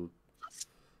field.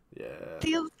 Yeah.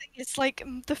 The other thing is like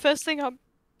the first thing I'm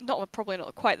not probably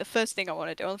not quite the first thing I want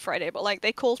to do on Friday, but like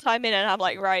they call time in and I'm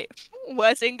like, right,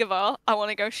 where's Ingavar? I want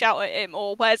to go shout at him,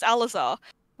 or where's Alazar?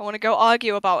 I want to go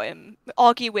argue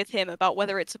with him about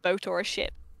whether it's a boat or a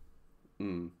ship.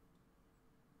 Mm.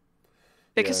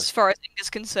 Because Yeah. as far as Inga's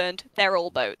concerned, they're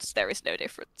all boats. There is no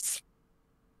difference.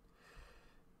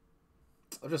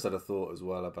 I've just had a thought as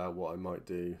well about what I might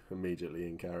do immediately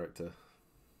in character.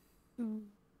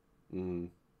 Mm.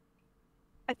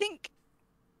 I think,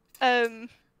 Yeah,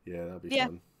 that'd be yeah,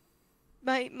 fun.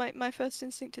 my first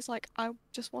instinct is like, I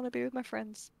just want to be with my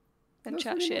friends and That's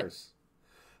chat really shit. nice.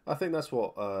 I think that's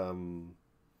what a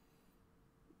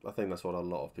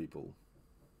lot of people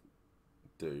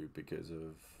do because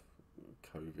of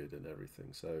COVID and everything.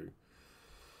 So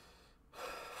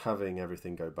having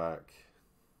everything go back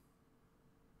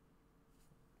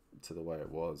to the way it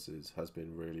was has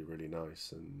been really, really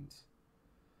nice. And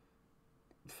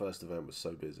The first event was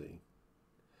so busy.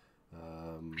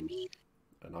 I mean,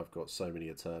 And I've got so many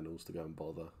Eternals to go and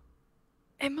bother.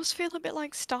 it must feel a bit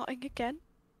like starting again,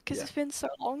 because Yeah. it's been so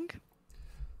long.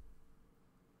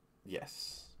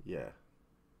 Yes. Yeah.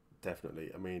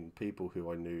 Definitely. I mean, people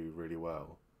who I knew really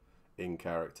well in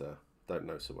character don't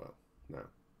know so well now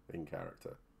in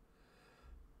character.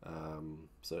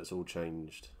 So it's all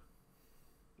changed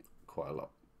quite a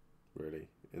lot, really,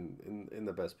 in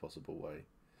the best possible way.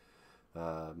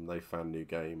 They found new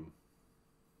game,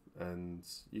 and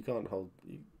you can't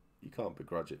you can't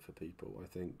begrudge it for people. No,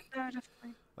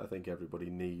 definitely. I think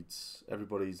everybody's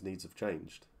needs have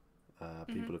changed.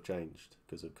 People have changed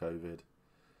because of COVID.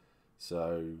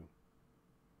 So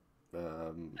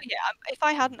Yeah, if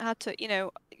I hadn't had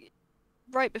to,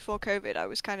 right before COVID, I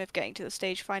was kind of getting to the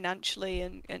stage financially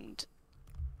and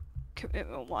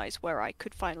commitment-wise where I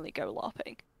could finally go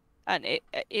LARPing, and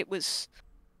it was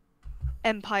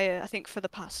Empire. I think for the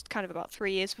past kind of about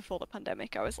 3 years before the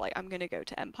pandemic, I was like, I'm gonna go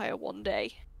to Empire one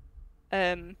day,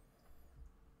 and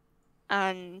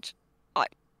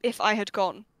if I had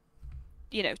gone,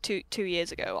 2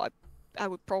 years ago, I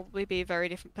would probably be a very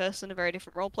different person, a very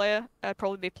different role player. I'd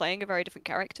probably be playing a very different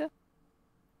character,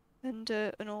 and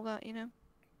all that.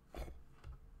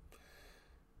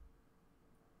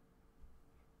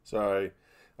 sorry,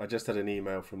 I just had an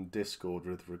email from Discord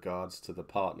with regards to the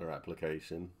partner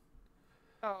application.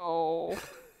 Oh.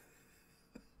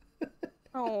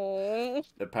 Oh.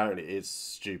 Apparently, it's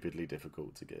stupidly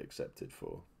difficult to get accepted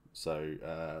for. So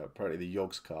apparently, the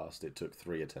Yogs cast, it took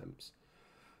 3 attempts.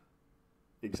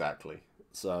 Exactly.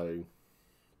 So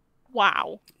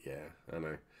Wow. yeah, I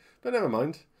know, but never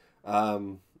mind.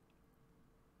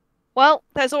 Well,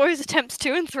 there's always attempts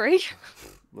 2 and 3.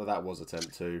 Well, that was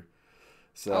attempt 2.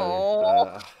 So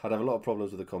I'd have a lot of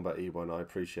problems with the Combat E1. I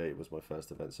appreciate it was my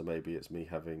first event, so maybe it's me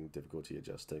having difficulty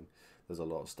adjusting. There's a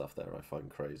lot of stuff there I find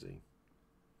crazy.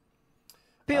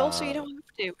 But also, you don't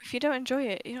have to. If you don't enjoy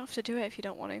it, you don't have to do it if you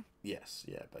don't want to. Yes,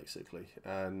 yeah, basically.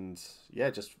 And yeah,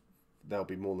 just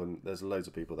there's loads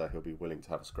of people there who'll be willing to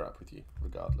have a scrap with you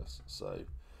regardless. So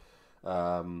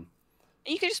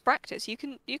You could just practice. You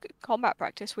can combat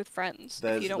practice with friends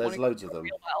if you don't want to loads of them.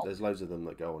 real well. There's loads of them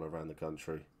that go on around the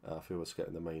country. If we were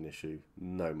getting the main issue,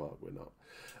 no, Mark, we're not.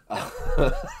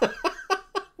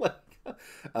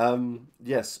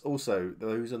 Yes. Also,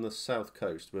 those on the south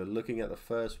coast, we're looking at the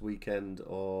first weekend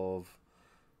of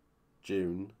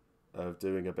June of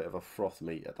doing a bit of a froth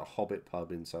meet at the Hobbit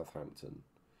pub in Southampton.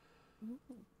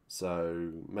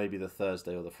 So maybe the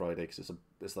Thursday or the Friday, because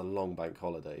it's a long bank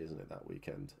holiday, isn't it, that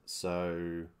weekend?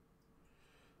 So,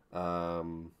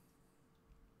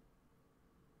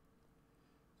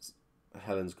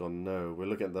 Helen's gone, no, we're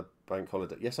looking at the bank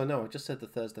holiday. Yes, I know, I just said the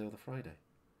Thursday or the Friday.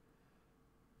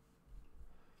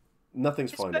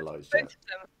 Nothing's finalised yet.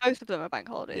 Both of them are bank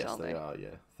holidays, aren't they? Yes, they are,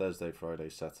 yeah. Thursday, Friday,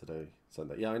 Saturday,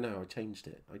 Sunday. Yeah, I know, I changed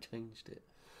it.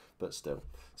 But still.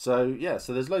 So, yeah,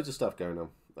 so there's loads of stuff going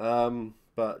on.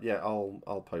 But yeah,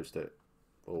 I'll post it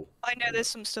all. I know there's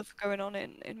some stuff going on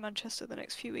in Manchester the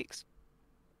next few weeks.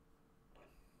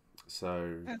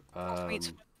 So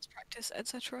meets, practice,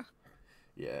 etc.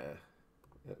 Yeah,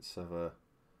 let's have a.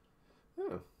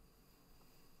 Oh.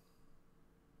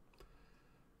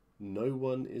 No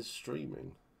one is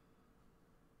streaming.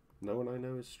 No one I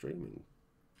know is streaming.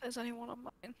 If there's anyone on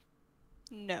mine?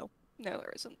 No,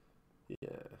 there isn't.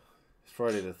 Yeah. It's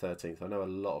Friday the 13th. I know a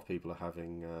lot of people are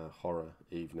having horror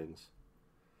evenings.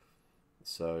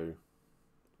 So,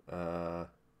 mate,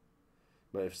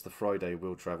 if it's the Friday,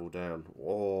 we'll travel down.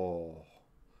 Oh,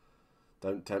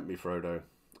 don't tempt me, Frodo.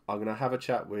 I'm going to have a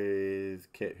chat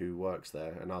with Kit, who works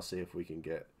there, and I'll see if we can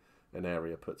get an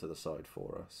area put to the side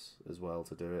for us as well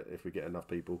to do it, if we get enough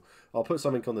people. I'll put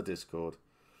something on the Discord.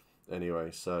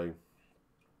 Anyway, so,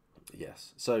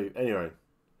 yes. So, anyway,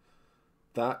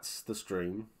 that's the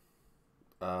stream.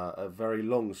 A very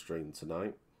long stream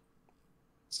tonight.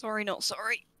 Sorry, not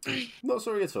sorry. Not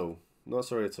sorry at all. Not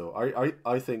sorry at all.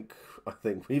 I think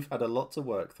we've had a lot to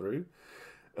work through.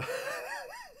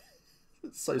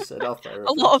 So said our therapist.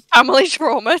 A lot of family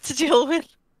trauma to deal with.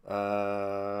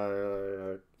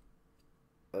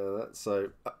 So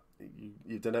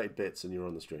you donated bits and you're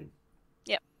on the stream.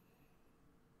 Yep.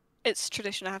 It's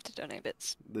tradition. I have to donate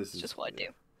bits. This is just what I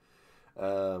do.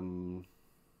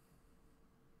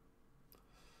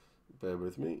 Bear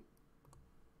with me.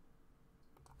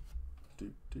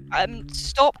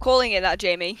 Stop calling it that,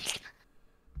 Jamie.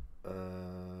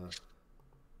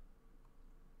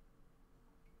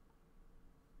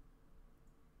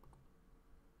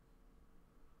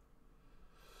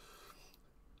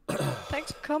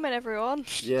 Thanks for coming, everyone.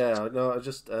 Yeah, no, I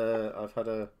just I've had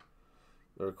a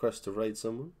a request to raid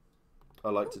someone. I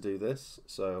like to do this,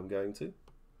 so I'm going to.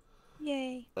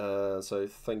 Yay. So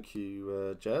thank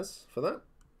you, Jazz, for that.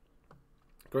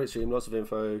 Great stream, lots of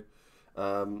info.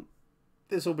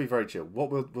 This will be very chill.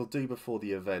 What we'll do before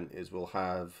the event is we'll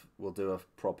do a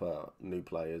proper new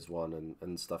players one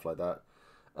and stuff like that.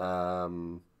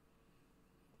 And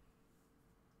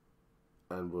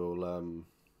we'll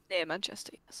Near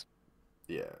Manchester, yes.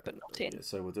 yeah, But not in. yeah.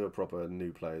 So we'll do a proper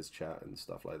new players chat and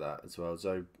stuff like that as well.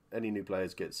 So any new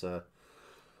players gets a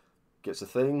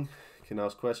thing, can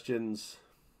ask questions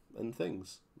and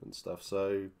things and stuff.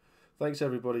 So thanks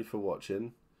everybody for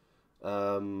watching.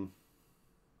 We're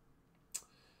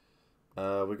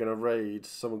gonna raid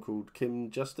someone called Kim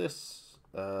Justice.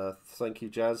 Thank you,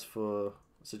 Jazz, for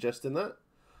suggesting that.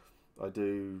 I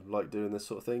do like doing this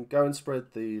sort of thing. Go and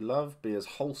spread the love. Be as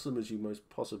wholesome as you most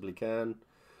possibly can.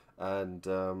 And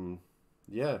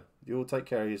yeah, you all take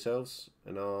care of yourselves,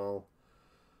 and I'll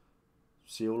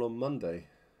see you all on Monday.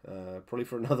 Probably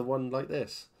for another one like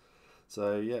this.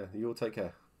 So yeah, you all take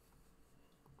care.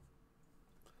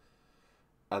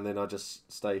 And then I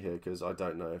just stay here because I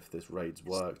don't know if this raid's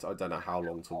worked. I don't know how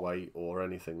long to wait or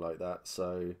anything like that.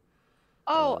 So.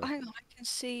 Oh, hang on. I can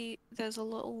see there's a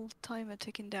little timer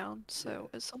ticking down. So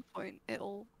at some point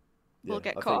we'll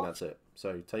get I caught think that's it.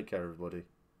 So take care, everybody.